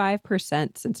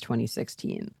 75% since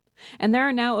 2016. And there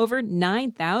are now over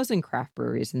 9,000 craft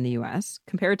breweries in the U.S.,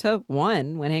 compared to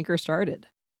one when Anchor started.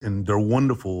 And they're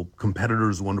wonderful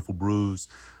competitors, wonderful brews,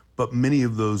 but many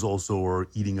of those also are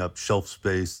eating up shelf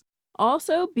space.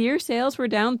 Also, beer sales were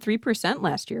down 3%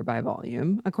 last year by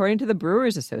volume, according to the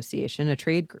Brewers Association, a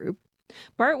trade group.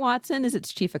 Bart Watson is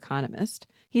its chief economist.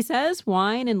 He says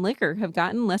wine and liquor have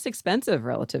gotten less expensive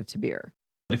relative to beer.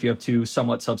 If you have two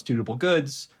somewhat substitutable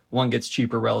goods, one gets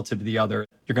cheaper relative to the other,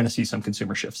 you're going to see some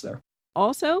consumer shifts there.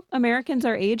 Also, Americans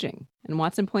are aging, and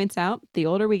Watson points out the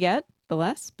older we get, the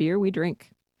less beer we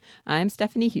drink. I'm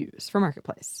Stephanie Hughes for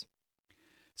Marketplace.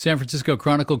 San Francisco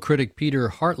Chronicle critic Peter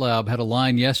Hartlaub had a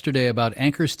line yesterday about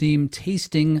Anchor Steam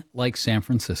tasting like San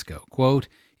Francisco. Quote,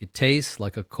 "It tastes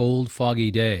like a cold,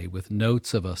 foggy day with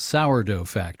notes of a sourdough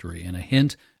factory and a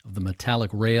hint of the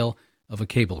metallic rail of a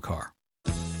cable car."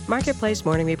 Marketplace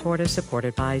Morning Report is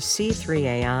supported by C3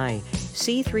 AI.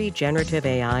 C3 Generative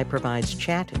AI provides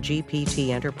ChatGPT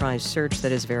enterprise search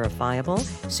that is verifiable,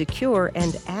 secure,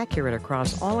 and accurate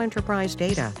across all enterprise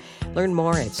data. Learn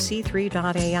more at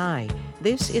c3.ai.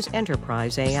 This is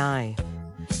Enterprise AI.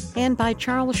 And by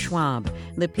Charles Schwab.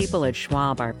 The people at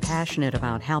Schwab are passionate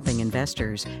about helping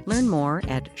investors. Learn more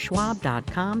at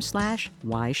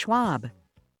schwab.com/whyschwab.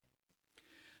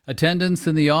 Attendance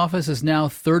in the office is now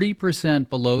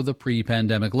 30% below the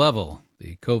pre-pandemic level.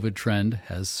 The COVID trend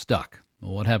has stuck.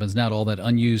 Well, what happens now to all that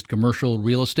unused commercial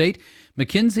real estate?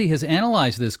 McKinsey has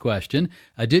analyzed this question.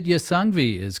 Aditya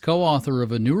Sanghvi is co-author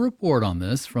of a new report on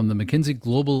this from the McKinsey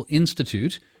Global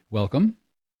Institute. Welcome.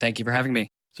 Thank you for having me.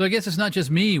 So I guess it's not just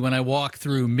me when I walk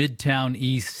through Midtown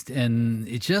East, and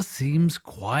it just seems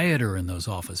quieter in those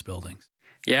office buildings.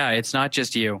 Yeah, it's not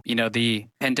just you. You know, the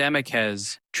pandemic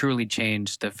has truly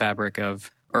changed the fabric of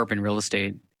urban real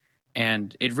estate,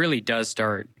 and it really does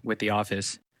start with the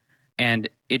office. And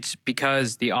it's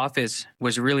because the office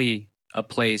was really a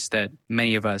place that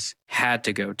many of us had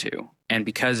to go to. And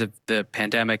because of the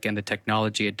pandemic and the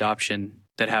technology adoption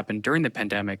that happened during the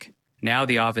pandemic, now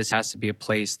the office has to be a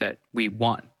place that we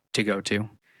want to go to.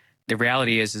 The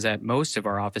reality is that most of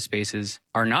our office spaces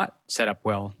are not set up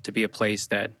well to be a place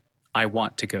that I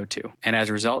want to go to. And as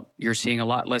a result, you're seeing a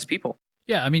lot less people.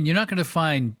 Yeah, I mean, you're not going to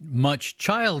find much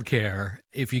childcare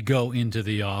if you go into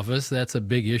the office. That's a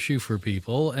big issue for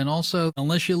people. And also,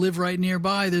 unless you live right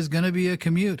nearby, there's going to be a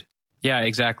commute. Yeah,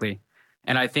 exactly.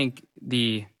 And I think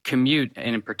the commute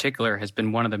in particular has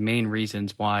been one of the main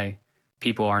reasons why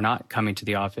people are not coming to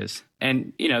the office.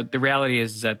 And, the reality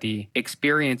is that the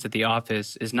experience at the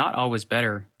office is not always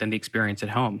better than the experience at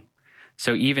home.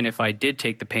 So even if I did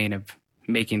take the pain of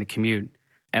making the commute,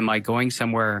 am I going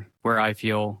somewhere where I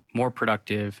feel more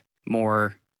productive,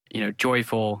 more,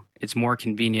 joyful, it's more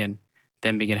convenient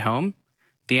than being at home?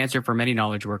 The answer for many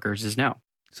knowledge workers is no.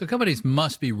 So companies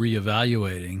must be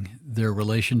reevaluating their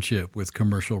relationship with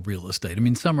commercial real estate. I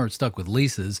mean, some are stuck with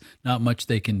leases, not much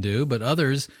they can do, but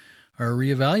others are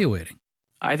reevaluating.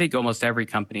 I think almost every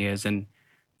company is, and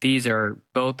these are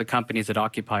both the companies that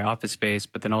occupy office space,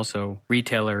 but then also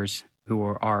retailers who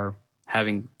are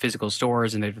having physical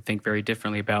stores, and they have to think very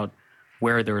differently about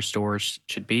where their stores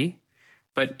should be.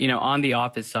 But, on the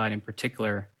office side in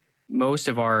particular, most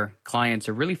of our clients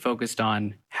are really focused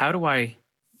on how do I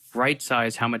right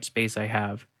size how much space I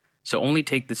have. So only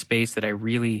take the space that I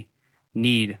really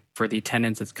need for the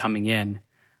attendance that's coming in,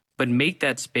 but make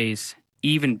that space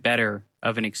even better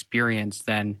of an experience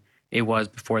than it was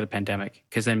before the pandemic.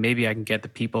 Because then maybe I can get the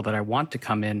people that I want to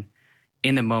come in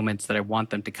the moments that I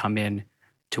want them to come in,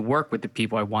 to work with the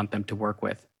people I want them to work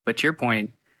with. But to your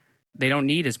point, they don't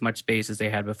need as much space as they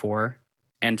had before.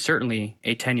 And certainly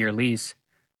a 10-year lease,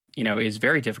 is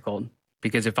very difficult,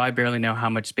 because if I barely know how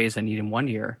much space I need in 1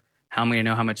 year, how am I going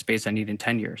to know how much space I need in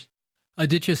 10 years?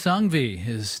 Aditya Sanghvi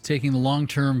is taking the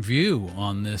long-term view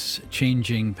on this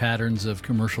changing patterns of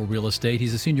commercial real estate.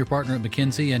 He's a senior partner at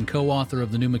McKinsey and co-author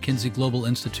of the new McKinsey Global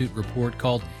Institute report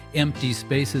called Empty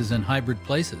Spaces and Hybrid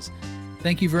Places.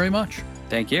 Thank you very much.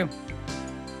 Thank you.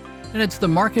 And it's the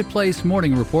Marketplace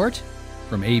Morning Report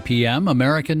from APM,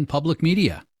 American Public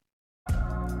Media.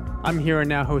 I'm here and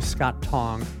now host Scott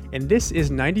Tong, and this is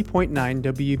 90.9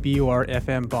 WBUR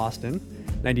FM Boston,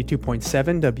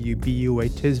 92.7 WBUA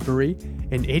Tisbury,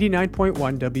 and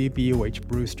 89.1 WBUH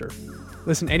Brewster.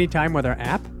 Listen anytime with our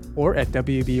app or at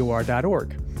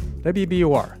WBUR.org.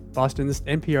 WBUR, Boston's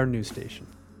NPR news station.